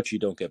like Fauci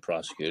don't get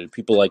prosecuted.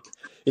 People like,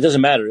 it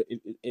doesn't matter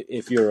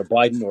if you're a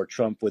Biden or a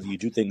Trump, whether you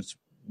do things,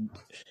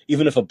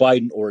 even if a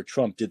Biden or a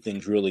Trump did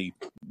things really,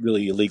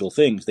 really illegal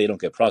things, they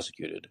don't get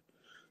prosecuted.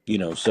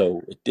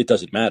 So it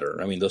doesn't matter.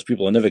 I mean, those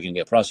people are never going to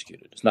get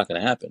prosecuted. It's not going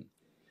to happen.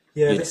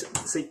 Yeah, this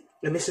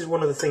is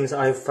one of the things that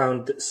I've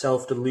found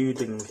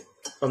self-deluding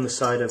on the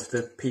side of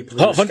the people.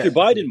 Hunter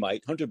Biden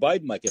might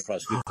get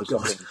prosecuted for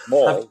something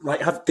small.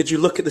 Did you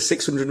look at the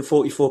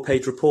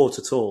 644-page report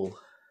at all?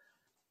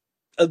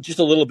 Just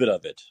a little bit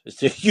of it.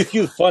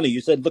 You're funny.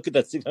 You said, look at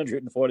that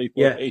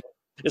 644 page.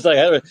 It's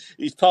like,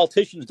 these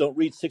politicians don't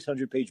read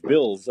 600-page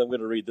bills. I'm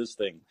going to read this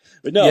thing.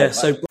 But no.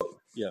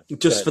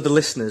 Just for the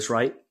listeners,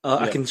 right?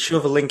 I can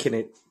shove a link in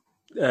it.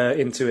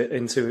 Into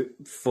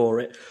it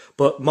for it,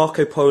 but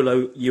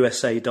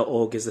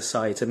MarcoPoloUSA.org is the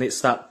site, and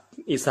it's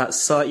that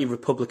slightly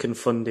Republican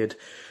funded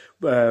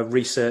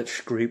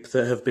research group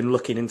that have been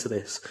looking into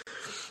this.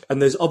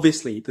 And there's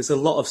a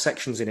lot of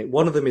sections in it.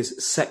 One of them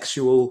is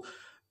sexual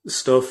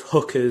stuff,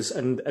 hookers,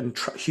 and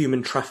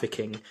human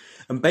trafficking,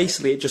 and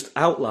basically it just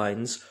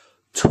outlines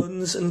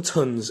tons and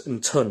tons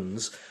and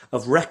tons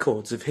of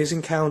records of his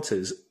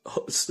encounters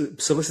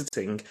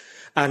soliciting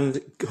and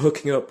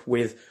hooking up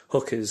with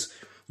hookers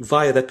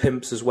via their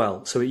pimps as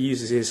well. So it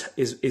uses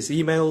his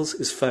emails,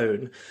 his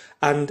phone,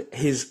 and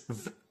he's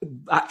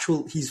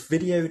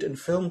videoed and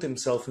filmed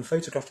himself and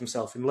photographed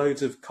himself in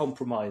loads of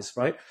compromise,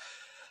 right?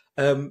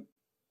 And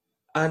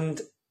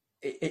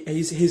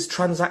his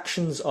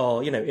transactions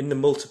are, in the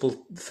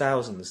multiple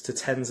thousands to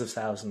tens of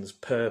thousands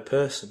per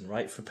person,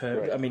 right?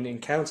 I mean,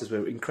 encounters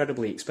were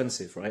incredibly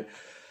expensive, right?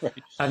 Right.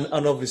 And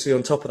obviously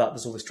on top of that,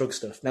 there's all this drug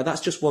stuff. Now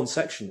that's just one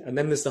section, and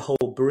then there's the whole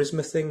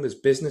Burisma thing. There's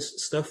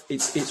business stuff.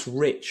 It's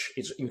rich.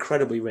 It's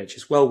incredibly rich.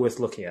 It's well worth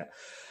looking at,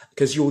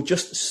 because you'll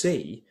just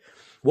see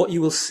what you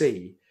will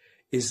see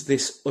is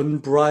this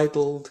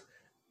unbridled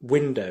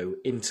window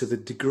into the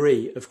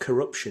degree of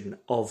corruption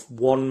of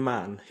one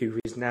man who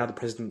is now the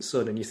president's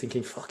son, and you're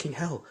thinking, fucking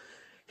hell,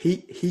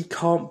 he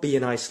can't be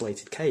an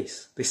isolated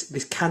case.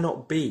 This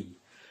cannot be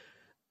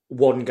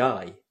one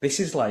guy. This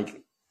is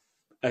like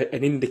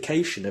an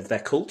indication of their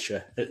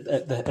culture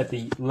at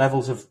the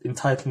levels of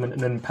entitlement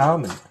and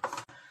empowerment.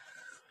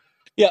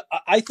 Yeah,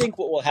 I think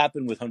what will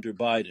happen with Hunter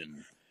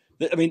Biden,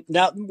 I mean,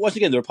 now once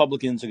again, the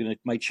Republicans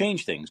might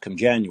change things come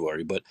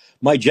January, but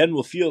my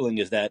general feeling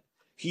is that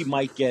he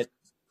might get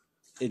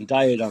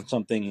indicted on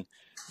something.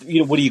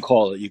 What do you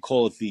call it? You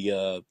call it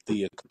the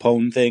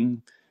Capone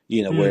thing.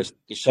 Where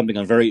it's something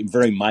on very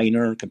very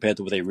minor compared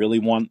to what they really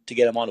want to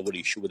get him on, or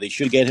what they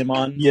should get him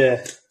on.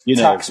 Yeah,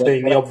 tax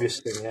being the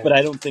obvious thing. Yeah. But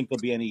I don't think there'll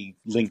be any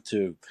link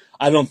to.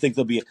 I don't think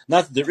there'll be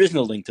not that there isn't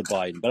a link to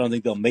Biden, but I don't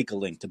think they'll make a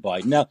link to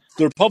Biden. Now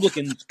the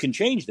Republicans can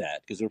change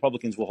that because the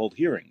Republicans will hold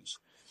hearings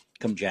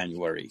come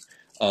January.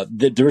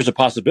 There is a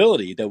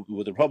possibility that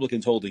with the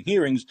Republicans holding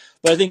hearings,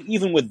 but I think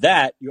even with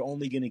that, you're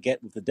only going to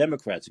get what the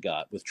Democrats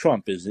got with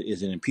Trump is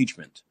an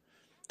impeachment.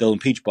 They'll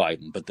impeach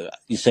Biden, but the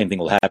same thing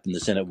will happen. The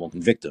Senate won't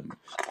convict him.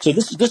 So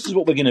this is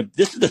what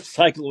this is the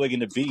cycle we're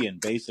gonna be in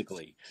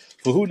basically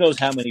for who knows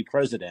how many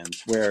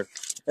presidents. Where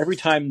every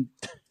time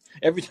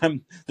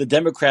the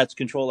Democrats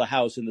control the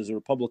House and there's a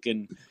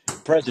Republican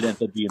president,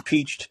 they'll be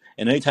impeached.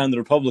 And anytime the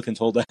Republicans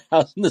hold the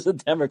House and there's a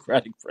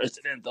Democratic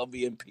president, they'll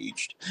be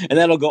impeached. And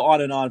that'll go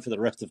on and on for the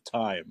rest of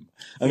time.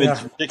 I mean,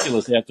 It's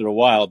ridiculous after a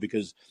while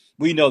because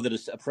we know that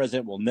a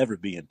president will never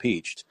be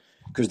impeached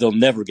because they'll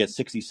never get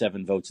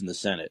 67 votes in the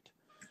Senate.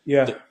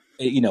 Yeah.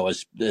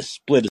 As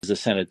split as the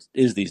Senate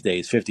is these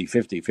days,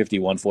 50-50,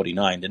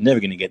 51-49, they're never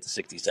going to get to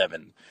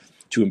 67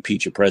 to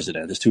impeach a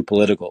president. It's too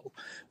political.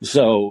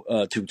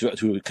 So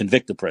to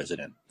convict the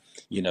president,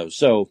 it's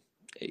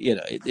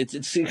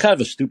kind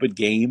of a stupid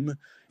game.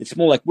 It's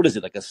more like, what is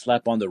it, like a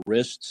slap on the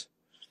wrist,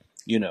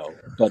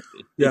 But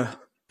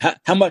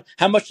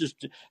how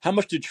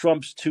much do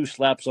Trump's 2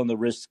 slaps on the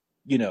wrist,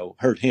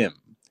 hurt him?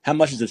 How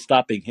much is it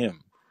stopping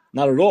him?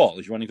 Not at all.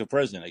 He's running for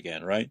president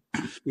again, right?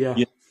 Yeah.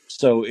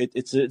 So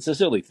it's a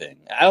silly thing.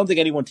 I don't think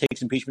anyone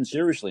takes impeachment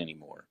seriously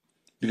anymore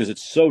because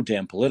it's so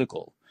damn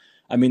political.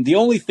 I mean, the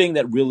only thing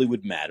that really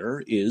would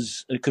matter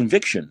is a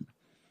conviction,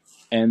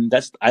 and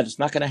that's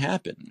not going to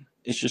happen.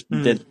 It's just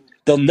that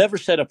they'll never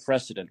set a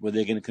precedent where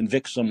they're going to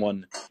convict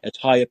someone as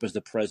high up as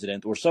the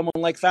president or someone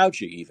like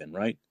Fauci, even,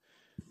 right?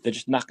 They're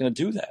just not going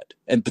to do that,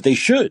 but they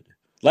should.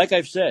 Like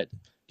I've said,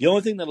 the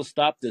only thing that'll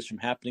stop this from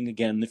happening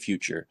again in the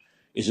future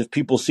is if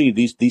people see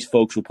these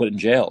folks were put in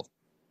jail.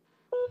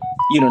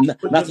 Not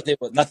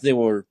that they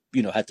were,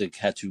 had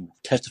to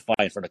testify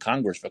in front of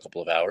Congress for a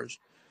couple of hours.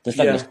 That's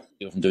not going to stop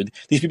them from doing it.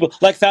 These people,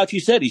 like Fauci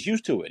said, he's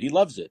used to it. He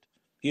loves it.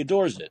 He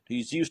adores it.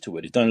 He's used to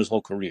it. He's done it his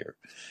whole career.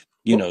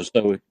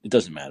 So it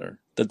doesn't matter.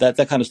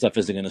 That kind of stuff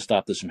isn't going to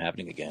stop this from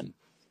happening again.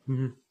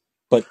 Mm-hmm.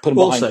 But put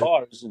them behind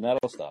bars, and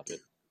that'll stop it.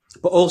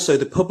 But also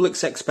the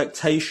public's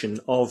expectation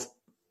of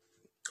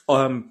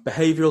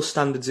behavioural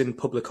standards in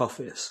public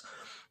office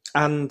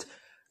and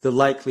the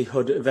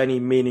likelihood of any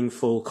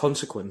meaningful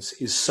consequence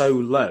is so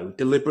low,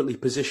 deliberately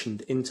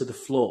positioned into the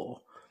floor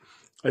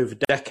over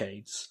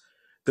decades,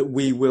 that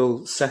we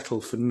will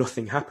settle for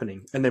nothing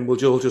happening. And then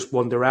we'll all just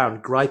wander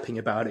around griping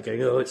about it,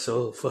 going, oh, it's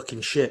all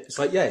fucking shit. It's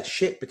like, yeah, it's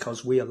shit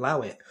because we allow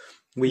it.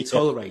 We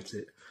tolerate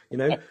it,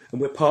 and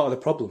we're part of the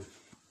problem.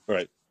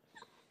 Right.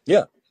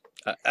 Yeah.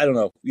 I don't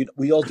know.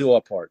 We all do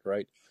our part,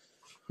 right?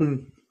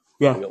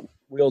 Yeah.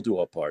 We all do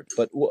our part.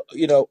 But,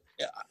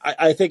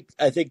 I think,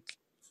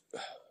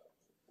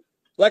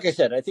 like I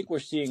said, I think we're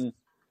seeing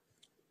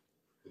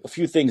a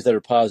few things that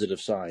are positive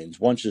signs.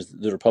 One is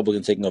the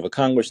Republicans taking over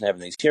Congress and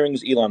having these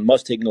hearings, Elon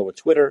Musk taking over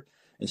Twitter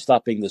and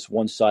stopping this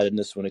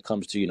one-sidedness when it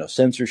comes to,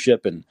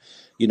 censorship and,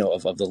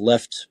 of the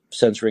left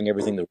censoring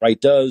everything the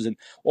right does and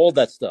all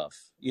that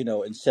stuff,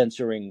 and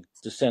censoring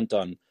dissent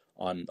on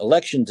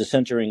elections,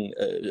 censoring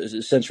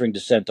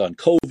dissent on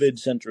COVID,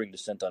 censoring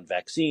dissent on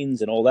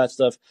vaccines and all that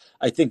stuff.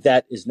 I think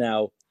that is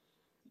now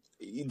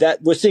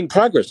that we're seeing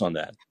progress on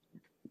that.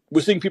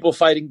 We're seeing people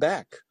fighting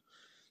back,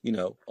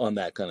 on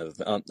that kind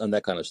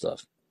of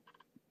stuff,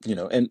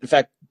 And in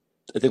fact,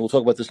 I think we'll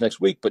talk about this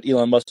next week. But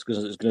Elon Musk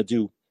is going to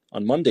do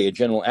on Monday a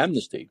general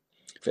amnesty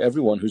for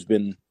everyone who's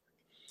been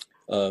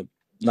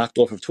knocked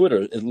off of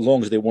Twitter, as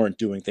long as they weren't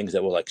doing things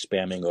that were like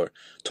spamming or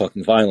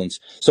talking violence.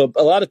 So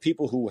a lot of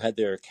people who had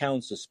their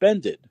accounts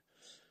suspended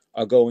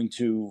are going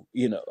to,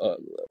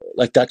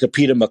 like Dr.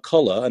 Peter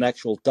McCullough, an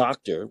actual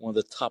doctor, one of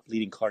the top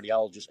leading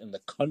cardiologists in the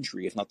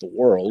country, if not the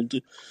world,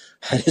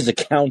 had his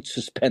account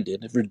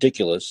suspended.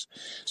 Ridiculous.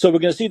 So we're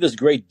going to see this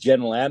great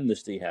general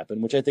amnesty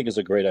happen, which I think is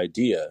a great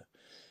idea.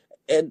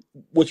 And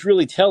what's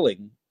really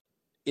telling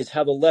is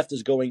how the left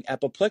is going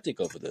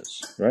apoplectic over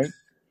this, right?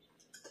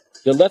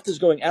 The left is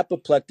going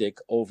apoplectic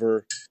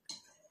over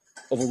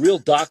real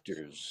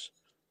doctors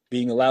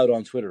being allowed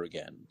on Twitter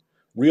again,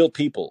 real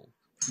people,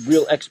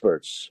 real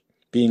experts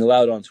being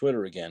allowed on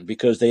Twitter again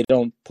because they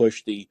don't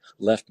push the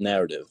left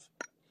narrative.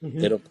 Mm-hmm.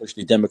 They don't push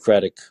the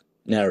Democratic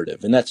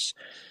narrative. And it's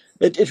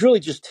really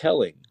just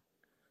telling.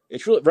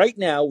 It's really, right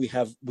now we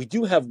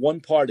do have one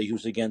party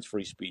who's against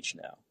free speech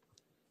now.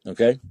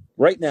 Okay?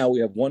 Right now we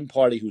have one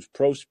party who's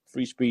pro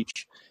free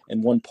speech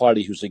and one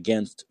party who's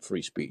against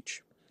free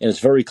speech. And it's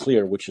very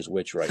clear which is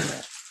which right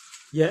now.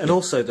 Yeah, and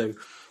also though,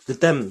 the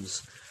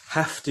Dems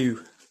have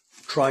to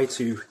try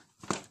to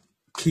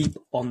keep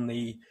on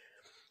the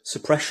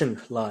suppression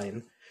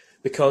line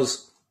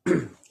because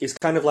it's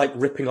kind of like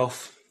ripping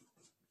off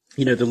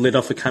the lid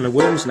off a can of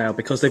worms now,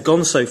 because they've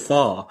gone so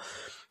far,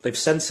 they've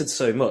censored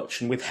so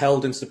much and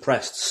withheld and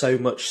suppressed so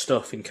much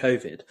stuff in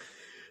COVID,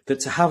 that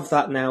to have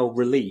that now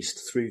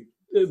released through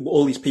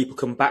all these people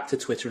come back to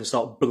Twitter and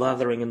start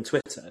blathering on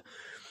Twitter,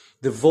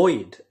 the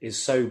void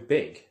is so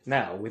big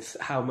now with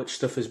how much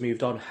stuff has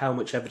moved on, how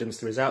much evidence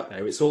there is out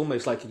there. It's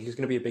almost like it's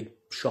going to be a big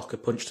shocker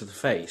punch to the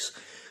face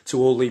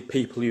to all the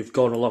people who've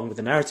gone along with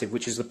the narrative,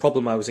 which is the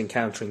problem I was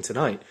encountering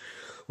tonight,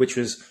 which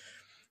was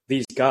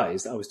these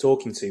guys that I was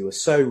talking to were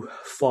so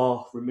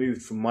far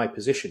removed from my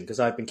position because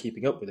I've been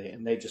keeping up with it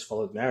and they just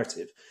followed the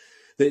narrative,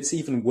 that it's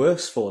even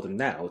worse for them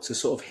now to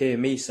sort of hear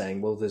me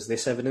saying, well, there's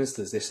this evidence,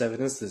 there's this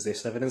evidence, there's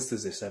this evidence,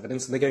 there's this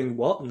evidence. And they're going,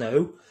 what?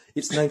 No,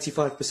 it's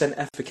 95%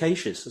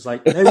 efficacious. It's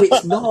like, no,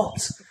 it's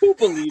not. Who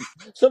believes?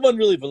 Someone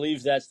really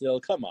believes that still?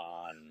 Come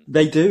on.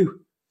 They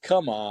do.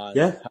 Come on.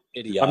 Yeah.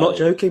 I'm not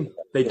joking.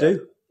 They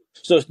do.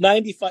 So it's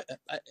 95.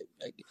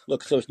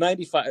 Look, so it's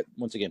 95.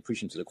 Once again,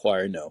 preaching to the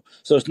choir, no.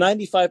 So it's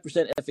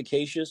 95%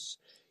 efficacious,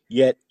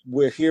 yet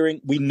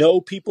we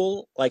know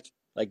people like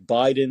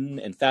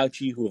Biden and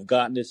Fauci who have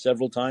gotten it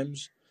several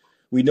times.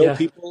 We know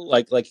people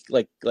like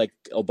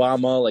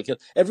Obama,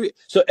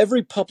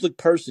 every public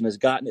person has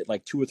gotten it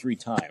like 2 or 3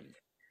 times.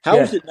 How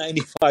is it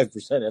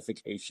 95%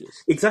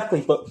 efficacious?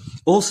 Exactly. But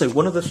also,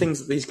 one of the things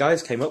that these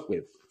guys came up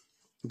with,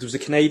 there was a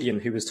Canadian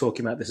who was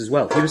talking about this as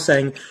well. He was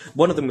saying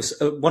one of them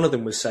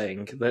was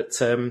saying that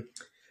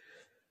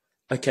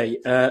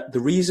the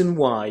reason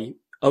why.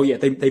 Oh yeah,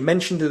 they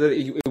mentioned that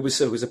it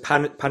was a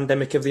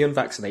pandemic of the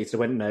unvaccinated. I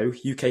went, no,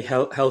 UK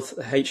health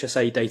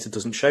HSA data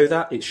doesn't show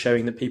that. It's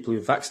showing that people who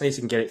are vaccinated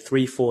can get it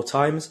 3-4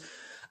 times.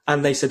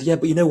 And they said, yeah,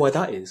 but you know why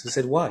that is? I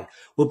said, why?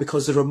 Well,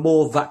 because there are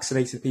more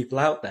vaccinated people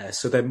out there,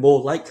 so they're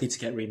more likely to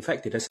get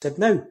reinfected. I said,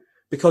 no,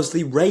 because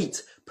the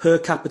per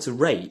capita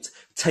rate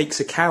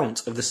takes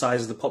account of the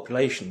size of the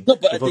population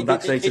of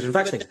unvaccinated and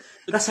vaccinated.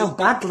 That's how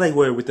bad they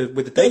were with the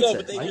data. No,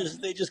 but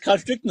they just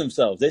contradict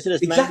themselves. They said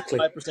it's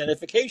 95%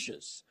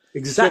 efficacious.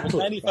 Exactly. So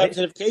 95%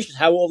 efficacious.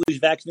 How are all these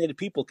vaccinated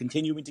people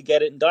continuing to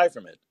get it and die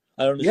from it?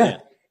 I don't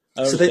understand.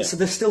 Yeah. So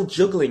they're still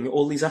juggling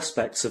all these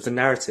aspects of the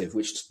narrative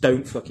which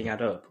don't fucking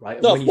add up, right?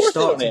 And no, when you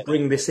start to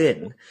bring this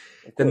in,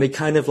 then they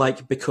kind of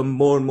like become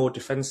more and more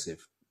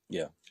defensive.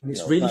 Yeah. And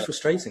it's really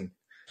frustrating.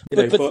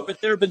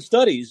 But there have been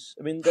studies.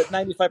 I mean, that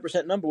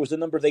 95% number was the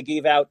number they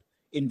gave out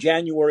in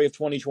January of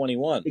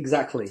 2021.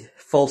 Exactly.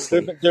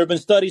 Falsely. There have been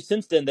studies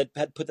since then that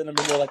had put the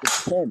number more like a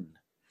 10,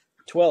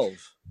 12,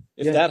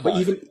 if that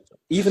high. But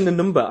even the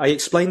number, I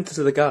explained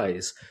to the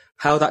guys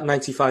how that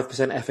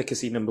 95%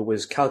 efficacy number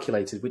was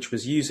calculated, which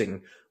was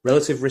using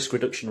relative risk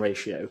reduction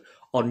ratio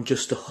on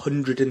just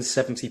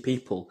 170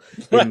 people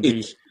in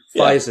the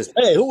Pfizer's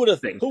Hey, who would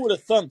have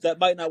thunk that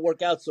might not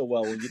work out so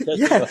well when you test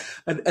it?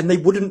 And they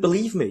wouldn't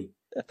believe me.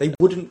 They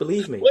wouldn't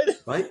believe me,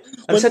 right?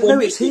 And I said, no,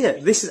 it's here.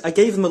 I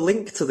gave them a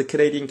link to the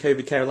Canadian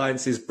COVID Care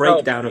Alliance's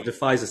breakdown of the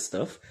Pfizer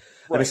stuff.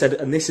 Right. And I said,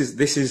 and this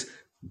is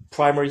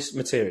primary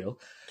material.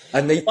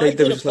 And they were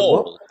just like,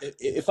 what?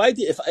 If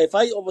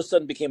I all of a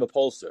sudden became a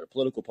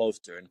political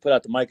pollster, and put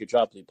out the Mike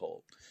Tropoli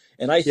poll,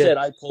 and I said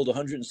I polled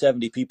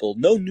 170 people,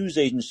 no news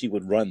agency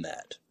would run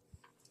that.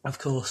 Of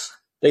course.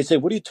 They say,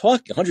 what are you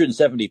talking?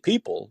 170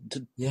 people?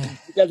 You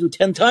got to do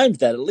 10 times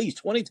that, at least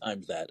 20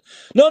 times that.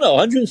 No,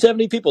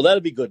 170 people.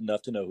 That'd be good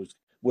enough to know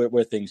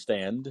where things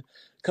stand.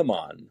 Come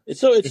on, it's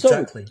so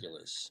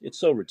ridiculous. It's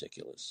so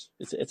ridiculous.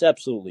 It's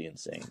absolutely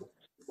insane.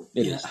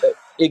 It is.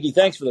 Iggy,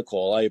 thanks for the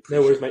call. I appreciate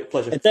it. No worries, mate.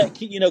 Pleasure. And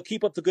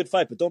keep up the good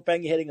fight, but don't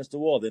bang your head against the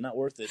wall. They're not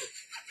worth it.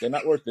 They're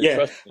not worth it.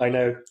 Yeah, I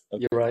know.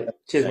 Okay. You're right.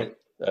 Cheers, mate.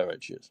 All right,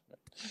 cheers.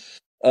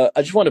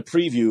 I just want to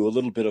preview a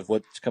little bit of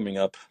what's coming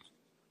up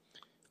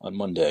on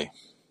Monday.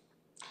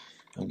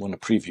 I want to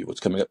preview what's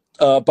coming up.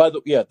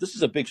 This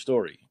is a big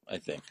story, I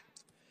think.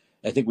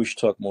 I think we should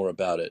talk more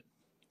about it.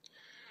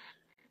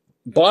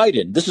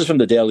 Biden, this is from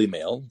the Daily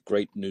Mail,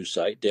 great news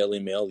site, Daily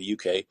Mail, the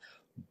UK.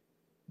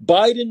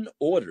 Biden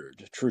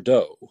ordered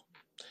Trudeau.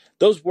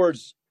 Those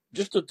words,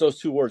 just those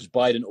 2 words,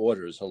 Biden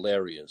orders,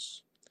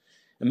 hilarious.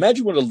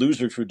 Imagine what a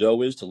loser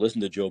Trudeau is to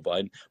listen to Joe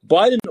Biden.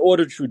 Biden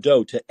ordered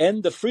Trudeau to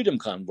end the Freedom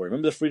Convoy.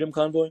 Remember the Freedom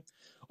Convoy?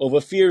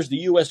 Over fears the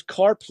U.S.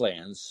 car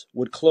plants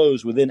would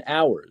close within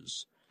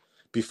hours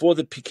before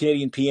the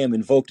Canadian PM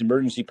invoked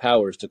emergency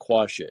powers to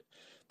quash it.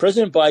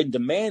 President Biden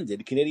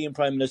demanded Canadian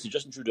Prime Minister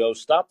Justin Trudeau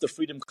stop the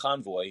Freedom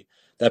Convoy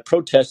that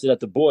protested at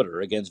the border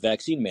against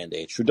vaccine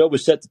mandates. Trudeau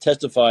was set to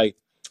testify.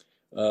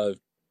 When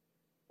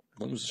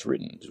was this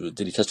written?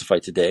 Did he testify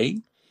today?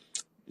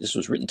 This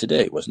was written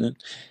today, wasn't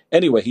it?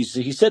 Anyway,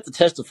 he's set to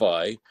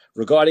testify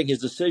regarding his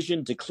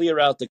decision to clear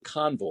out the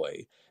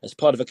convoy as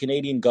part of a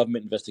Canadian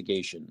government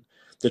investigation.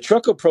 The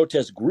trucker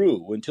protest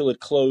grew until it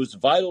closed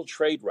vital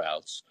trade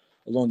routes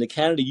along the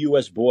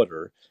Canada-U.S.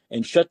 border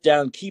and shut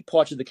down key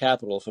parts of the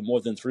capital for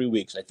more than 3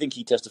 weeks. I think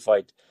he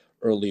testified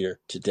earlier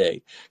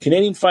today.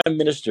 Canadian Finance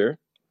Minister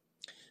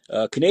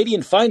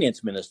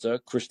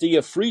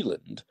Chrystia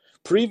Freeland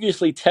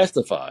previously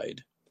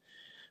testified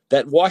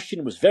that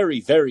Washington was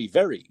very, very,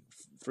 very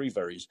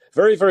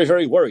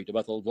worried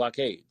about the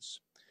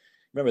blockades.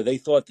 Remember, they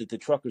thought that the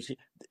truckers,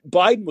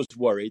 Biden was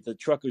worried that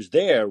truckers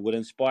there would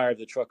inspire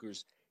the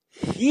truckers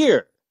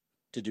here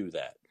to do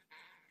that.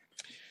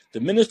 The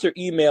minister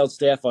emailed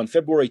staff on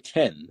February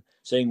 10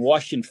 saying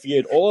Washington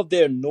feared all of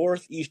their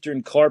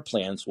northeastern car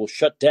plants will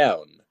shut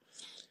down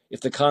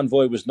if the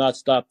convoy was not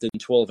stopped in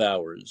 12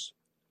 hours.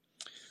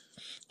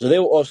 So they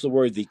were also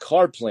worried the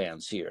car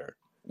plants here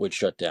would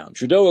shut down.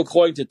 Trudeau,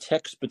 according to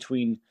texts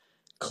between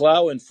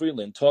Clow and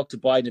Freeland, talked to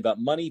Biden about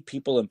money,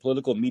 people, and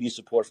political media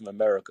support from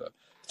America.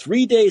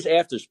 3 days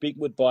after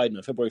speaking with Biden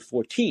on February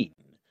 14,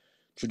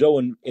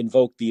 Trudeau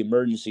invoked the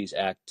Emergencies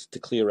Act to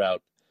clear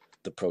out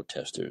the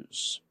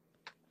protesters.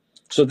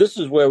 So this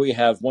is where we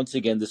have, once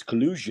again, this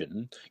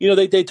collusion. You know,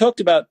 they talked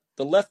about,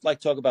 the left like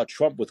talk about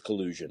Trump with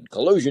collusion.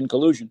 Collusion.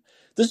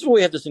 This is where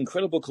we have this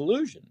incredible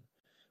collusion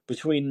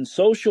between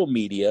social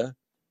media,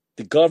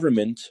 the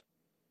government,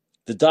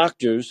 the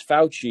doctors,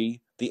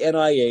 Fauci, the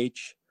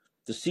NIH,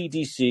 the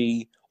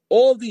CDC,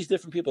 all of these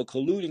different people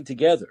colluding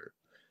together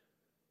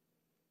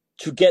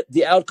to get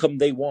the outcome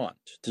they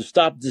want, to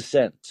stop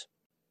dissent,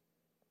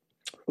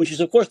 which is,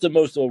 of course, the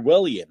most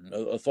Orwellian,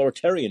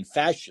 authoritarian,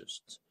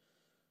 fascist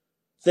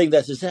thing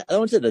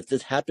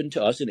that's happened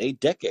to us in 8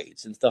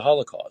 decades since the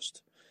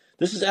Holocaust.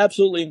 This is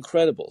absolutely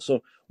incredible.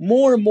 So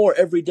more and more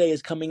every day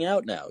is coming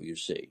out now, you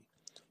see.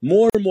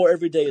 More and more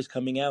every day is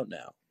coming out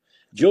now.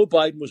 Joe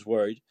Biden was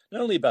worried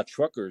not only about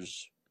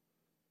truckers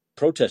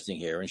protesting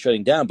here and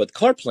shutting down, but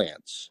car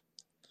plants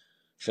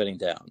shutting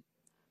down.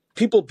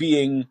 People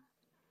being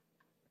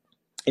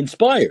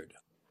inspired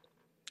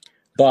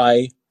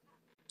by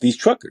these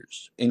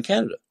truckers in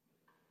Canada.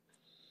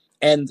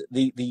 And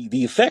the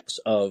effects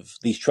of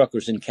these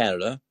truckers in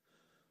Canada,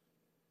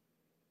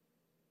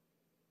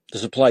 the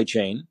supply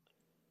chain,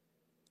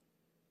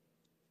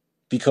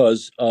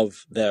 because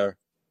of their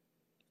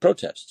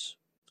protests.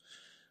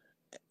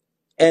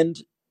 And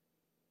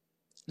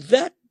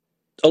that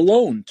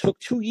alone took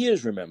 2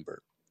 years,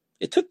 remember.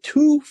 It took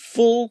 2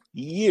 full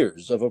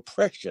years of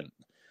oppression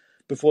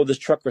before this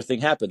trucker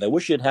thing happened. I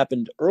wish it had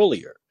happened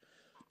earlier,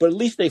 but at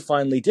least they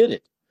finally did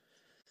it.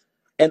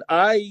 And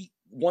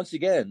once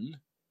again,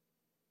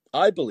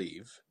 I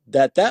believe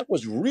that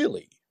was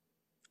really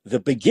the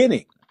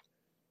beginning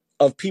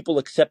of people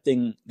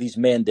accepting these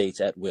mandates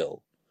at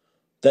will.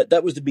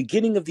 That was the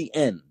beginning of the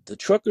end. The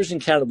truckers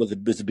in Canada was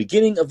the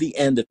beginning of the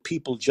end of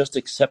people just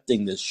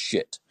accepting this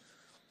shit.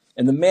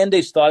 And the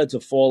mandate started to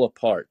fall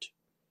apart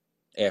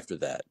after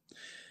that.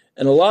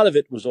 And a lot of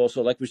it was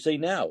also, like we say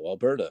now,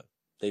 Alberta.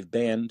 They've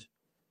banned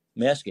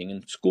masking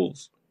in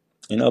schools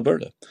in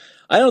Alberta.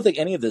 I don't think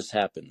any of this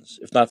happens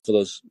if not for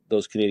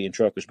those Canadian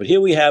truckers. But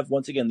here we have,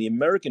 once again, the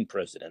American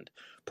president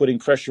putting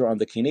pressure on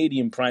the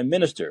Canadian prime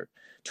minister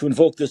to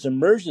invoke this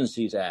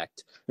Emergencies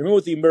Act. Remember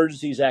what the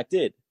Emergencies Act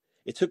did?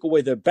 It took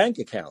away their bank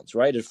accounts,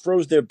 right? It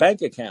froze their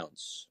bank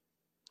accounts.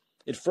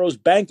 It froze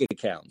bank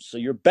accounts. So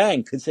your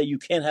bank could say you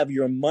can't have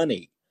your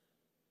money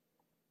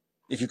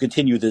if you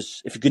continue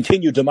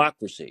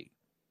democracy.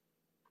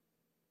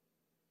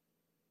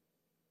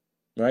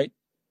 Right?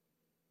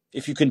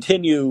 If you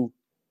continue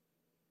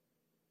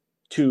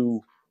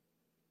to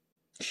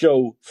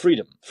show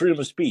freedom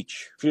of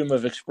speech, freedom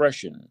of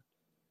expression,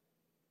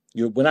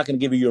 we're not going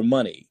to give you your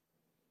money.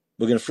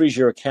 We're going to freeze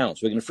your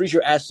accounts. We're going to freeze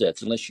your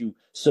assets unless you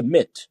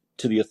submit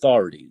to the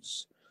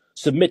authorities,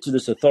 submit to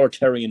this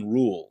authoritarian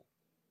rule.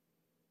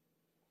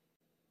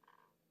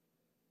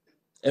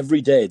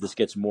 Every day, this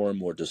gets more and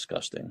more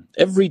disgusting.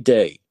 Every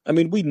day. I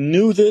mean, we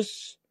knew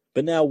this,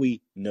 but now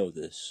we know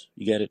this.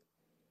 You get it?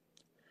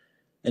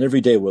 And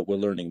every day, we're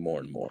learning more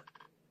and more.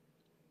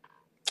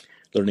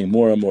 Learning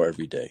more and more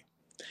every day.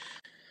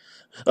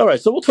 All right,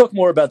 so we'll talk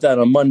more about that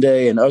on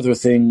Monday and other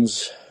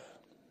things.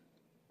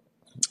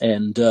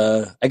 And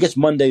I guess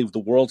Monday, the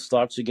world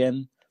starts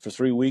again for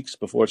 3 weeks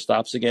before it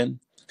stops again.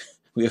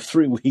 We have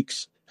 3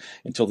 weeks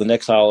until the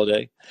next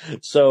holiday.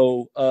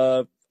 So,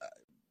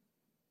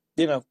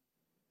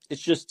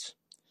 it's just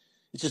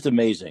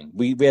amazing.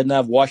 We had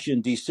now Washington,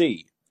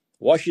 D.C.,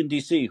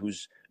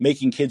 who's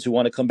making kids who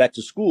want to come back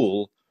to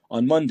school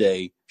on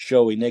Monday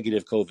show a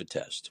negative COVID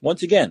test.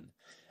 Once again,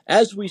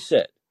 as we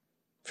said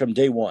from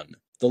day one,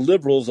 the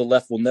liberals, the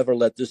left, will never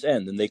let this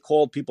end. And they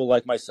called people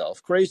like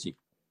myself crazy.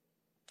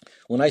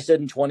 When I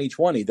said in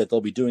 2020 that they'll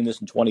be doing this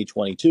in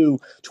 2022,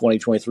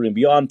 2023 and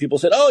beyond, people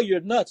said, oh, you're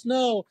nuts.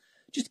 No,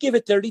 just give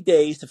it 30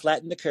 days to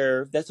flatten the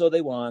curve. That's all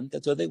they want.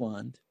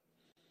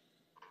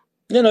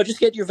 No, just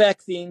get your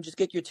vaccine. Just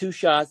get your 2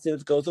 shots and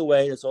it goes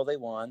away. That's all they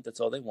want.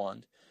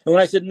 And when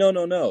I said,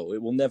 no,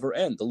 it will never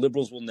end. The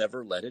liberals will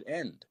never let it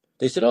end.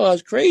 They said, oh, I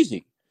was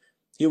crazy.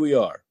 Here we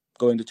are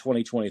going to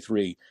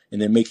 2023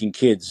 and they're making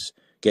kids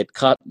get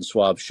cotton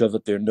swabs shoved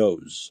up their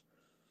nose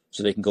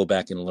so they can go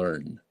back and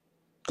learn.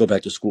 Go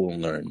back to school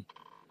and learn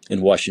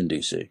in Washington,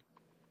 D.C.,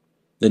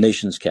 the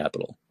nation's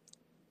capital,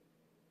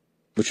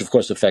 which, of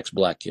course, affects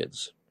black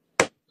kids.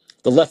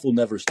 The left will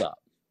never stop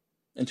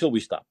until we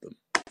stop them.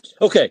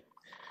 Okay.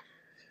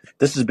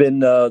 This has been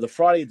the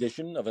Friday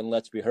edition of And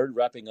Let's Be Heard,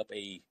 wrapping up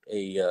a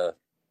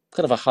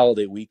kind of a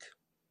holiday week.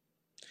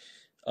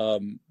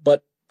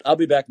 But I'll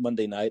be back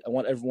Monday night. I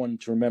want everyone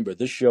to remember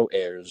this show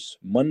airs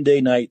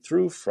Monday night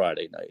through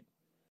Friday night,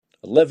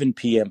 11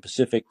 p.m.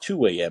 Pacific,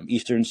 2 a.m.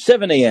 Eastern,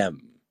 7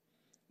 a.m.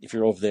 if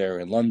you're over there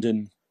in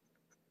London.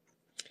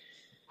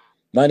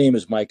 My name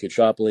is Mike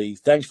Caccioppoli.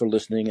 Thanks for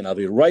listening, and I'll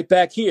be right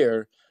back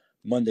here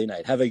Monday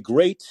night. Have a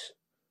great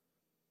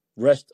rest